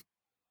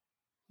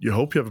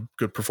hope you have a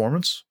good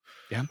performance.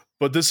 Yeah.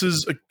 But this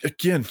is,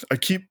 again, I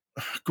keep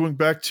going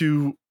back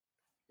to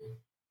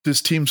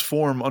this team's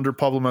form under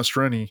Pablo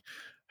Mastroeni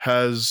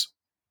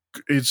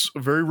it's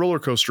very roller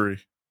coastery.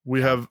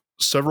 We have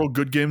several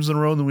good games in a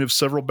row, and then we have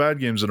several bad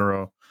games in a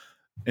row.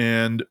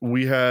 And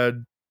we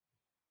had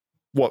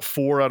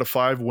 4 out of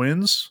 5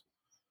 wins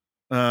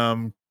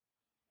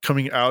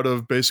coming out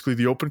of basically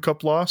the Open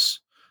Cup loss.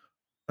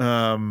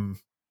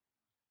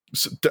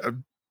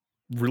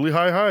 Really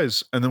high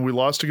highs, and then we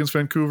lost against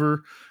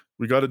Vancouver.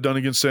 We got it done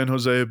against San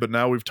Jose, but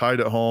now we've tied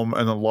at home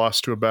and then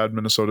lost to a bad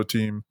Minnesota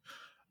team.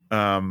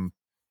 I'm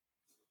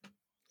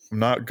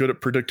not good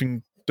at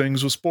predicting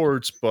things with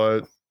sports,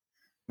 but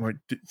like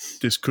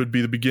this could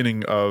be the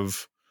beginning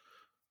of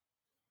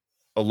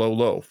a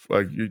low.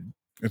 Like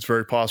it's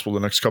very possible the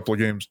next couple of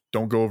games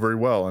don't go very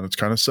well, and it's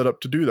kind of set up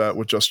to do that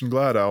with Justin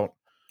Glad out,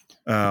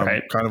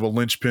 right. Kind of a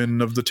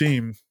linchpin of the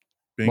team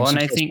being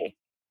successful.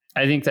 And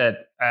I think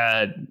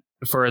that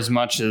for as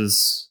much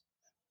as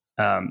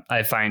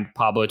I find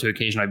Pablo to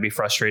occasionally be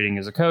frustrating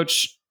as a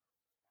coach,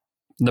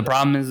 the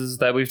problem is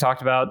that we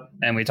talked about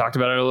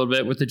it a little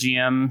bit with the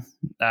GM,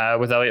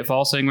 with Elliot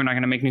Fall saying we're not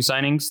going to make new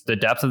signings. The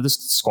depth of this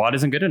squad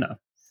isn't good enough.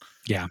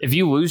 Yeah. If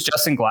you lose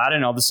Justin Glad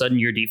and all of a sudden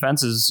your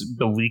defense is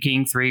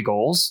leaking 3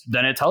 goals,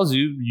 then it tells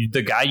you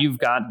the guy you've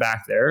got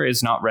back there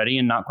is not ready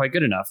and not quite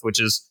good enough,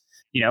 which is,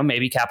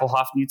 maybe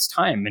Kappelhoff needs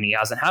time and he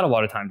hasn't had a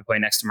lot of time to play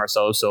next to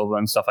Marcelo Silva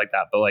and stuff like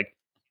that. But like,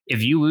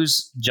 if you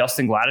lose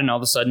Justin Glad and all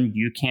of a sudden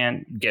you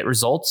can't get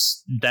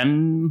results,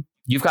 then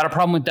you've got a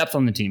problem with depth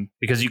on the team,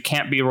 because you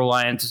can't be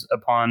reliant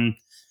upon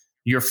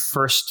your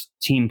first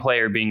team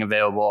player being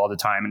available all the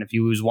time. And if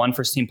you lose one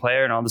first team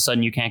player and all of a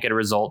sudden you can't get a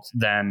result,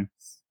 then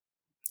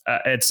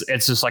it's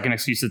just like an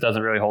excuse that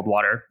doesn't really hold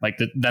water. Like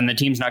then the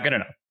team's not good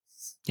enough.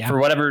 Yeah. For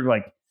whatever,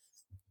 like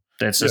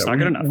it's just not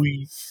good enough.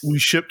 We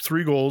shipped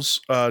 3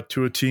 goals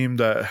to a team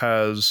that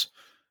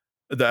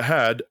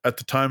had at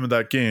the time of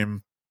that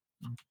game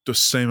the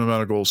same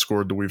amount of goals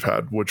scored that we've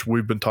had, which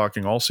we've been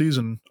talking all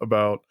season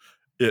about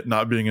it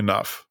not being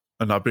enough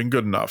and not being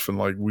good enough, and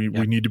like we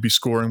need to be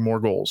scoring more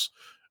goals.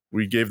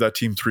 We gave that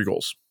team 3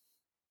 goals.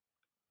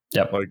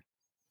 Yep.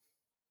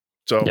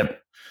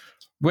 Yep.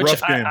 Which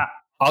rough game.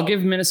 I'll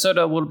give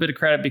Minnesota a little bit of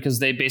credit, because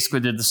they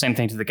basically did the same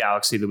thing to the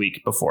Galaxy the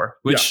week before,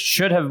 which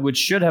should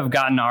have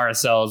gotten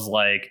RSL's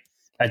like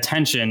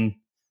attention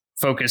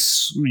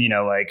focus,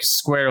 like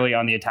squarely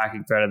on the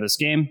attacking threat of this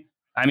game.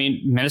 I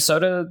mean,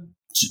 Minnesota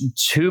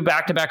 2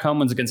 back-to-back home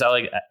wins against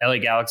LA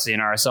Galaxy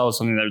and RSL is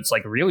something that's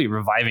like really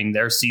reviving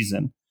their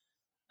season.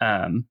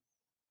 And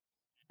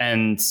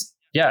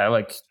yeah,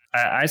 like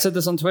I said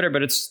this on Twitter,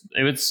 but it's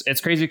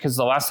crazy, because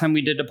the last time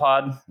we did a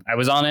pod, I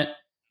was on it.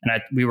 And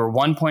we were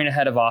 1 point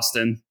ahead of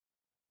Austin.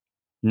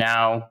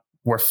 Now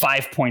we're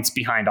 5 points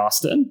behind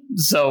Austin.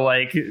 So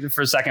like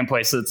for second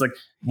place, so it's like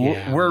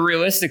we're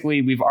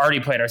realistically, we've already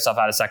played ourselves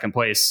out of second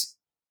place,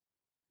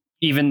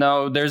 even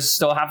though there's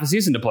still half a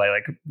season to play.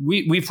 Like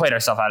we've played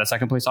ourselves out of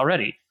second place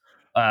already.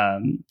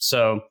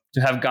 So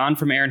to have gone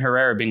from Aaron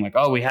Herrera being like,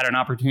 oh, we had an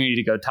opportunity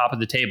to go top of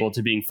the table,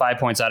 to being 5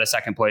 points out of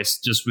second place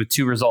just with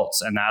 2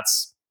 results. And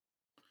that's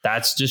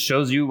just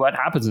shows you what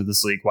happens in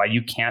this league, why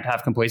you can't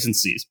have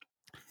complacencies.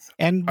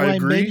 And why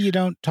maybe you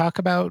don't talk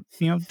about,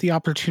 the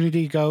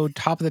opportunity to go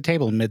top of the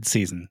table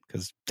mid-season,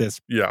 because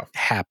this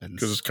happens.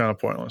 Because it's kind of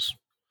pointless.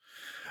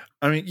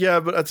 I mean, yeah,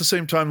 but at the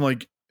same time,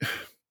 like,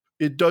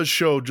 it does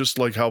show just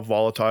like how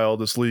volatile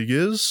this league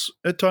is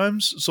at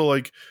times. So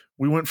like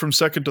we went from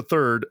second to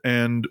third,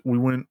 and we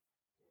went,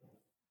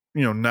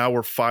 now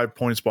we're 5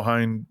 points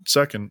behind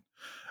second.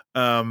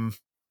 The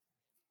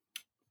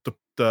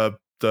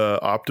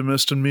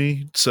optimist in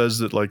me says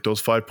that like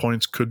those 5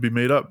 points could be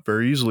made up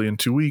very easily in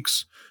 2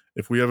 weeks.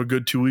 If we have a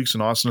good 2 weeks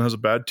and Austin has a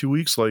bad 2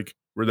 weeks, like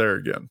we're there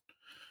again.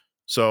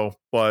 So,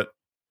 but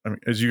I mean,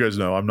 as you guys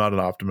know, I'm not an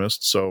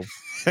optimist. So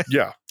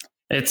yeah,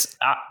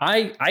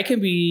 I can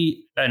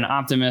be an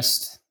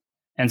optimist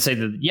and say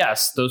that,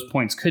 yes, those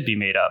points could be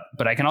made up,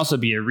 but I can also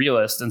be a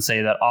realist and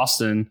say that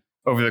Austin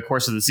over the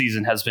course of the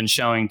season has been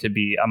showing to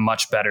be a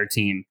much better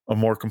team, a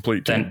more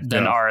complete team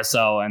than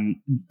RSL. And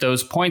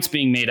those points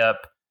being made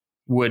up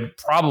would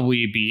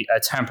probably be a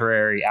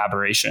temporary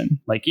aberration.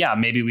 Like, yeah,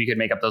 maybe we could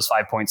make up those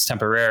 5 points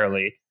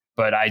temporarily,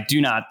 but I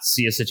do not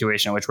see a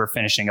situation in which we're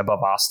finishing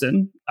above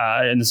Austin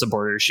in the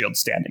Subordinator Shield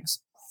standings.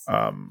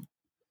 I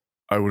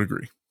would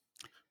agree.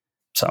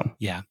 So,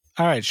 yeah.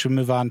 All right. Should we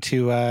move on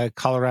to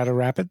Colorado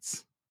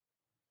Rapids?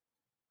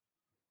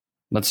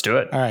 Let's do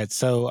it. All right.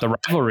 So the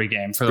rivalry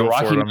game for the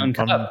Rocky Mountain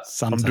Cup.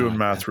 I'm doing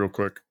math real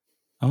quick.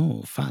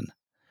 Oh, fun.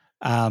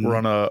 We're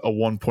on a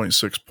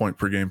 1.6 point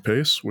per game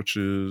pace, which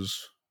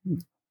is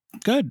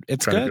good.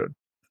 It's good.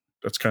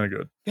 That's kind of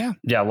good. Yeah.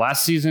 Yeah.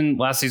 Last season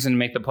to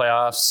make the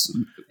playoffs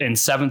in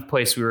 7th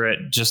place, we were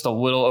at just a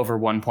little over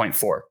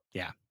 1.4.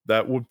 Yeah.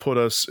 That would put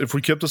us, if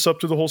we kept this up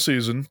to the whole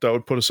season, that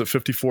would put us at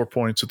 54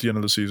 points at the end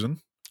of the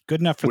season. Good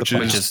enough for the playoffs.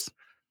 Which is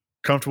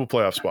comfortable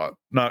playoff spot.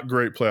 Not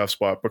great playoff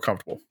spot, but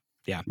comfortable.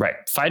 Yeah. Right.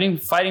 Fighting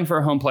for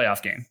a home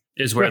playoff game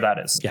is where that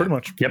is. Yeah. Pretty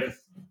much. Yep.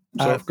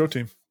 So go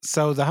team.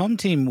 So the home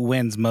team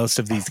wins most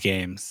of these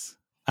games.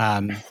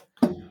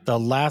 The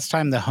last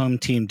time the home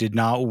team did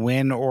not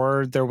win,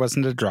 or there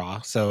wasn't a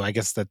draw, so I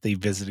guess that the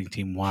visiting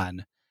team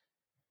won,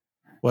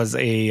 was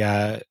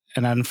an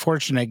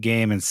unfortunate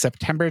game in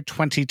September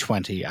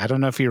 2020. I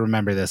don't know if you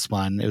remember this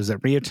one. It was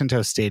at Rio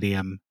Tinto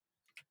Stadium.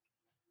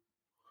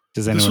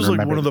 Does anyone remember? This was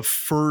like one of the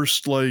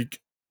first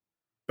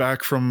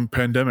back from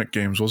pandemic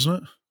games,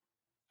 wasn't it?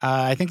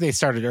 I think they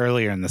started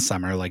earlier in the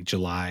summer, like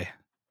July.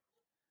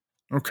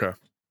 Okay.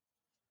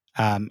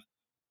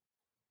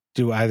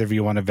 Do either of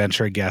you want to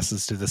venture a guess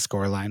as to the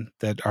scoreline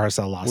that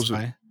RSL lost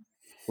by?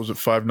 Was it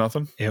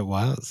 5-0? It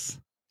was.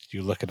 Did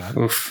you look it up?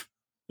 Oof.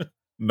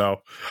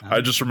 No.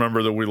 I just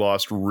remember that we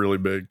lost really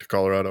big to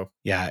Colorado.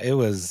 Yeah, it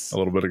was a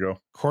little bit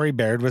ago. Corey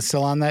Baird was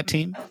still on that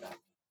team.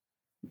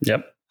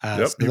 Yep.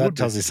 So that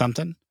tells you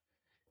something.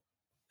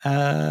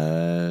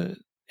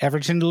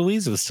 Everton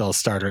Louise was still a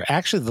starter.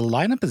 Actually, the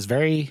lineup is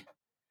very.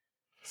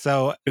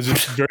 So is it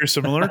very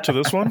similar to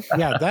this one?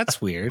 Yeah,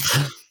 that's weird.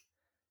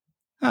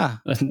 Huh.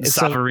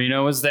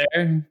 Savarino was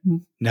there?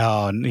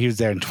 No, he was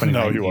there in 2019.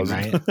 No, he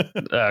wasn't.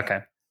 Right? Okay.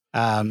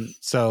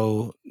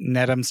 So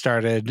Nedum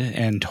started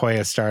and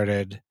Toya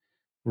started,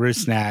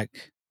 Rusnak,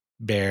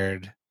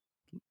 Baird.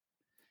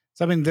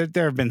 So, I mean,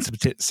 there have been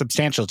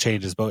substantial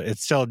changes, but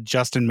it's still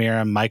Justin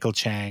Miram, Michael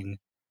Chang,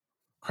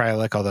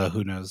 Krylik, although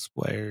who knows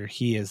where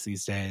he is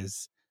these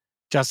days,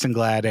 Justin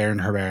Glad, Aaron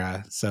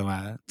Herrera.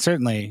 So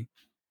certainly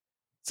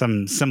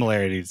some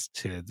similarities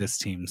to this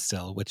team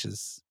still, which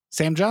is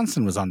Sam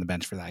Johnson was on the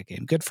bench for that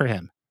game. Good for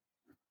him.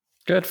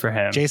 Good for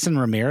him. Jason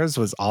Ramirez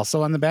was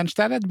also on the bench.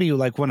 That had to be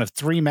like one of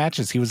 3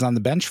 matches he was on the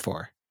bench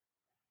for.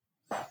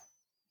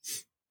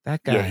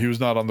 That guy. Yeah, he was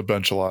not on the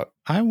bench a lot.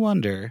 I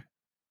wonder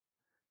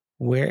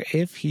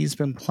if he's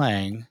been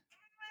playing.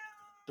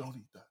 Don't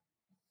eat that.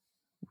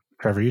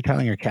 Trevor, you're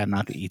telling your cat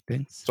not to eat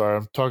things? Sorry,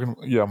 I'm talking.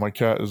 Yeah, my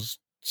cat is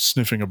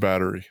sniffing a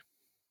battery.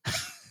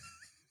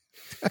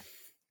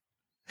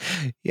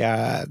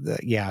 Yeah,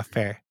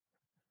 fair.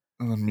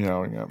 And then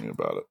meowing at me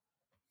about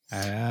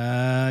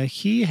it.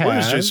 He has. Where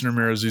is Jason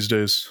Ramirez these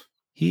days?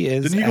 He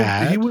is. Didn't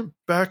he he went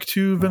back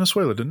to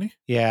Venezuela, didn't he?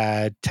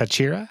 Yeah,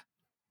 Táchira.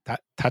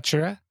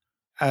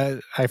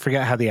 I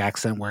forget how the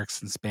accent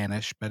works in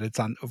Spanish, but it's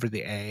on over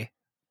the A.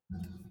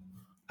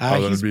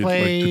 He's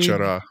played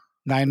like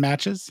 9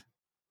 matches.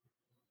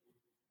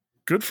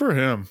 Good for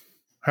him.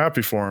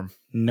 Happy for him.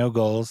 No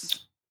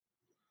goals.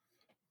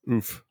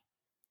 Oof.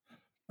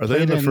 Are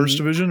they in the first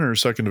division or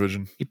second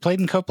division? He played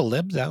in Copa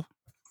Lib, though.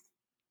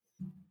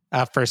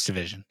 First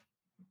division.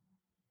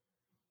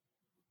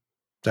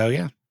 So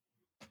yeah,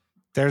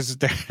 there's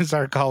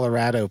our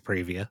Colorado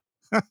preview.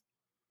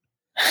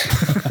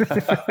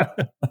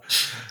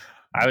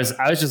 I was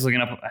just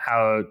looking up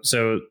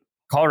so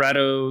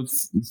Colorado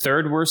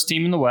third worst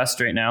team in the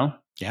West right now.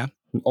 Yeah,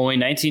 only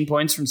 19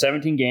 points from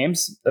 17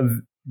 games. A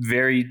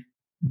very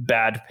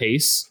bad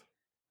pace.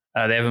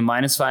 They have a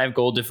 -5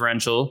 goal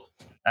differential.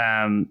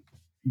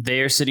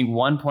 They are sitting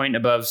 1 point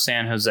above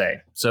San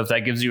Jose. So if that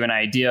gives you an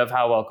idea of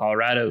how well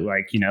Colorado,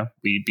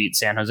 we beat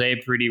San Jose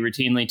pretty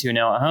routinely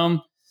 2-0 at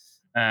home.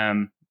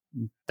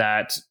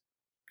 That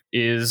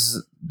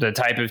is the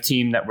type of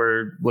team that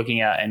we're looking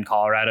at in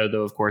Colorado,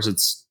 though, of course,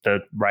 it's the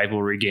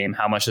rivalry game.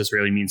 How much this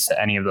really means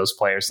to any of those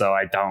players, though,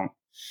 I don't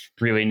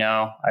really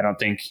know. I don't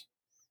think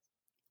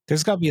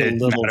there's got to be a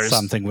little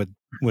something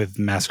with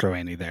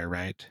Mastroeni there,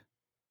 right?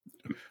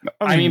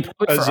 I mean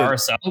probably for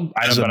RSL,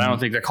 I don't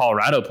think the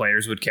Colorado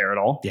players would care at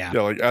all. Yeah,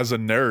 like as a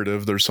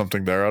narrative, there's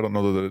something there. I don't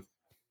know that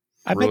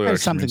I bet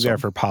there's something there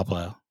for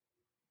Pablo.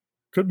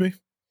 Could be,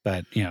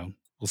 but we'll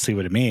see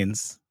what it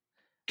means.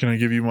 Can I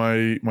give you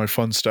my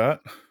fun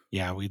stat?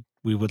 Yeah, we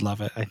would love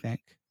it, I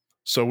think.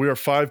 So we are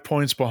 5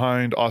 points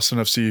behind Austin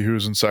FC,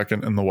 who's in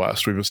second in the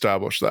West. We've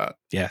established that.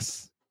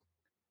 Yes.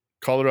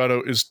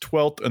 Colorado is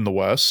 12th in the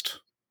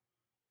West.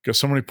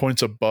 Guess how many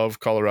points above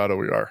Colorado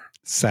we are?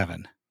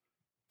 7.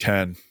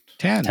 10.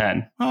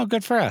 10. Oh,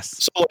 good for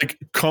us. So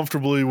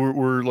comfortably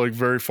we're like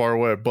very far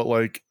away. But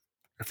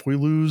if we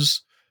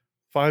lose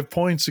 5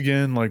 points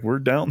again, we're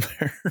down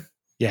there.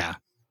 Yeah.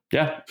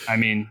 Yeah. I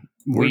mean,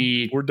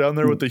 we're down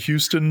there with the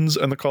Houstons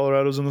and the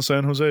Colorados and the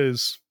San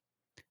Jose's.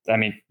 I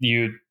mean,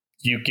 you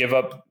give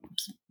up,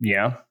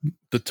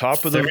 the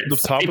top of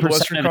the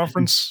Western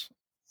Conference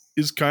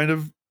is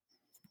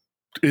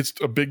it's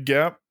a big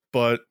gap,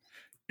 but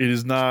it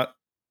is not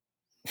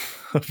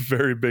a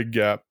very big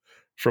gap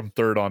from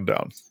third on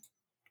down.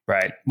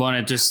 Right. Well, and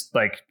it just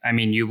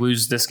you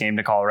lose this game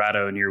to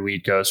Colorado and your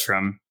lead goes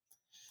from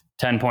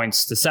 10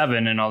 points to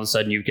 7, and all of a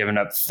sudden you've given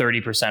up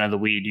 30% of the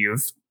lead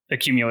you've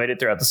accumulated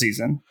throughout the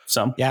season.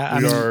 So yeah,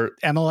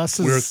 MLS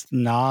is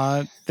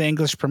not the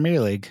English Premier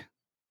League.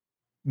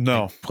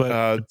 No,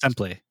 put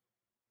simply.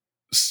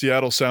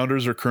 Seattle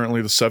Sounders are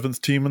currently the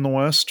 7th team in the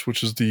West,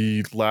 which is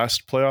the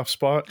last playoff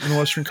spot in the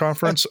Western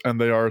Conference, and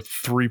they are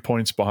 3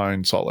 points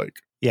behind Salt Lake.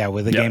 Yeah,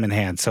 with a game in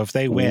hand. So if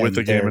they win,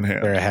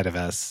 they're ahead of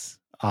us.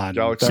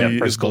 Galaxy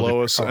is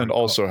below us and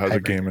also has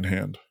a game in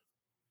hand.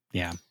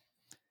 Yeah.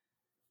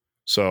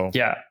 So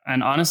yeah,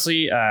 and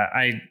honestly,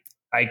 I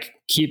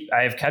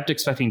have kept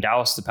expecting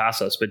Dallas to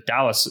pass us, but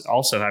Dallas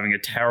also having a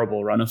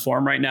terrible run of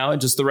form right now at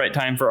just the right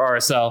time for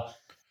RSL,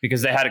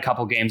 because they had a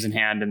couple games in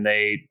hand and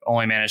they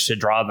only managed to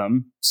draw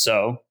them.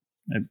 So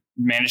I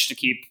managed to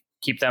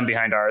keep them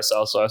behind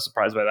RSL. So I was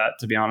surprised by that,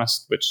 to be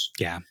honest, which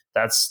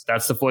that's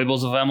the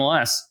foibles of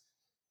MLS.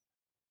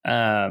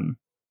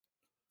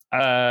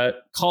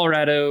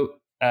 Colorado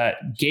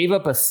gave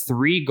up a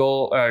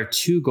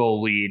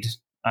 2-goal lead.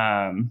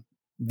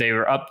 They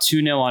were up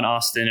 2-0 on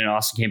Austin, and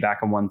Austin came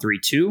back and won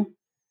 3-2.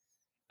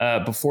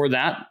 The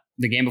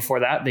game before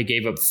that, they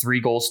gave up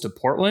 3 goals to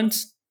Portland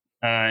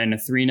in a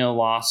 3-0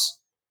 loss.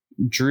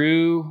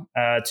 Drew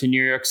to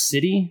New York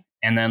City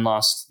and then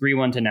lost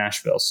 3-1 to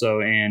Nashville.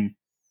 So in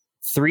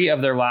 3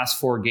 of their last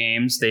 4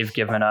 games, they've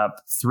given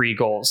up 3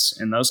 goals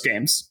in those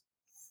games.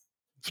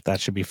 That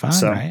should be fun,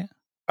 So- right?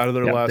 Out of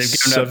their Yep, last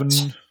they've given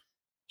up-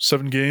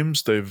 seven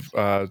games, they've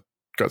got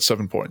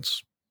 7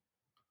 points.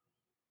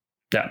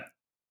 Yeah.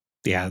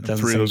 Yeah, it And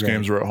doesn't 3 of seem those great.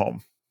 games were at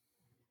home.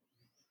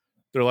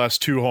 Their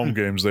last 2 home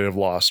games they have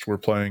lost. We're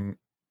playing.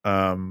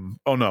 Oh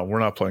no, we're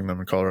not playing them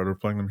in Colorado. We're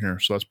playing them here,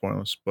 so that's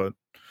pointless. But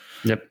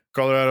Yep.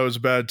 Colorado is a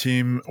bad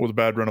team with a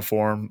bad run of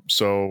form.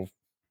 So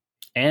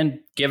And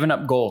giving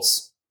up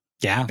goals.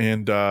 Yeah.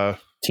 and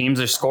Teams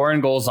are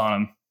scoring goals on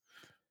them.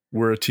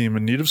 we're a team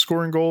in need of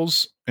scoring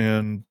goals,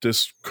 and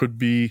this could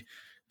be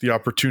the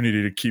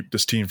opportunity to keep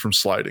this team from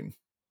sliding.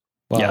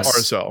 Well, Yes.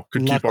 RSL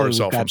could keep luckily we've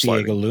RSL got from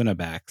sliding. Diego Luna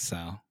back,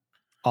 so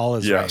all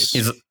is Yes.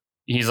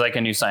 He's like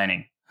a new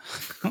signing.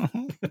 right.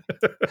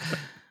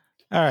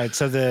 All right.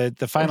 So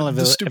the final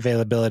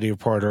availability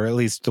report, or at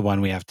least the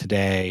one we have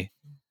today,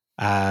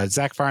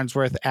 Zach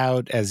Farnsworth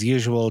out as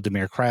usual.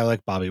 Damir Krylik,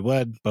 Bobby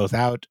Wood, both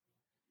out.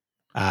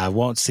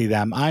 Won't see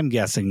them. I'm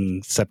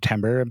guessing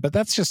September, but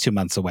that's just 2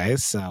 months away.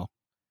 So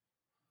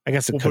I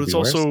guess it could But it's be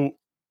worse. also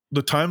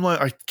the timeline.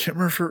 I can't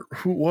remember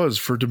who it was,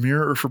 for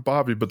Damir or for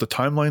Bobby, but the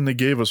timeline they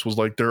gave us was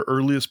like their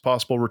earliest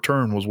possible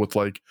return was with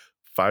like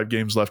 5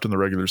 games left in the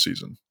regular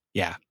season.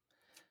 Yeah.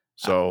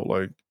 So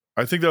like,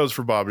 I think that was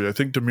for Bobby. I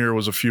think Damir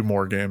was a few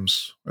more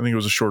games. I think it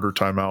was a shorter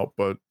timeout,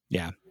 but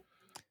Yeah.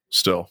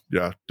 still,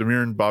 yeah.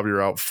 Damir and Bobby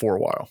are out for a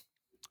while.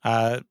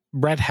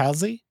 Brett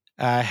Halsey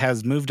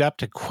has moved up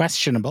to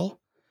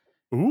questionable.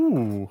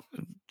 Ooh.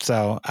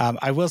 So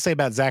I will say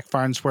about Zach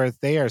Farnsworth,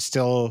 they are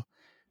still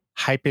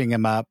hyping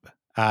him up.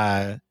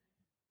 I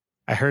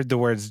heard the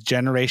words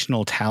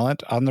generational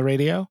talent on the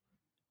radio,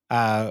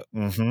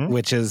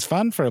 which is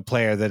fun for a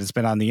player that has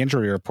been on the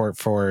injury report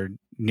for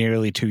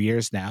nearly 2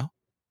 years now.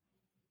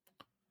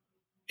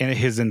 In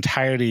his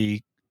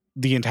entirety,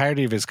 the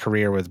entirety of his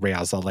career with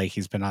Real Salt Lake,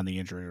 he's been on the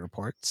injury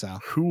report. So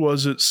Who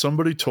was it?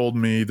 Somebody told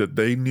me that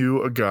they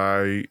knew a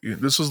guy.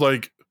 This was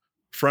like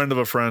friend of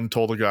a friend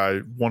told a guy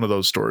one of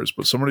those stories,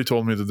 but somebody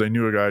told me that they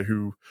knew a guy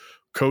who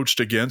coached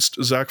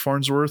against Zach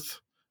Farnsworth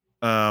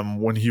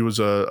when he was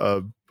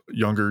a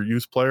younger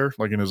youth player,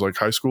 like in his like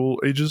high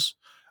school ages.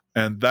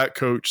 And that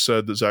coach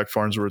said that Zach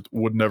Farnsworth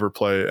would never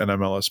play an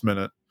MLS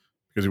minute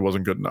because he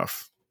wasn't good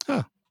enough.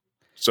 Huh.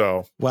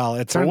 So, well,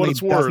 it For what certainly it's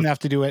doesn't worth. have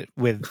to do it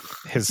with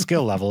his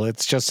skill level.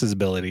 It's just his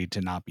ability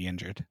to not be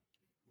injured,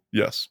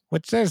 yes.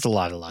 which there's a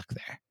lot of luck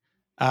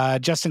there.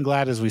 Justin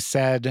Glad, as we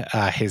said,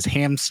 his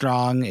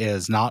hamstrung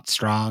is not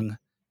strong,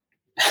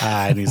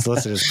 and he's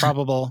listed as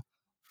probable.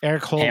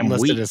 Eric Holt Ham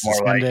listed wheat, as more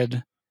like.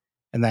 suspended.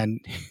 And then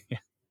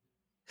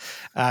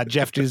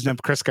Jeff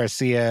Dusnop, Chris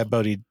Garcia,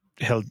 Bodie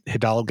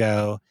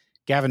Hidalgo,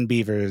 Gavin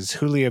Beavers,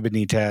 Julio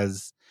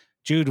Benitez,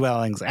 Jude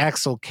Wellings,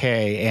 Axel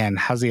K, and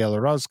Haziel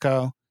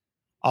Orozco,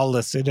 all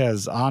listed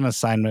as on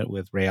assignment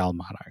with Real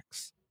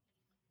Monarchs.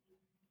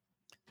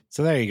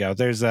 So there you go.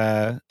 There's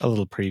a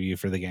little preview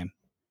for the game.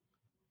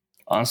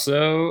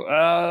 Also,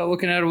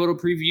 looking at a little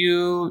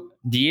preview,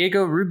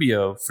 Diego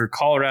Rubio for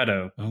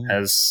Colorado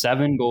has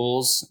 7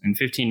 goals in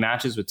 15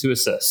 matches with 2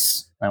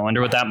 assists. I wonder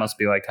what that must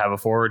be like to have a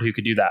forward who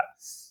could do that.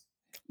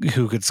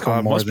 Who could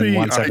score more must than be-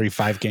 once every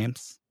 5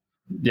 games?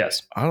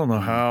 Yes. I don't know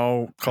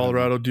how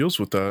Colorado deals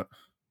with that.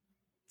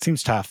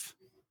 Seems tough.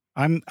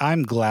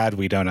 I'm glad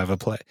we don't have a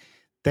play.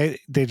 They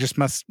just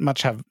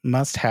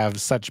must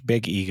have such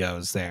big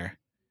egos there,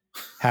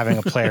 having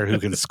a player who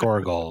can score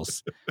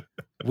goals.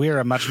 We're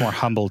a much more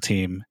humble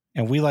team,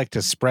 and we like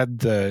to spread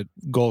the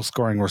goal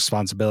scoring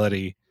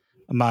responsibility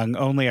among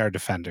only our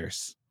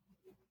defenders.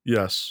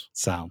 Yes.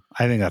 So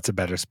I think that's a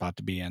better spot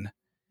to be in.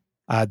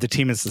 The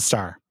team is the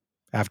star,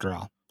 after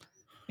all,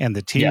 and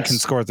the team Yes. can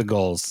score the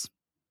goals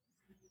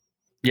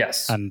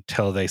Yes.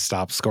 until they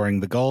stop scoring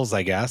the goals,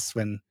 I guess,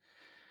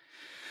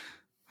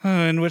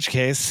 in which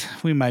case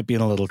we might be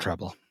in a little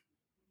trouble.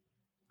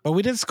 But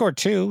we did score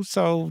 2,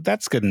 so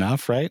that's good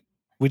enough, right?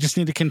 We just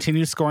need to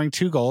continue scoring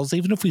 2 goals,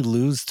 even if we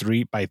lose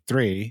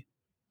 3-3.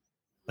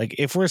 Like,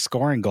 if we're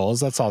scoring goals,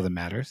 that's all that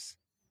matters.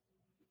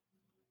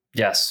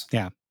 Yes.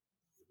 Yeah.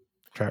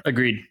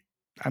 Agreed.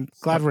 I'm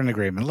glad we're in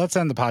agreement. Let's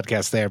end the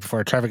podcast there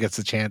before Trevor gets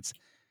a chance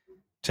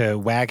to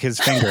wag his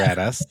finger at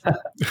us.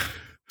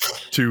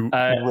 To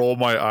roll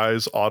my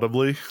eyes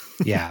audibly.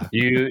 Yeah,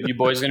 You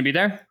boys going to be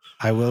there?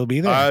 I will be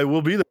there. I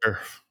will be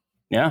there.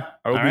 Yeah.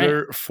 I will All be right.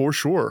 there for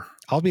sure.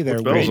 I'll be there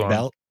with with bells on.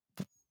 belt.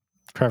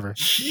 Trevor.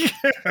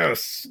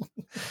 Yes.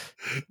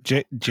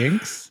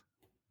 Jinx?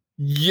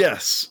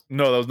 Yes.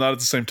 No, that was not at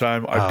the same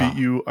time. I Oh. beat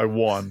you. I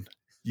won.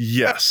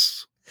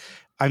 Yes.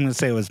 I'm going to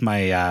say it was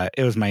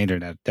my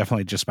internet.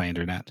 Definitely just my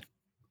internet.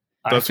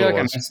 I That's feel what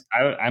like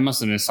it I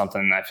must have missed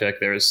something. I feel like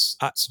there's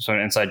some sort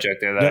of inside joke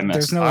there that There- I missed.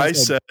 there's no- I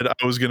said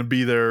I was going to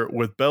be there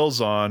with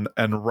bells on,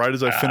 and right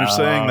as I finished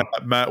saying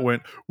that, Matt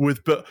went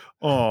with bell.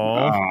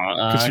 Oh,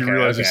 because he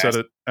realized he said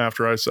it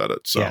after I said it.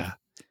 So Yeah.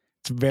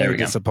 It's There very we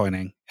go.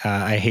 disappointing.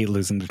 I hate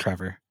losing to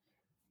Trevor.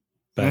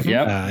 But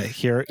Yep.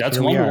 here That's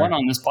here we 1-1 are.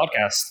 on this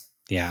podcast.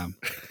 Yeah.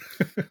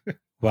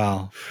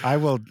 Well, I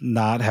will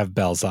not have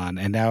bells on,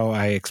 and now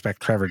I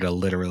expect Trevor to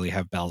literally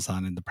have bells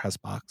on in the press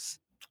box.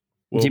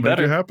 we'll You make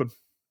better. it happen.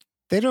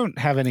 They don't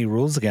have any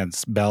rules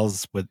against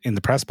bells in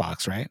the press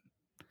box, right?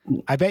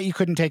 I bet you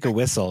couldn't take a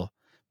whistle,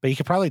 but you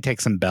could probably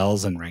take some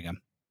bells and ring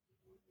them.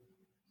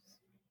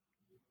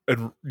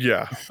 And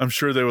yeah, I'm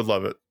sure they would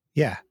love it.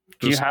 Yeah.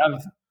 Do we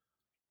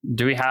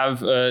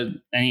have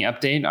any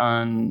update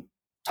on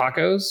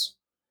tacos?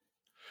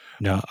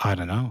 No, I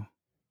don't know.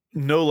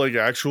 No, like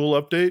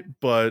actual update,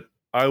 but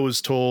I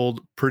was told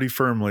pretty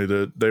firmly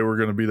that they were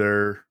going to be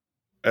there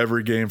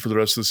every game for the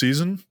rest of the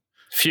season.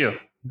 Phew.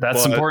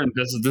 That's important.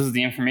 This is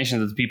the information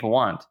that the people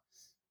want.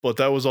 But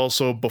that was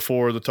also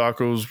before the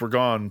tacos were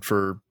gone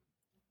for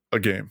a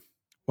game.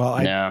 Well,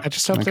 I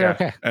just hope they're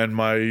okay. And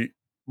my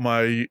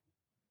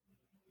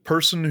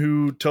person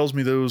who tells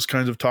me those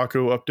kinds of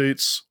taco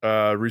updates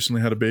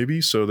recently had a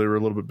baby, so they were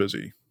a little bit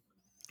busy.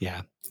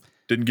 Yeah.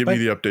 Didn't give me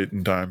the update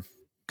in time.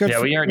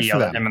 We already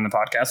yelled at him in the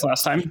podcast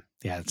last time.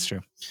 Yeah, that's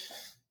true.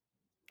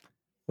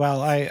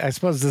 Well, I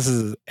suppose this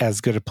is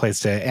as good a place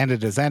to end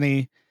it as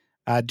any.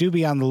 Do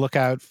be on the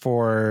lookout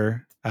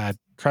for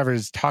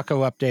Trevor's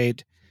taco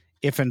update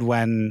if and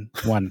when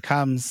one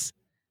comes.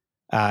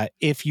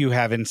 If you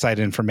have inside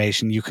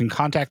information, you can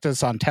contact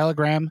us on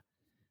Telegram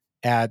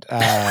at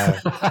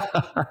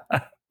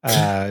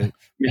link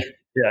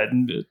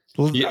in you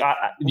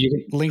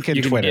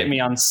Twitter. Can get me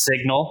on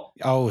Signal.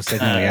 Oh,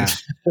 Signal, yeah.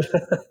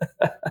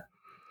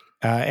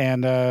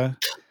 And other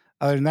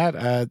than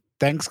that,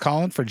 thanks,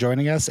 Colin, for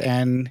joining us.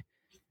 And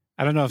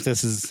I don't know if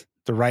this is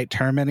the right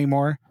term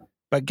anymore,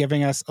 but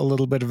giving us a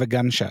little bit of a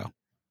gun show.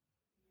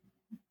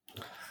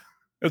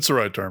 It's the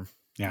right term.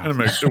 Yeah. And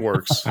it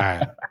works. All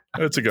right.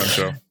 It's a gun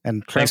show.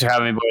 And Trevor, thanks for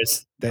having me,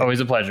 boys. Always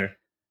a pleasure.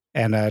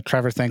 And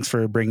Trevor, thanks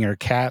for bringing your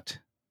cat.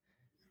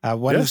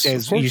 One of these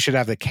days, you should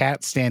have the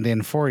cat stand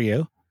in for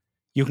you.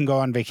 You can go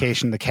on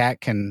vacation. The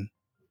cat can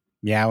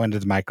meow into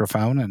the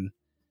microphone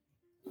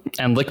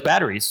and lick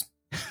batteries.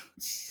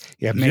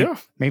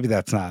 Maybe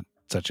that's not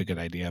such a good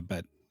idea,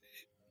 but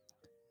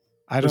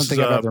I don't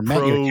think I've ever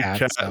met your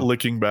cat.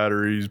 Licking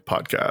batteries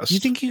podcast. You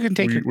think you can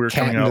take your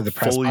cat into the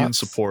press fully box? In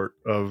support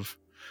of?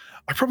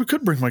 I probably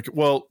could bring my.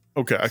 Well,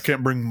 okay, I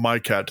can't bring my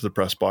cat to the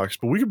press box,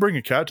 but we could bring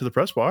a cat to the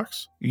press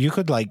box. You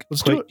could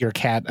put your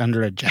cat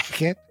under a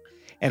jacket,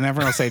 and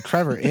everyone will say,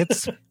 "Trevor,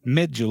 it's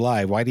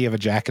mid-July. Why do you have a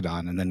jacket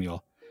on?" And then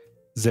you'll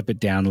zip it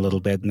down a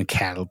little bit, and the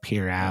cat will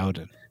peer out.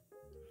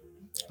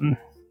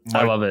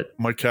 I love it.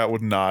 My cat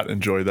would not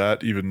enjoy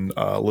that even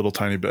a little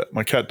tiny bit.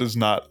 My cat is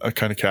not a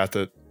kind of cat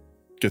that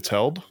gets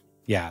held.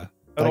 Yeah,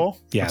 at all.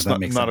 Yeah, it's that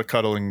makes not sense. a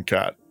cuddling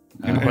cat.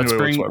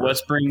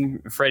 Let's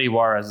bring Freddie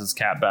Juarez's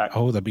cat back.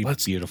 Oh, that'd be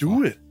beautiful.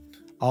 Do it.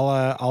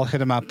 I'll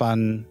hit him up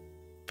on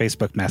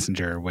Facebook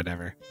Messenger or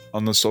whatever.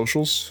 On the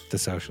socials? The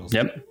socials.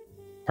 Yep.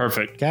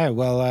 Perfect. Okay,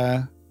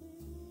 well,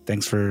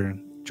 thanks for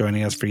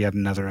joining us for yet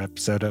another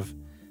episode of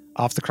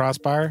Off the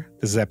Crossbar.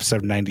 This is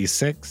episode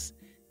 96.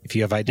 If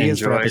you have ideas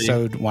for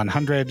episode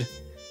 100,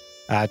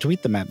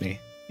 tweet them at me.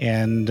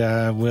 And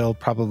we'll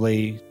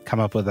probably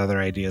come up with other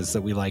ideas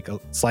that we like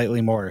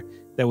slightly more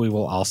that we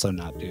will also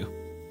not do.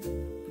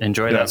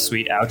 Enjoy that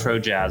sweet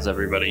outro jazz,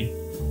 everybody.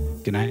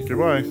 Good night.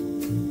 Goodbye.